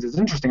of the things that's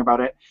interesting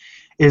about it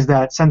is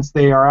that since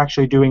they are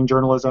actually doing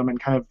journalism and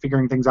kind of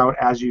figuring things out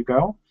as you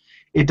go,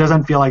 it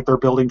doesn't feel like they're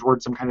building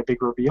towards some kind of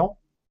big reveal.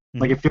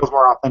 Mhm. Like, it feels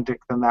more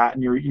authentic than that,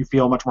 and you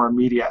feel much more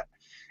immediate.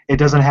 It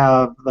doesn't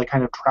have the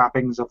kind of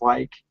trappings of,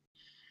 like,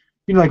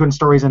 you know, like when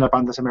stories end up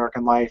on This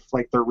American Life,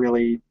 like they're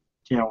really,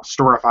 you know,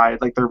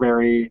 storified. Like they're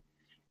very,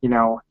 you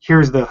know,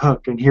 here's the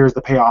hook and here's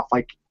the payoff,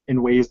 like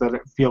in ways that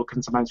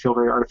can sometimes feel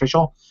very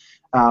artificial.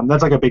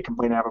 That's like a big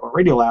complaint I have about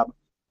Radiolab,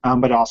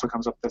 but it also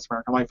comes up with This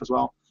American Life as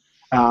well.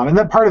 And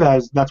then part of that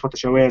is that's what the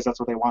show is. That's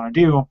what they want to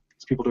do.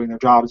 It's people doing their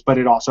jobs, but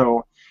it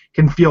also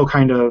can feel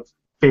kind of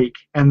fake.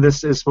 And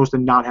this is supposed to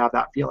not have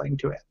that feeling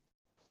to it,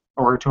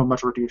 or to a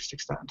much reduced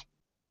extent.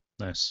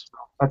 Nice. So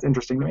that's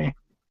interesting to me.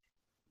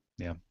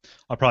 Yeah,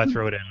 I'll probably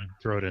throw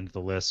it into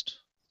the list.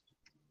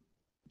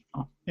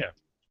 Oh. Yeah.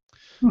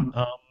 Hmm.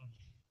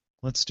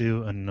 Let's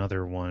do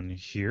another one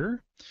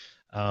here.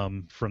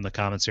 From the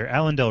comments here,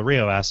 Alan Del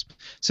Rio asks,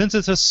 since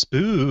it's a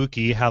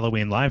spooky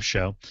Halloween live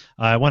show,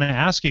 I want to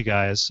ask you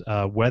guys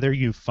whether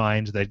you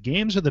find that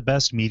games are the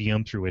best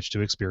medium through which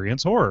to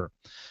experience horror.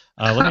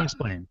 Let me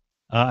explain.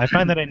 I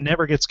find that I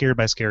never get scared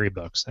by scary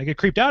books. I get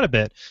creeped out a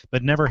bit,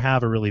 but never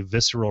have a really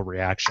visceral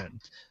reaction.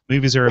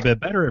 Movies are a bit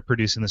better at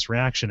producing this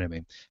reaction in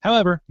me.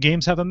 However,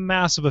 games have a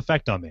massive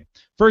effect on me.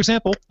 For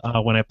example,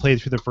 when I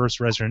played through the first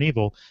Resident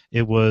Evil,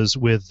 it was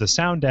with the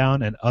sound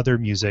down and other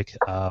music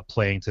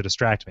playing to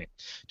distract me.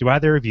 Do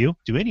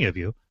any of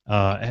you,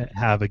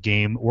 have a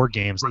game or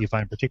games that you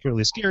find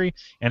particularly scary,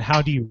 and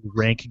how do you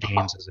rank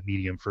games as a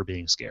medium for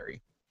being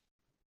scary?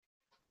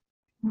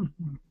 What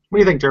do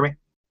you think, Jeremy?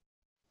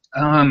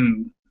 I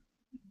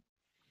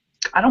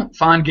don't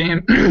find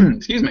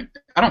excuse me.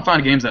 I don't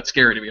find games that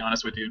scary, to be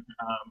honest with you.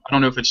 I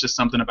don't know if it's just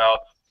something about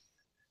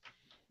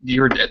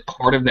you're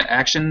part of the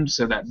action,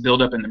 so that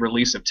build-up and the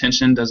release of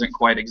tension doesn't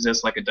quite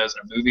exist like it does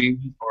in a movie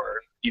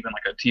or even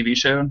like a TV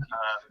show.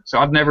 So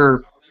I don't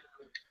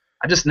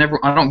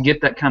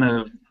get that kind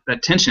of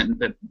that tension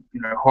that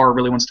horror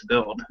really wants to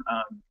build.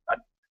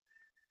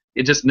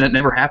 It just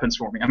never happens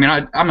for me. I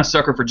mean, I'm a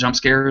sucker for jump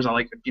scares. I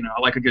like a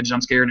good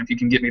jump scare, and if you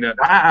can get me to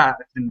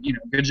then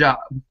good job.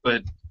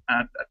 But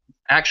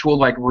actual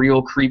like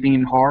real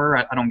creeping horror,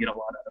 I don't get a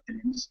lot out of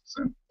games.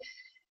 So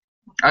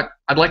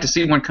I'd like to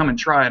see one come and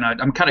try, and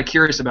I'm kind of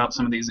curious about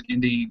some of these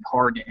indie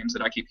horror games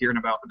that I keep hearing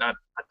about, but I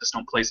just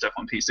don't play stuff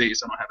on PC,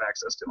 so I don't have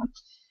access to them.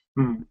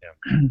 Yeah.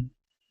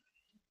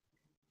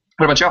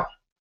 What about y'all?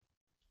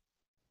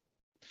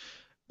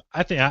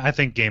 I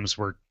think games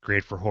work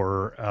great for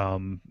horror.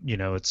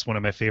 It's one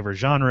of my favorite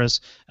genres.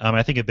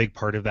 I think a big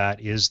part of that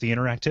is the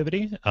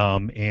interactivity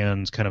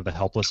and kind of the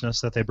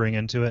helplessness that they bring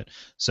into it.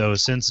 So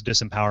since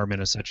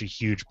disempowerment is such a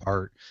huge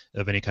part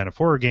of any kind of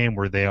horror game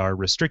where they are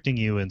restricting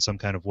you in some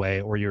kind of way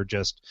or you're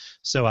just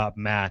so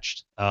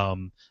outmatched,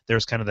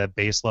 there's kind of that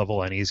base level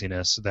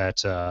uneasiness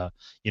that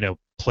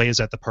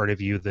plays at the part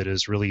of you that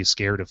is really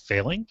scared of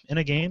failing in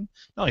a game.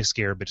 Not only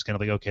scared, but just kind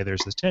of like, okay,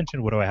 there's this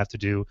tension. What do I have to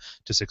do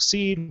to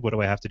succeed? What do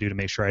I have to do to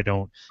make sure I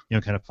don't,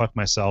 kind of fuck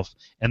myself?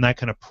 And that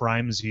kind of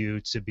primes you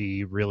to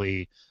be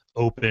really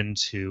open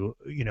to,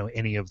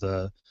 any of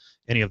the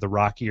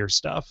rockier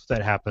stuff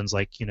that happens,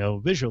 like,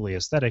 visually,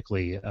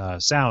 aesthetically,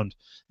 sound,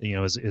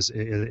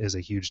 is a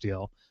huge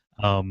deal.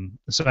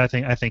 So I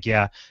think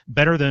yeah,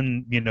 better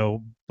than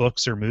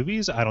books or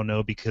movies. I don't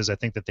know, because I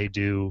think that they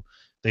do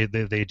a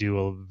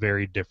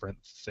very different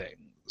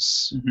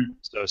things.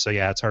 Mm-hmm. So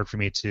yeah, it's hard for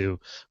me to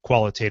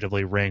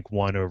qualitatively rank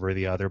one over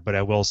the other, but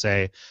I will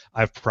say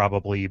I've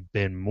probably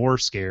been more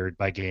scared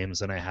by games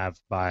than I have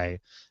by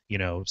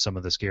some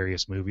of the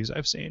scariest movies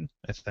I've seen,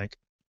 I think.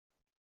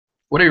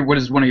 What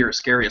is one of your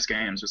scariest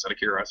games, just out of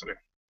curiosity,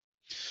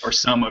 or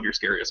some of your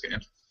scariest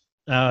games?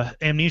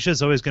 Amnesia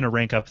is always going to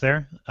rank up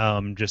there,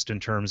 just in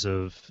terms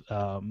of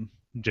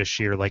just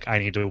sheer, like, I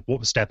need to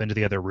step into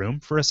the other room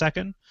for a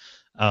second.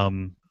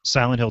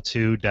 Silent Hill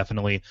 2,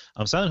 definitely.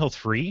 Silent Hill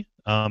 3,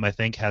 I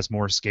think, has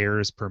more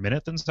scares per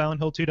minute than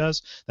Silent Hill 2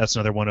 does. That's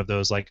another one of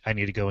those, like, I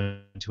need to go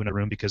into another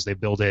room, because they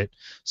build it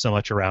so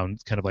much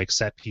around kind of like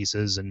set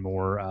pieces and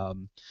more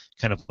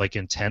kind of like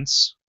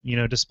intense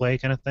display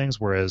kind of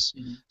things, whereas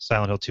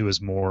Silent Hill 2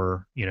 is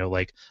more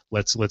like,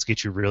 let's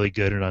get you really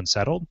good and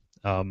unsettled.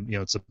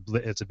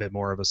 It's a bit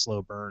more of a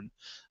slow burn.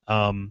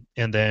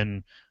 And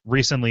then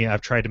recently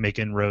I've tried to make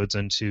inroads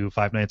into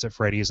Five Nights at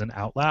Freddy's and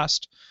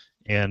Outlast,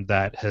 and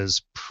that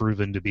has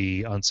proven to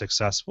be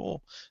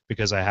unsuccessful,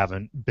 because I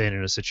haven't been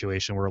in a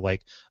situation where,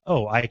 like,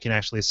 oh, I can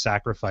actually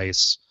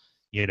sacrifice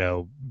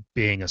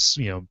being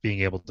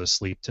able to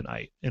sleep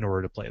tonight in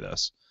order to play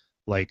this.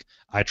 Like,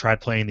 I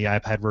tried playing the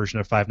iPad version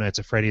of Five Nights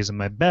at Freddy's in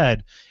my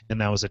bed, and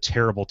that was a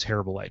terrible,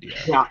 terrible idea.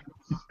 Yeah.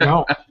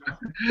 No.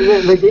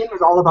 The game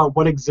is all about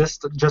what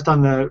exists just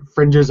on the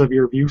fringes of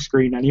your view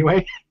screen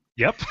anyway.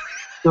 Yep.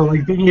 So,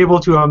 like, being able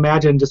to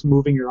imagine just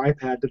moving your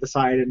iPad to the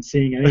side and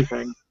seeing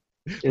anything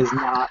is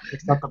not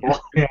acceptable.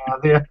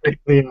 Yeah.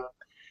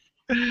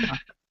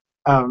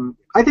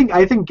 I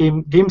think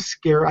games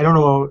scare. I don't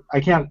know. I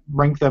can't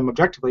rank them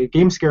objectively.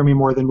 Games scare me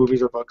more than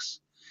movies or books.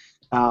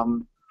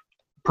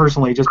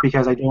 Personally, just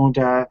because I don't.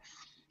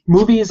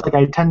 Movies, like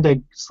I tend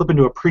to slip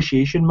into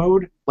appreciation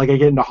mode. Like I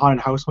get into haunted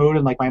house mode,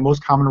 and like my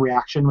most common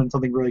reaction when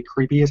something really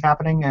creepy is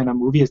happening in a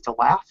movie is to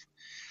laugh.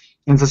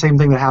 And it's the same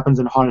thing that happens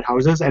in haunted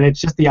houses, and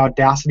it's just the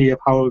audacity of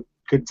how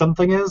good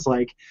something is.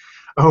 Like,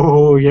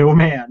 oh,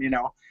 man,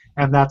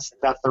 and that's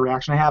the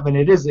reaction I have, and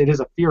it is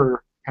a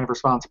fear kind of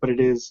response, but it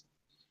is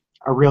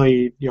a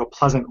really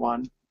pleasant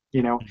one.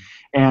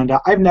 And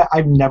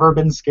I've never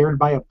been scared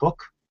by a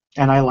book,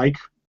 and I like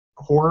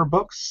horror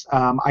books.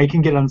 I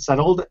can get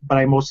unsettled, but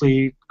I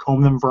mostly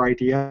comb them for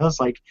ideas.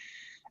 Like,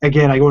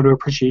 again, I go into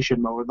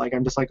appreciation mode. Like,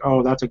 I'm just like,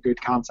 oh, that's a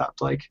good concept.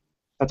 Like,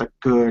 that's a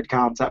good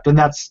concept, and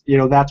that's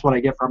what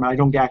I get from it. I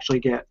don't actually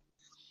get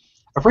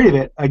afraid of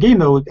it. A game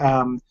though,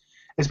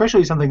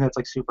 especially something that's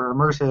like super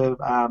immersive,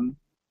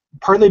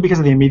 partly because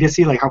of the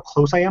immediacy, like how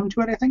close I am to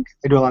it. I think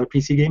I do a lot of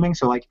PC gaming,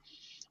 so like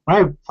when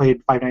I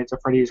played Five Nights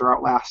at Freddy's or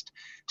Outlast,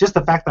 just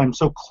the fact that I'm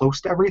so close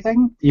to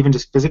everything, even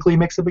just physically,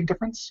 makes a big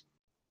difference.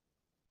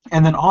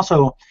 And then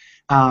also,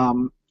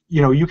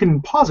 you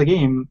can pause a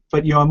game,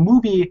 but a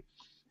movie,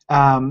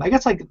 I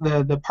guess like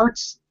the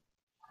parts,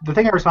 the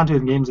thing I respond to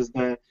in games is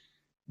the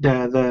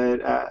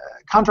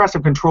contrast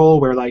of control,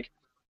 where like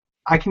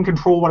I can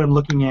control what I'm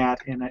looking at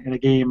in a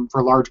game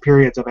for large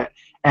periods of it,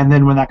 and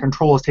then when that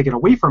control is taken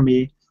away from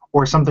me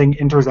or something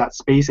enters that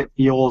space, it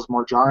feels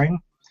more jarring.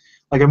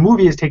 Like a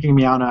movie is taking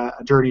me on a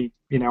journey,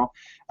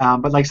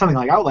 but like something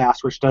like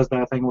Outlast, which does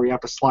that thing where you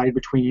have to slide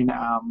between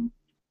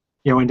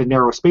into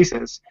narrow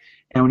spaces,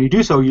 and when you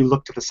do so, you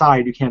look to the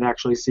side, you can't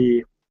actually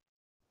see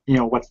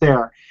what's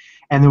there,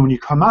 and then when you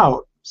come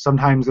out,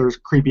 sometimes there's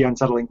creepy,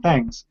 unsettling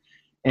things,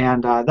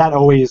 and that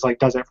always like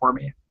does it for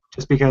me,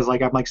 just because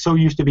like I'm like so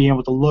used to being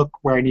able to look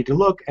where I need to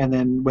look, and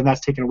then when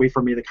that's taken away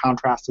from me, the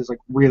contrast is like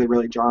really,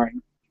 really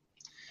jarring.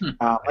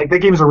 Like the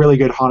game's a really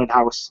good haunted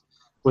house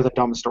with a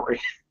dumb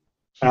story,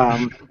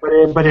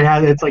 but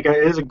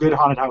it is a good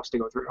haunted house to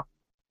go through.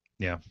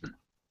 Yeah.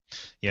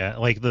 Yeah,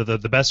 like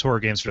the best horror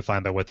games are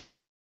defined by what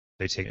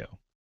they take you.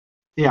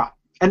 Yeah,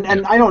 and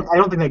I don't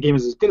think that game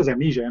is as good as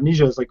Amnesia.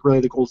 Amnesia is like really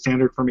the gold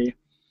standard for me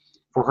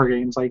for horror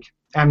games. Like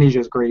Amnesia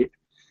is great,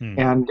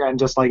 and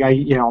just like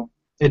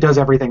it does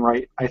everything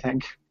right, I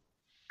think.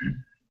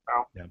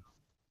 So.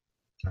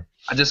 Yeah.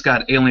 I just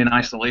got Alien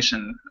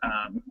Isolation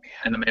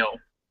in the mail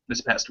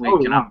this past week,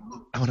 and I'm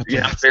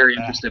very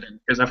interested in,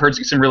 because I've heard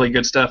some really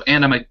good stuff,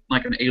 and I'm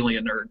like an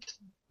Alien nerd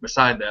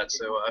beside that,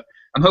 so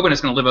I'm hoping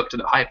it's going to live up to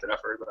the hype that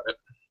I've heard about it.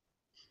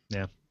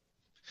 Yeah.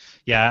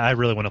 Yeah, I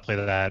really want to play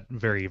that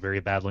very,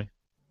 very badly.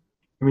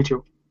 Me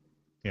too.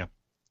 Yeah.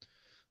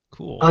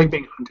 Cool. I like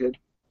being hunted,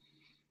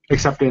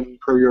 except in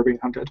Pro You're Being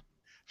Hunted.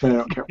 But I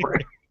don't care for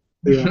it.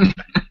 Yeah.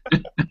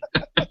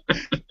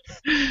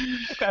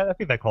 Okay, I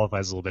think that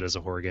qualifies a little bit as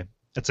a horror game.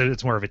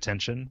 It's more of a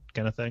tension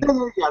kind of thing.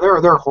 Yeah, there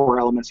are horror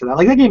elements to that.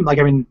 Like that game, like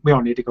I mean, we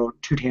don't need to go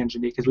too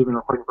tangenty because we've been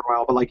recording for a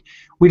while. But like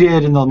we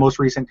did in the most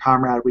recent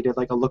Comrade, we did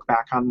like a look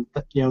back on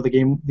the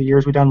game, the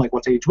years we've done, like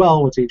what's aged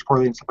well, what's aged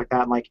poorly, and stuff like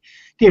that. And like,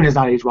 the game does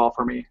not age well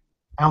for me.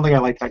 I don't think I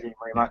like that game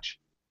very much.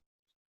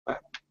 But.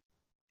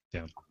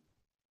 Yeah.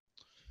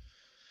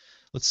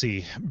 Let's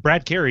see.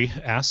 Brad Carey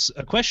asks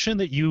a question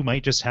that you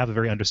might just have a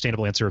very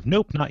understandable answer of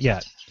nope, not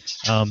yet.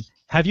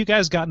 Have you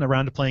guys gotten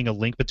around to playing A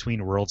Link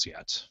Between Worlds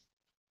yet?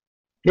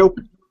 Nope.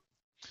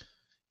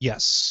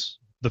 Yes,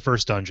 the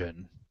first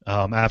dungeon.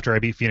 After I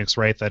beat Phoenix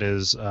Wright, that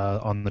is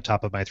on the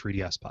top of my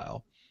 3DS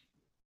pile.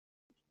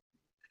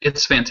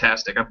 It's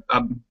fantastic.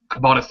 I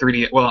bought a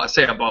 3D. Well, I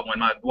say I bought one.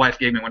 My wife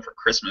gave me one for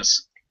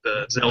Christmas.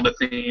 The Zelda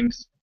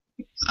themed.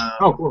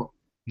 Oh, cool.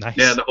 Nice.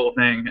 Yeah, the whole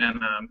thing,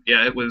 and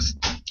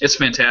it's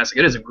fantastic.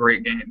 It is a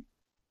great game.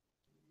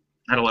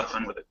 I had a lot of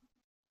fun with it.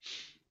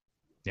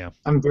 Yeah.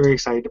 I'm very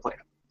excited to play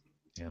it.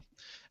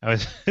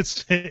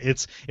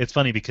 It's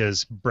funny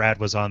because Brad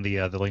was on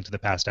the Link to the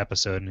Past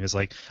episode and he was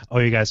like, "Oh,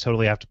 you guys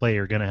totally have to play.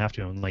 You're gonna have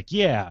to." I'm like,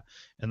 "Yeah,"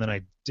 and then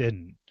I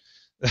didn't.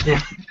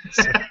 Yeah.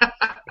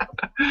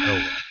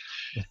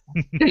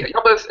 Yeah,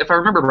 y'all both, if I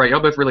remember right,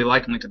 y'all both really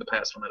liked Link to the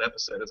Past on that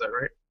episode. Is that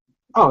right?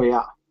 Oh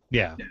yeah.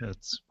 Yeah.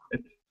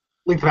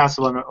 Link to the Past is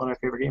one of my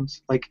favorite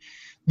games. Like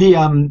the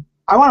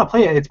I want to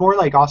play it. It's more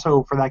like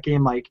also for that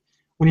game, like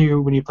when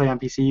you play on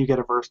PC, you get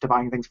averse to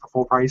buying things for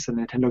full price, and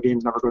Nintendo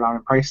games never go down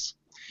in price.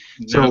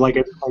 So like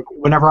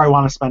whenever I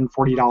want to spend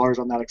 $40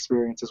 on that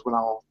experience is when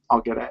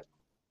I'll get it.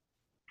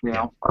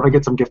 Or if I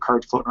get some gift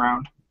cards floating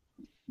around.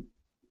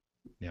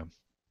 Yeah.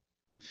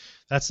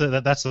 That's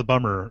the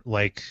bummer.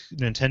 Like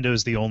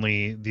Nintendo's the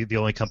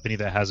only company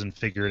that hasn't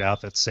figured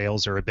out that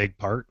sales are a big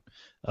part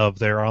of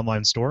their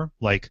online store.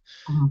 Like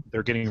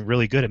they're getting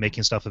really good at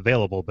making stuff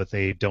available, but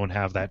they don't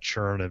have that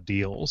churn of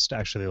deals to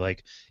actually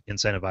like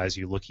incentivize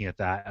you looking at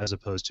that as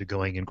opposed to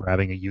going and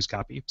grabbing a used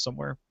copy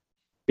somewhere.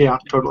 Yeah,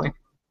 totally.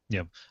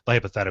 Yeah, the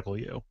hypothetical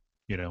Yeah.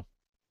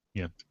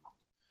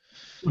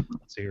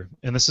 Let's see here.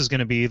 And this is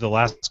going to be the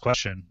last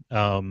question.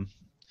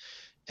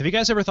 Have Have you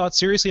guys ever thought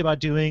seriously about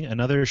doing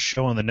another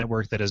show on the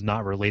network that is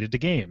not related to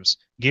games?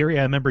 Gary,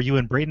 I remember you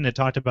and Braden had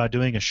talked about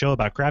doing a show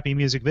about crappy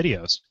music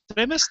videos. Did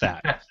I miss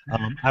that?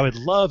 I would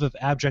love if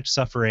Abject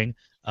Suffering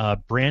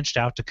branched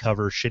out to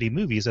cover shitty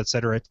movies,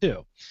 etc.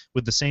 too,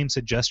 with the same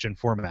suggestion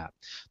format.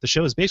 The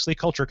show is basically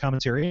culture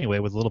commentary anyway,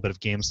 with a little bit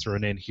of games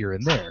thrown in here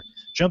and there.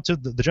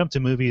 The jump to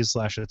movies /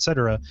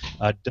 etc.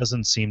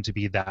 Doesn't seem to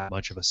be that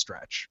much of a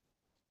stretch.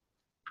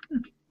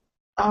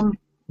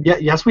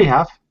 Yes, we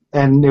have,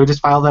 and it would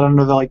just file that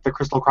under the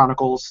Crystal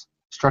Chronicles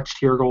stretch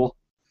tier goal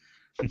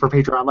for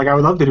Patreon. Like, I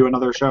would love to do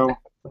another show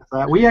with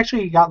that. We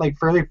actually got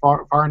fairly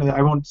far into the,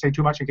 I won't say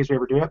too much in case we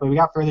ever do it, but we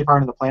got fairly far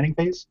into the planning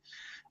phase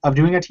of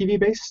doing a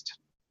TV-based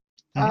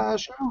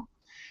show.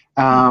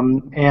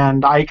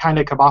 And I kind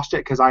of kiboshed it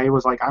because I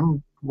was like,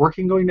 I'm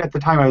working going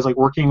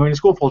to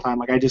school full time.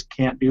 Like, I just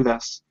can't do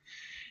this.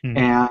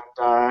 And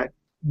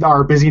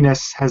our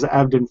busyness has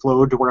ebbed and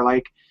flowed to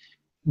where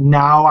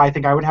now I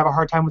think I would have a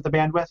hard time with the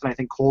bandwidth, and I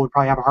think Cole would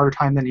probably have a harder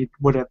time than he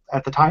would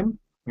at the time when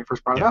we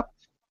first brought it up.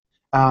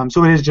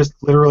 So it is just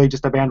literally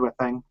just a bandwidth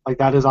thing. Like,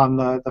 that is on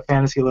the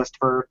fantasy list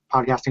for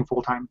podcasting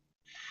full time.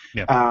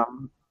 Yeah.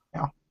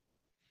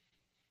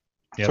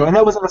 Yep. So, and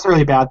that wasn't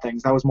necessarily bad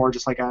things. That was more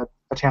just a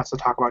chance to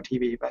talk about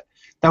TV. But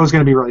that was going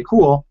to be really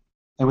cool,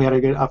 and we had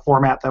a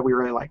format that we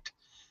really liked.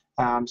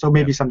 So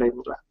maybe someday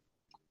we'll do that.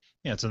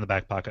 Yeah, it's in the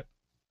back pocket.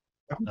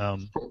 For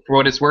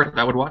what it's worth,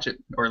 I would watch it,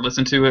 or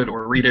listen to it,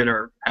 or read it,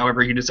 or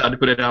however you decide to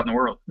put it out in the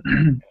world.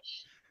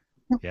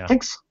 Yeah.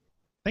 Thanks.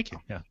 Thank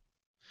you. Yeah.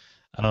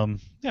 I don't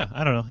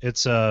know.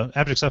 It's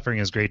Abject Suffering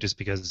is great just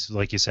because,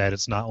 like you said,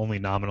 it's not only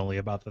nominally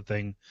about the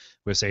thing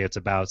we say it's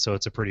about, so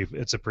it's a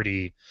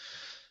pretty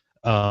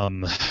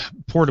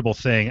portable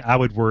thing. I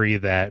would worry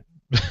that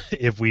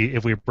if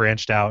we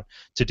branched out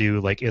to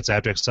do it's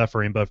Abject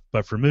Suffering,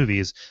 but for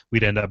movies,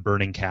 we'd end up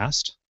burning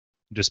cast.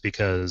 Just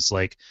because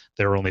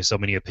there are only so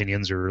many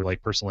opinions or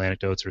personal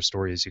anecdotes or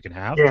stories you can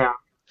have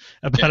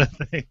about a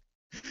thing.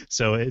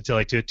 So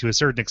to a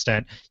certain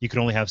extent, you can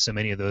only have so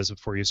many of those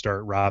before you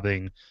start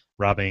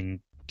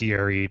robbing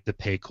Gary to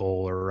pay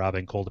Cole or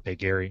robbing Cole to pay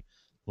Gary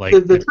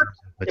the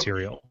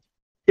material.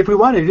 If we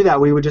wanted to do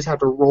that, we would just have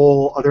to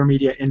roll other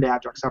media into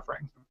Abject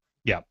Suffering.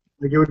 Yeah.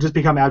 It would just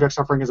become Abject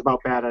Suffering is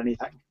about bad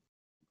anything.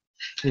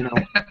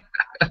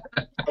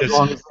 As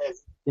long as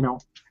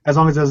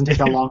it doesn't take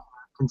that long to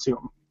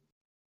consume.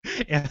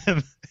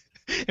 And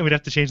we'd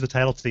have to change the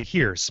title to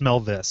 "Here, smell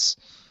this."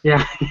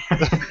 Yeah.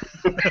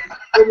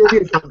 It would be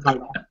a fun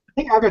title. I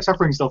think Abject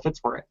Suffering still fits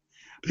for it.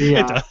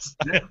 It does.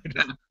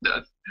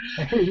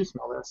 Here, you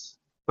smell this.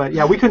 But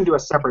yeah, we couldn't do a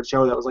separate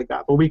show that was like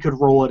that. But we could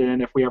roll it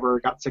in if we ever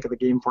got sick of the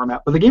game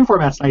format. But the game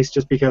format's nice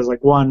just because,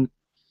 one,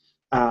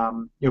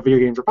 video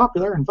games are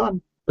popular and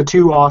fun. But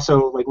two,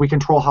 also, we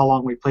control how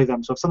long we play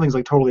them. So if something's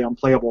totally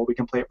unplayable, we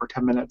can play it for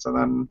 10 minutes, and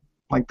then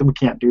we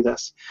can't do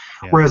this.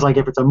 Yeah. Whereas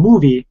if it's a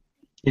movie.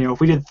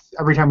 If we did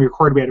every time we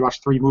recorded, we had to watch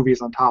 3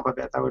 movies on top of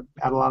it. That would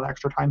add a lot of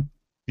extra time.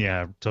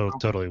 Yeah,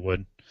 totally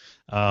would.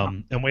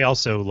 And we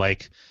also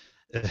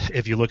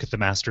if you look at the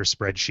master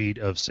spreadsheet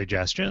of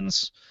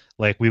suggestions,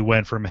 we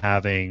went from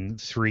having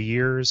 3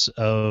 years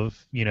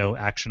of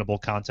actionable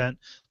content,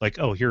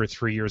 here are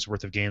 3 years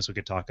worth of games we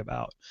could talk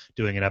about,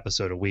 doing an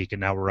episode a week,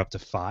 and now we're up to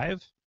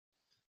 5.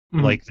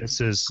 Mm-hmm.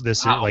 This is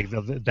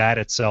that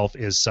itself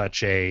is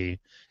such a.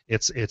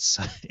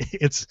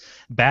 It's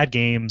bad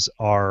games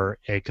are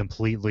a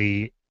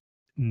completely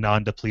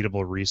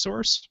non-depletable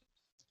resource.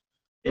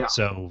 Yeah.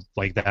 So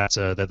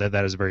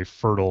that is a very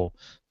fertile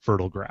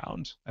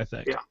ground, I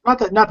think. Yeah. Not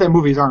that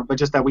movies aren't, but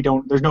just that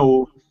there's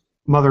no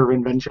mother of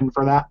invention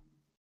for that.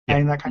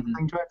 Adding that kind of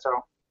thing to it.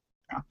 So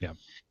yeah.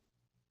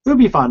 It would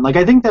be fun.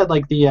 I think that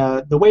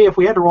the way if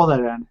we had to roll that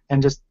in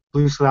and just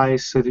blue sky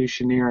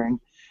solutioneering,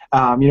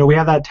 we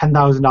have that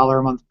 $10,000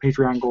 a month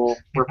Patreon goal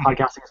where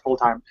podcasting is full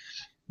time.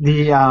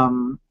 It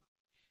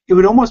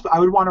would almost, I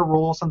would want to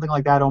roll something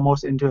like that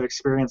almost into an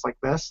experience like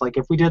this.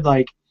 If we did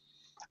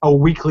a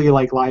weekly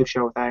live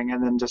show thing,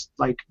 and then just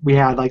we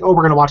had we're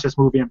gonna watch this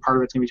movie and part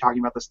of it's gonna be talking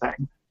about this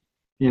thing,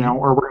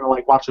 or we're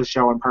gonna watch this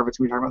show and part of it's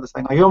gonna be talking about this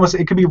thing.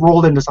 It could be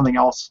rolled into something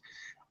else,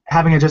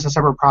 having just a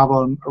separate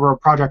problem or a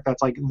project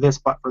that's this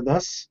but for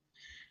this.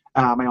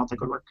 I don't think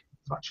would work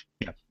as much.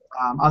 Yeah.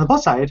 On the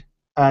plus side,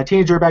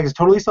 Teenage Dirtbag is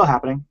totally still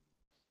happening.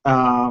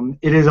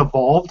 It has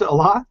evolved a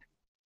lot.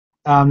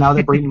 Now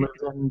that Brayden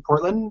lives in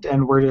Portland,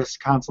 and we're just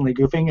constantly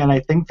goofing, and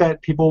I think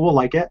that people will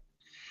like it.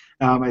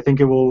 I think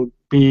it will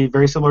be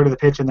very similar to the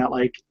pitch in that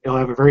it'll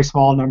have a very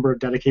small number of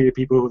dedicated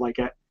people who like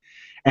it,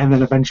 and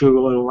then eventually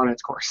it'll run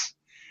its course.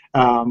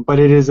 But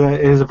it is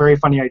a very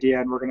funny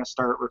idea, and we're going to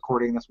start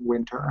recording this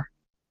winter,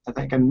 I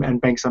think, and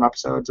bank some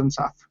episodes and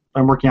stuff.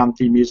 I'm working on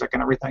theme music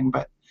and everything,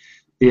 but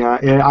yeah,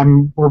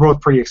 we're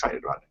both pretty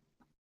excited about it.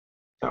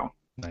 So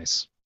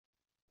nice.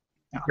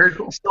 Yeah. Very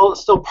cool.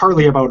 Still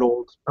partly about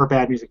old or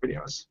bad music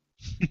videos,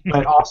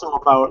 but also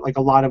about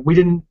a lot of. We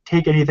didn't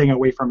take anything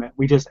away from it.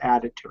 We just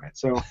added to it.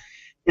 So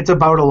it's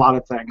about a lot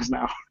of things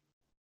now.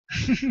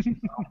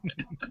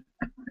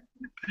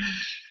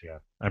 Yeah,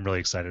 I'm really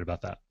excited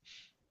about that.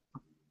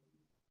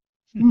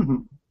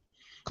 Mm-hmm.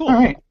 Cool. All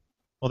right.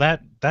 Well,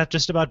 that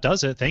just about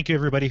does it. Thank you,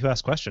 everybody who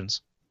asked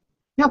questions.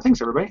 Yeah,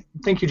 thanks, everybody.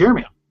 Thank you,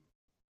 Jeremy.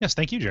 Yes,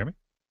 thank you, Jeremy.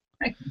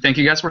 Hey, thank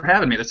you guys for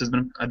having me. This has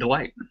been a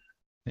delight.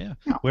 Yeah.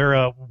 Yeah.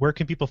 Where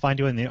can people find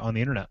you on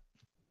the internet?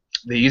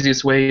 The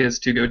easiest way is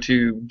to go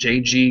to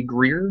JG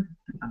Greer,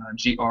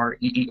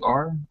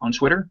 Greer, on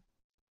Twitter.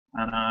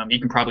 And you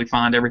can probably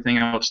find everything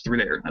else through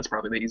there. That's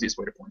probably the easiest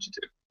way to point you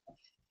to.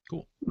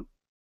 Cool.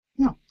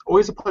 Yeah,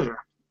 always a pleasure.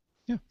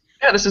 Yeah,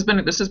 this has been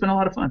a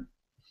lot of fun.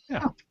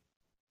 Yeah.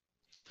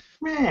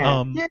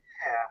 Man,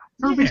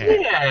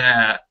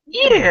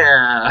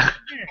 Yeah.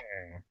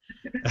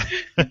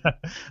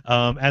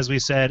 As we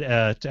said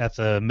at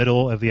the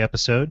middle of the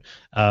episode,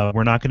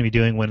 we're not going to be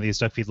doing one of these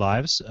Duck Feed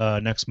Lives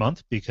next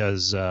month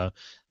because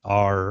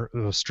our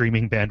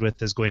streaming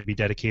bandwidth is going to be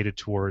dedicated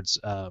towards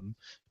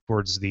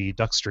the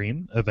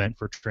Duckstream event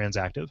for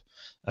Transactive.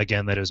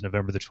 Again, that is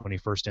November the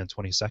 21st and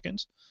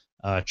 22nd.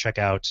 Check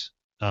out,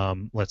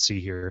 let's see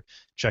here,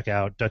 check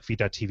out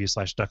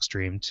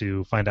duckfeed.tv/duckstream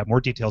to find out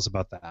more details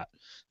about that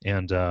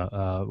and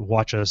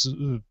watch us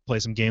play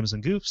some games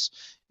and goofs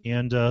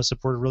and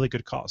support a really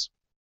good cause.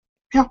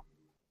 Yeah,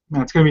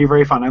 no, it's going to be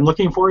very fun. I'm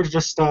looking forward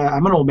to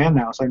I'm an old man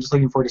now, so I'm just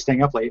looking forward to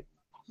staying up late.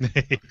 Yeah,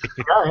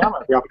 I am.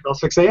 I'll be up until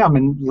 6 a.m.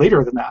 and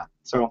later than that,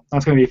 so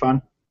that's going to be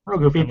fun. Real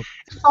goofy.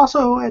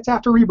 It's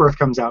after Rebirth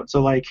comes out,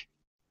 so me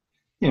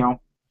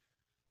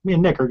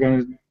and Nick are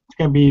going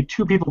to be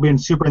two people being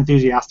super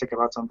enthusiastic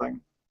about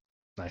something.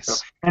 Nice. So,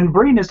 and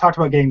Braden has talked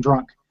about getting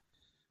drunk.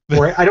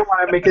 Where I don't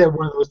want to make it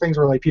one of those things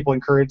where people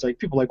encourage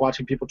people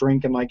watching people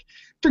drink and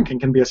drinking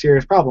can be a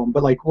serious problem.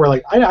 But we're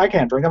I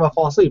can't drink, I'm gonna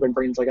fall asleep, and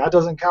Braden's that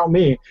doesn't count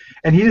me,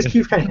 and he just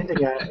keeps kind of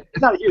hinting at it.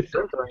 He's not a huge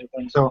drinker or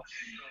anything, so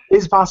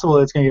it's possible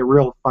it's gonna get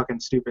real fucking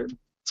stupid.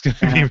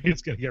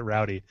 It's gonna get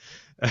rowdy.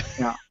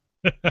 Yeah.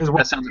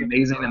 That sounds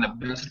amazing in the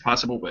best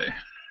possible way.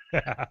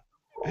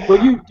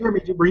 Well, Jeremy,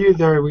 were you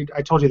there?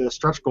 I told you the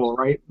stretch goal,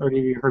 right? Or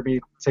you heard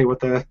me say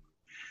what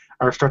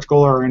our stretch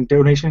goal or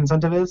donation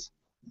incentive is?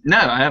 No,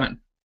 I haven't.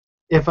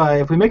 If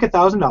we make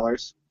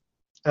 $1,000,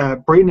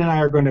 Braden and I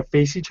are going to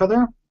face each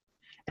other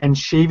and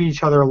shave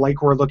each other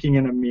like we're looking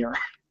in a mirror,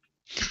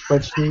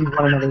 but shave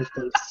one another's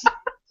face.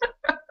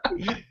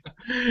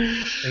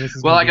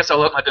 Well, I guess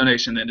I'll up my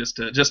donation then, just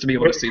to be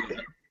able to see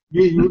that.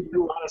 You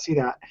want to see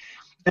that.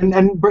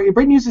 And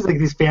Braden uses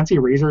these fancy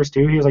razors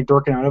too. He was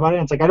dorking out about it.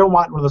 And it's I don't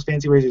want one of those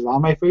fancy razors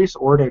on my face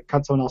or to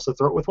cut someone else's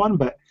throat with one,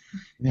 but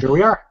here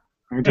we are.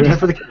 We're doing it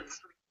for the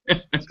kids.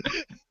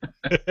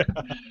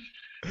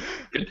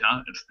 Good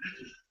times.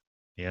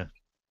 Yeah.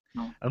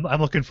 I'm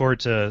looking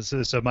forward to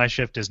so my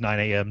shift is 9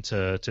 a.m.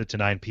 to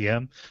 9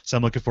 p.m. So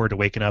I'm looking forward to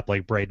waking up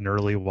bright and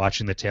early,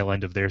 watching the tail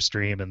end of their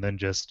stream, and then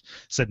just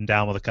sitting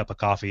down with a cup of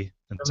coffee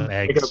and some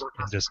eggs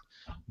and just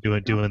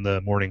doing the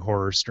morning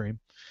horror stream.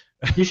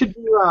 You should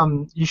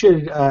do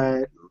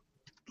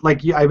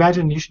I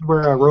imagine you should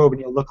wear a robe and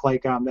you'll look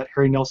like that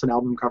Harry Nilsson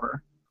album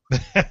cover.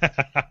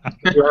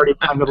 You already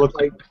kind of look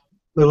a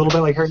little bit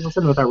like Harry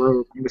Nilsson with that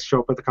robe. You just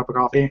show up with a cup of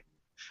coffee.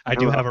 I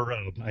do have a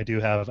robe. I do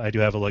have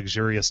a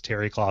luxurious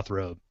terry cloth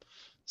robe.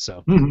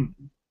 So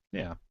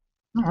yeah.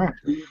 All right.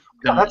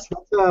 Yeah, that's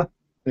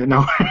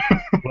no.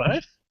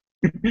 What?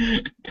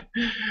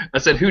 I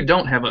said, who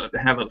don't have a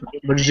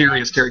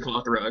luxurious terry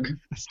cloth rug?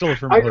 I stole it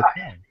from my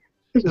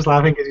I was just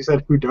laughing because you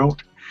said who don't.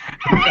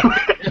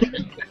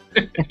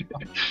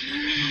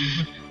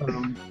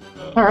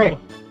 All right.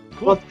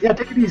 Cool. Well, yeah,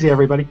 take it easy,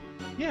 everybody.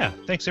 Yeah.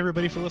 Thanks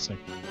everybody for listening.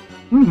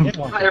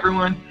 Bye,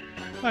 everyone.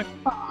 Bye.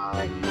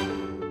 Bye.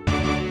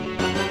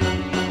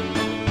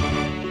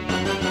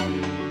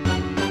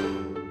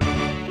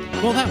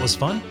 Well, that was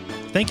fun.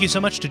 Thank you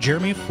so much to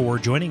Jeremy for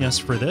joining us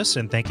for this,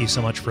 and thank you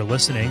so much for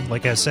listening.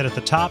 Like I said at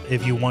the top,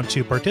 if you want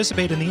to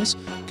participate in these,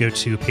 go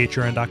to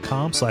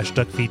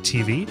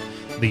patreon.com/duckfeedtv.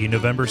 The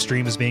November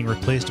stream is being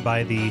replaced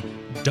by the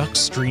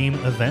Duckstream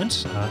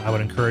event. I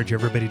would encourage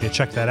everybody to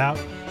check that out.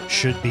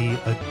 Should be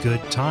a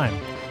good time.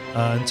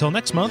 Until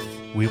next month,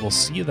 we will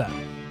see you then.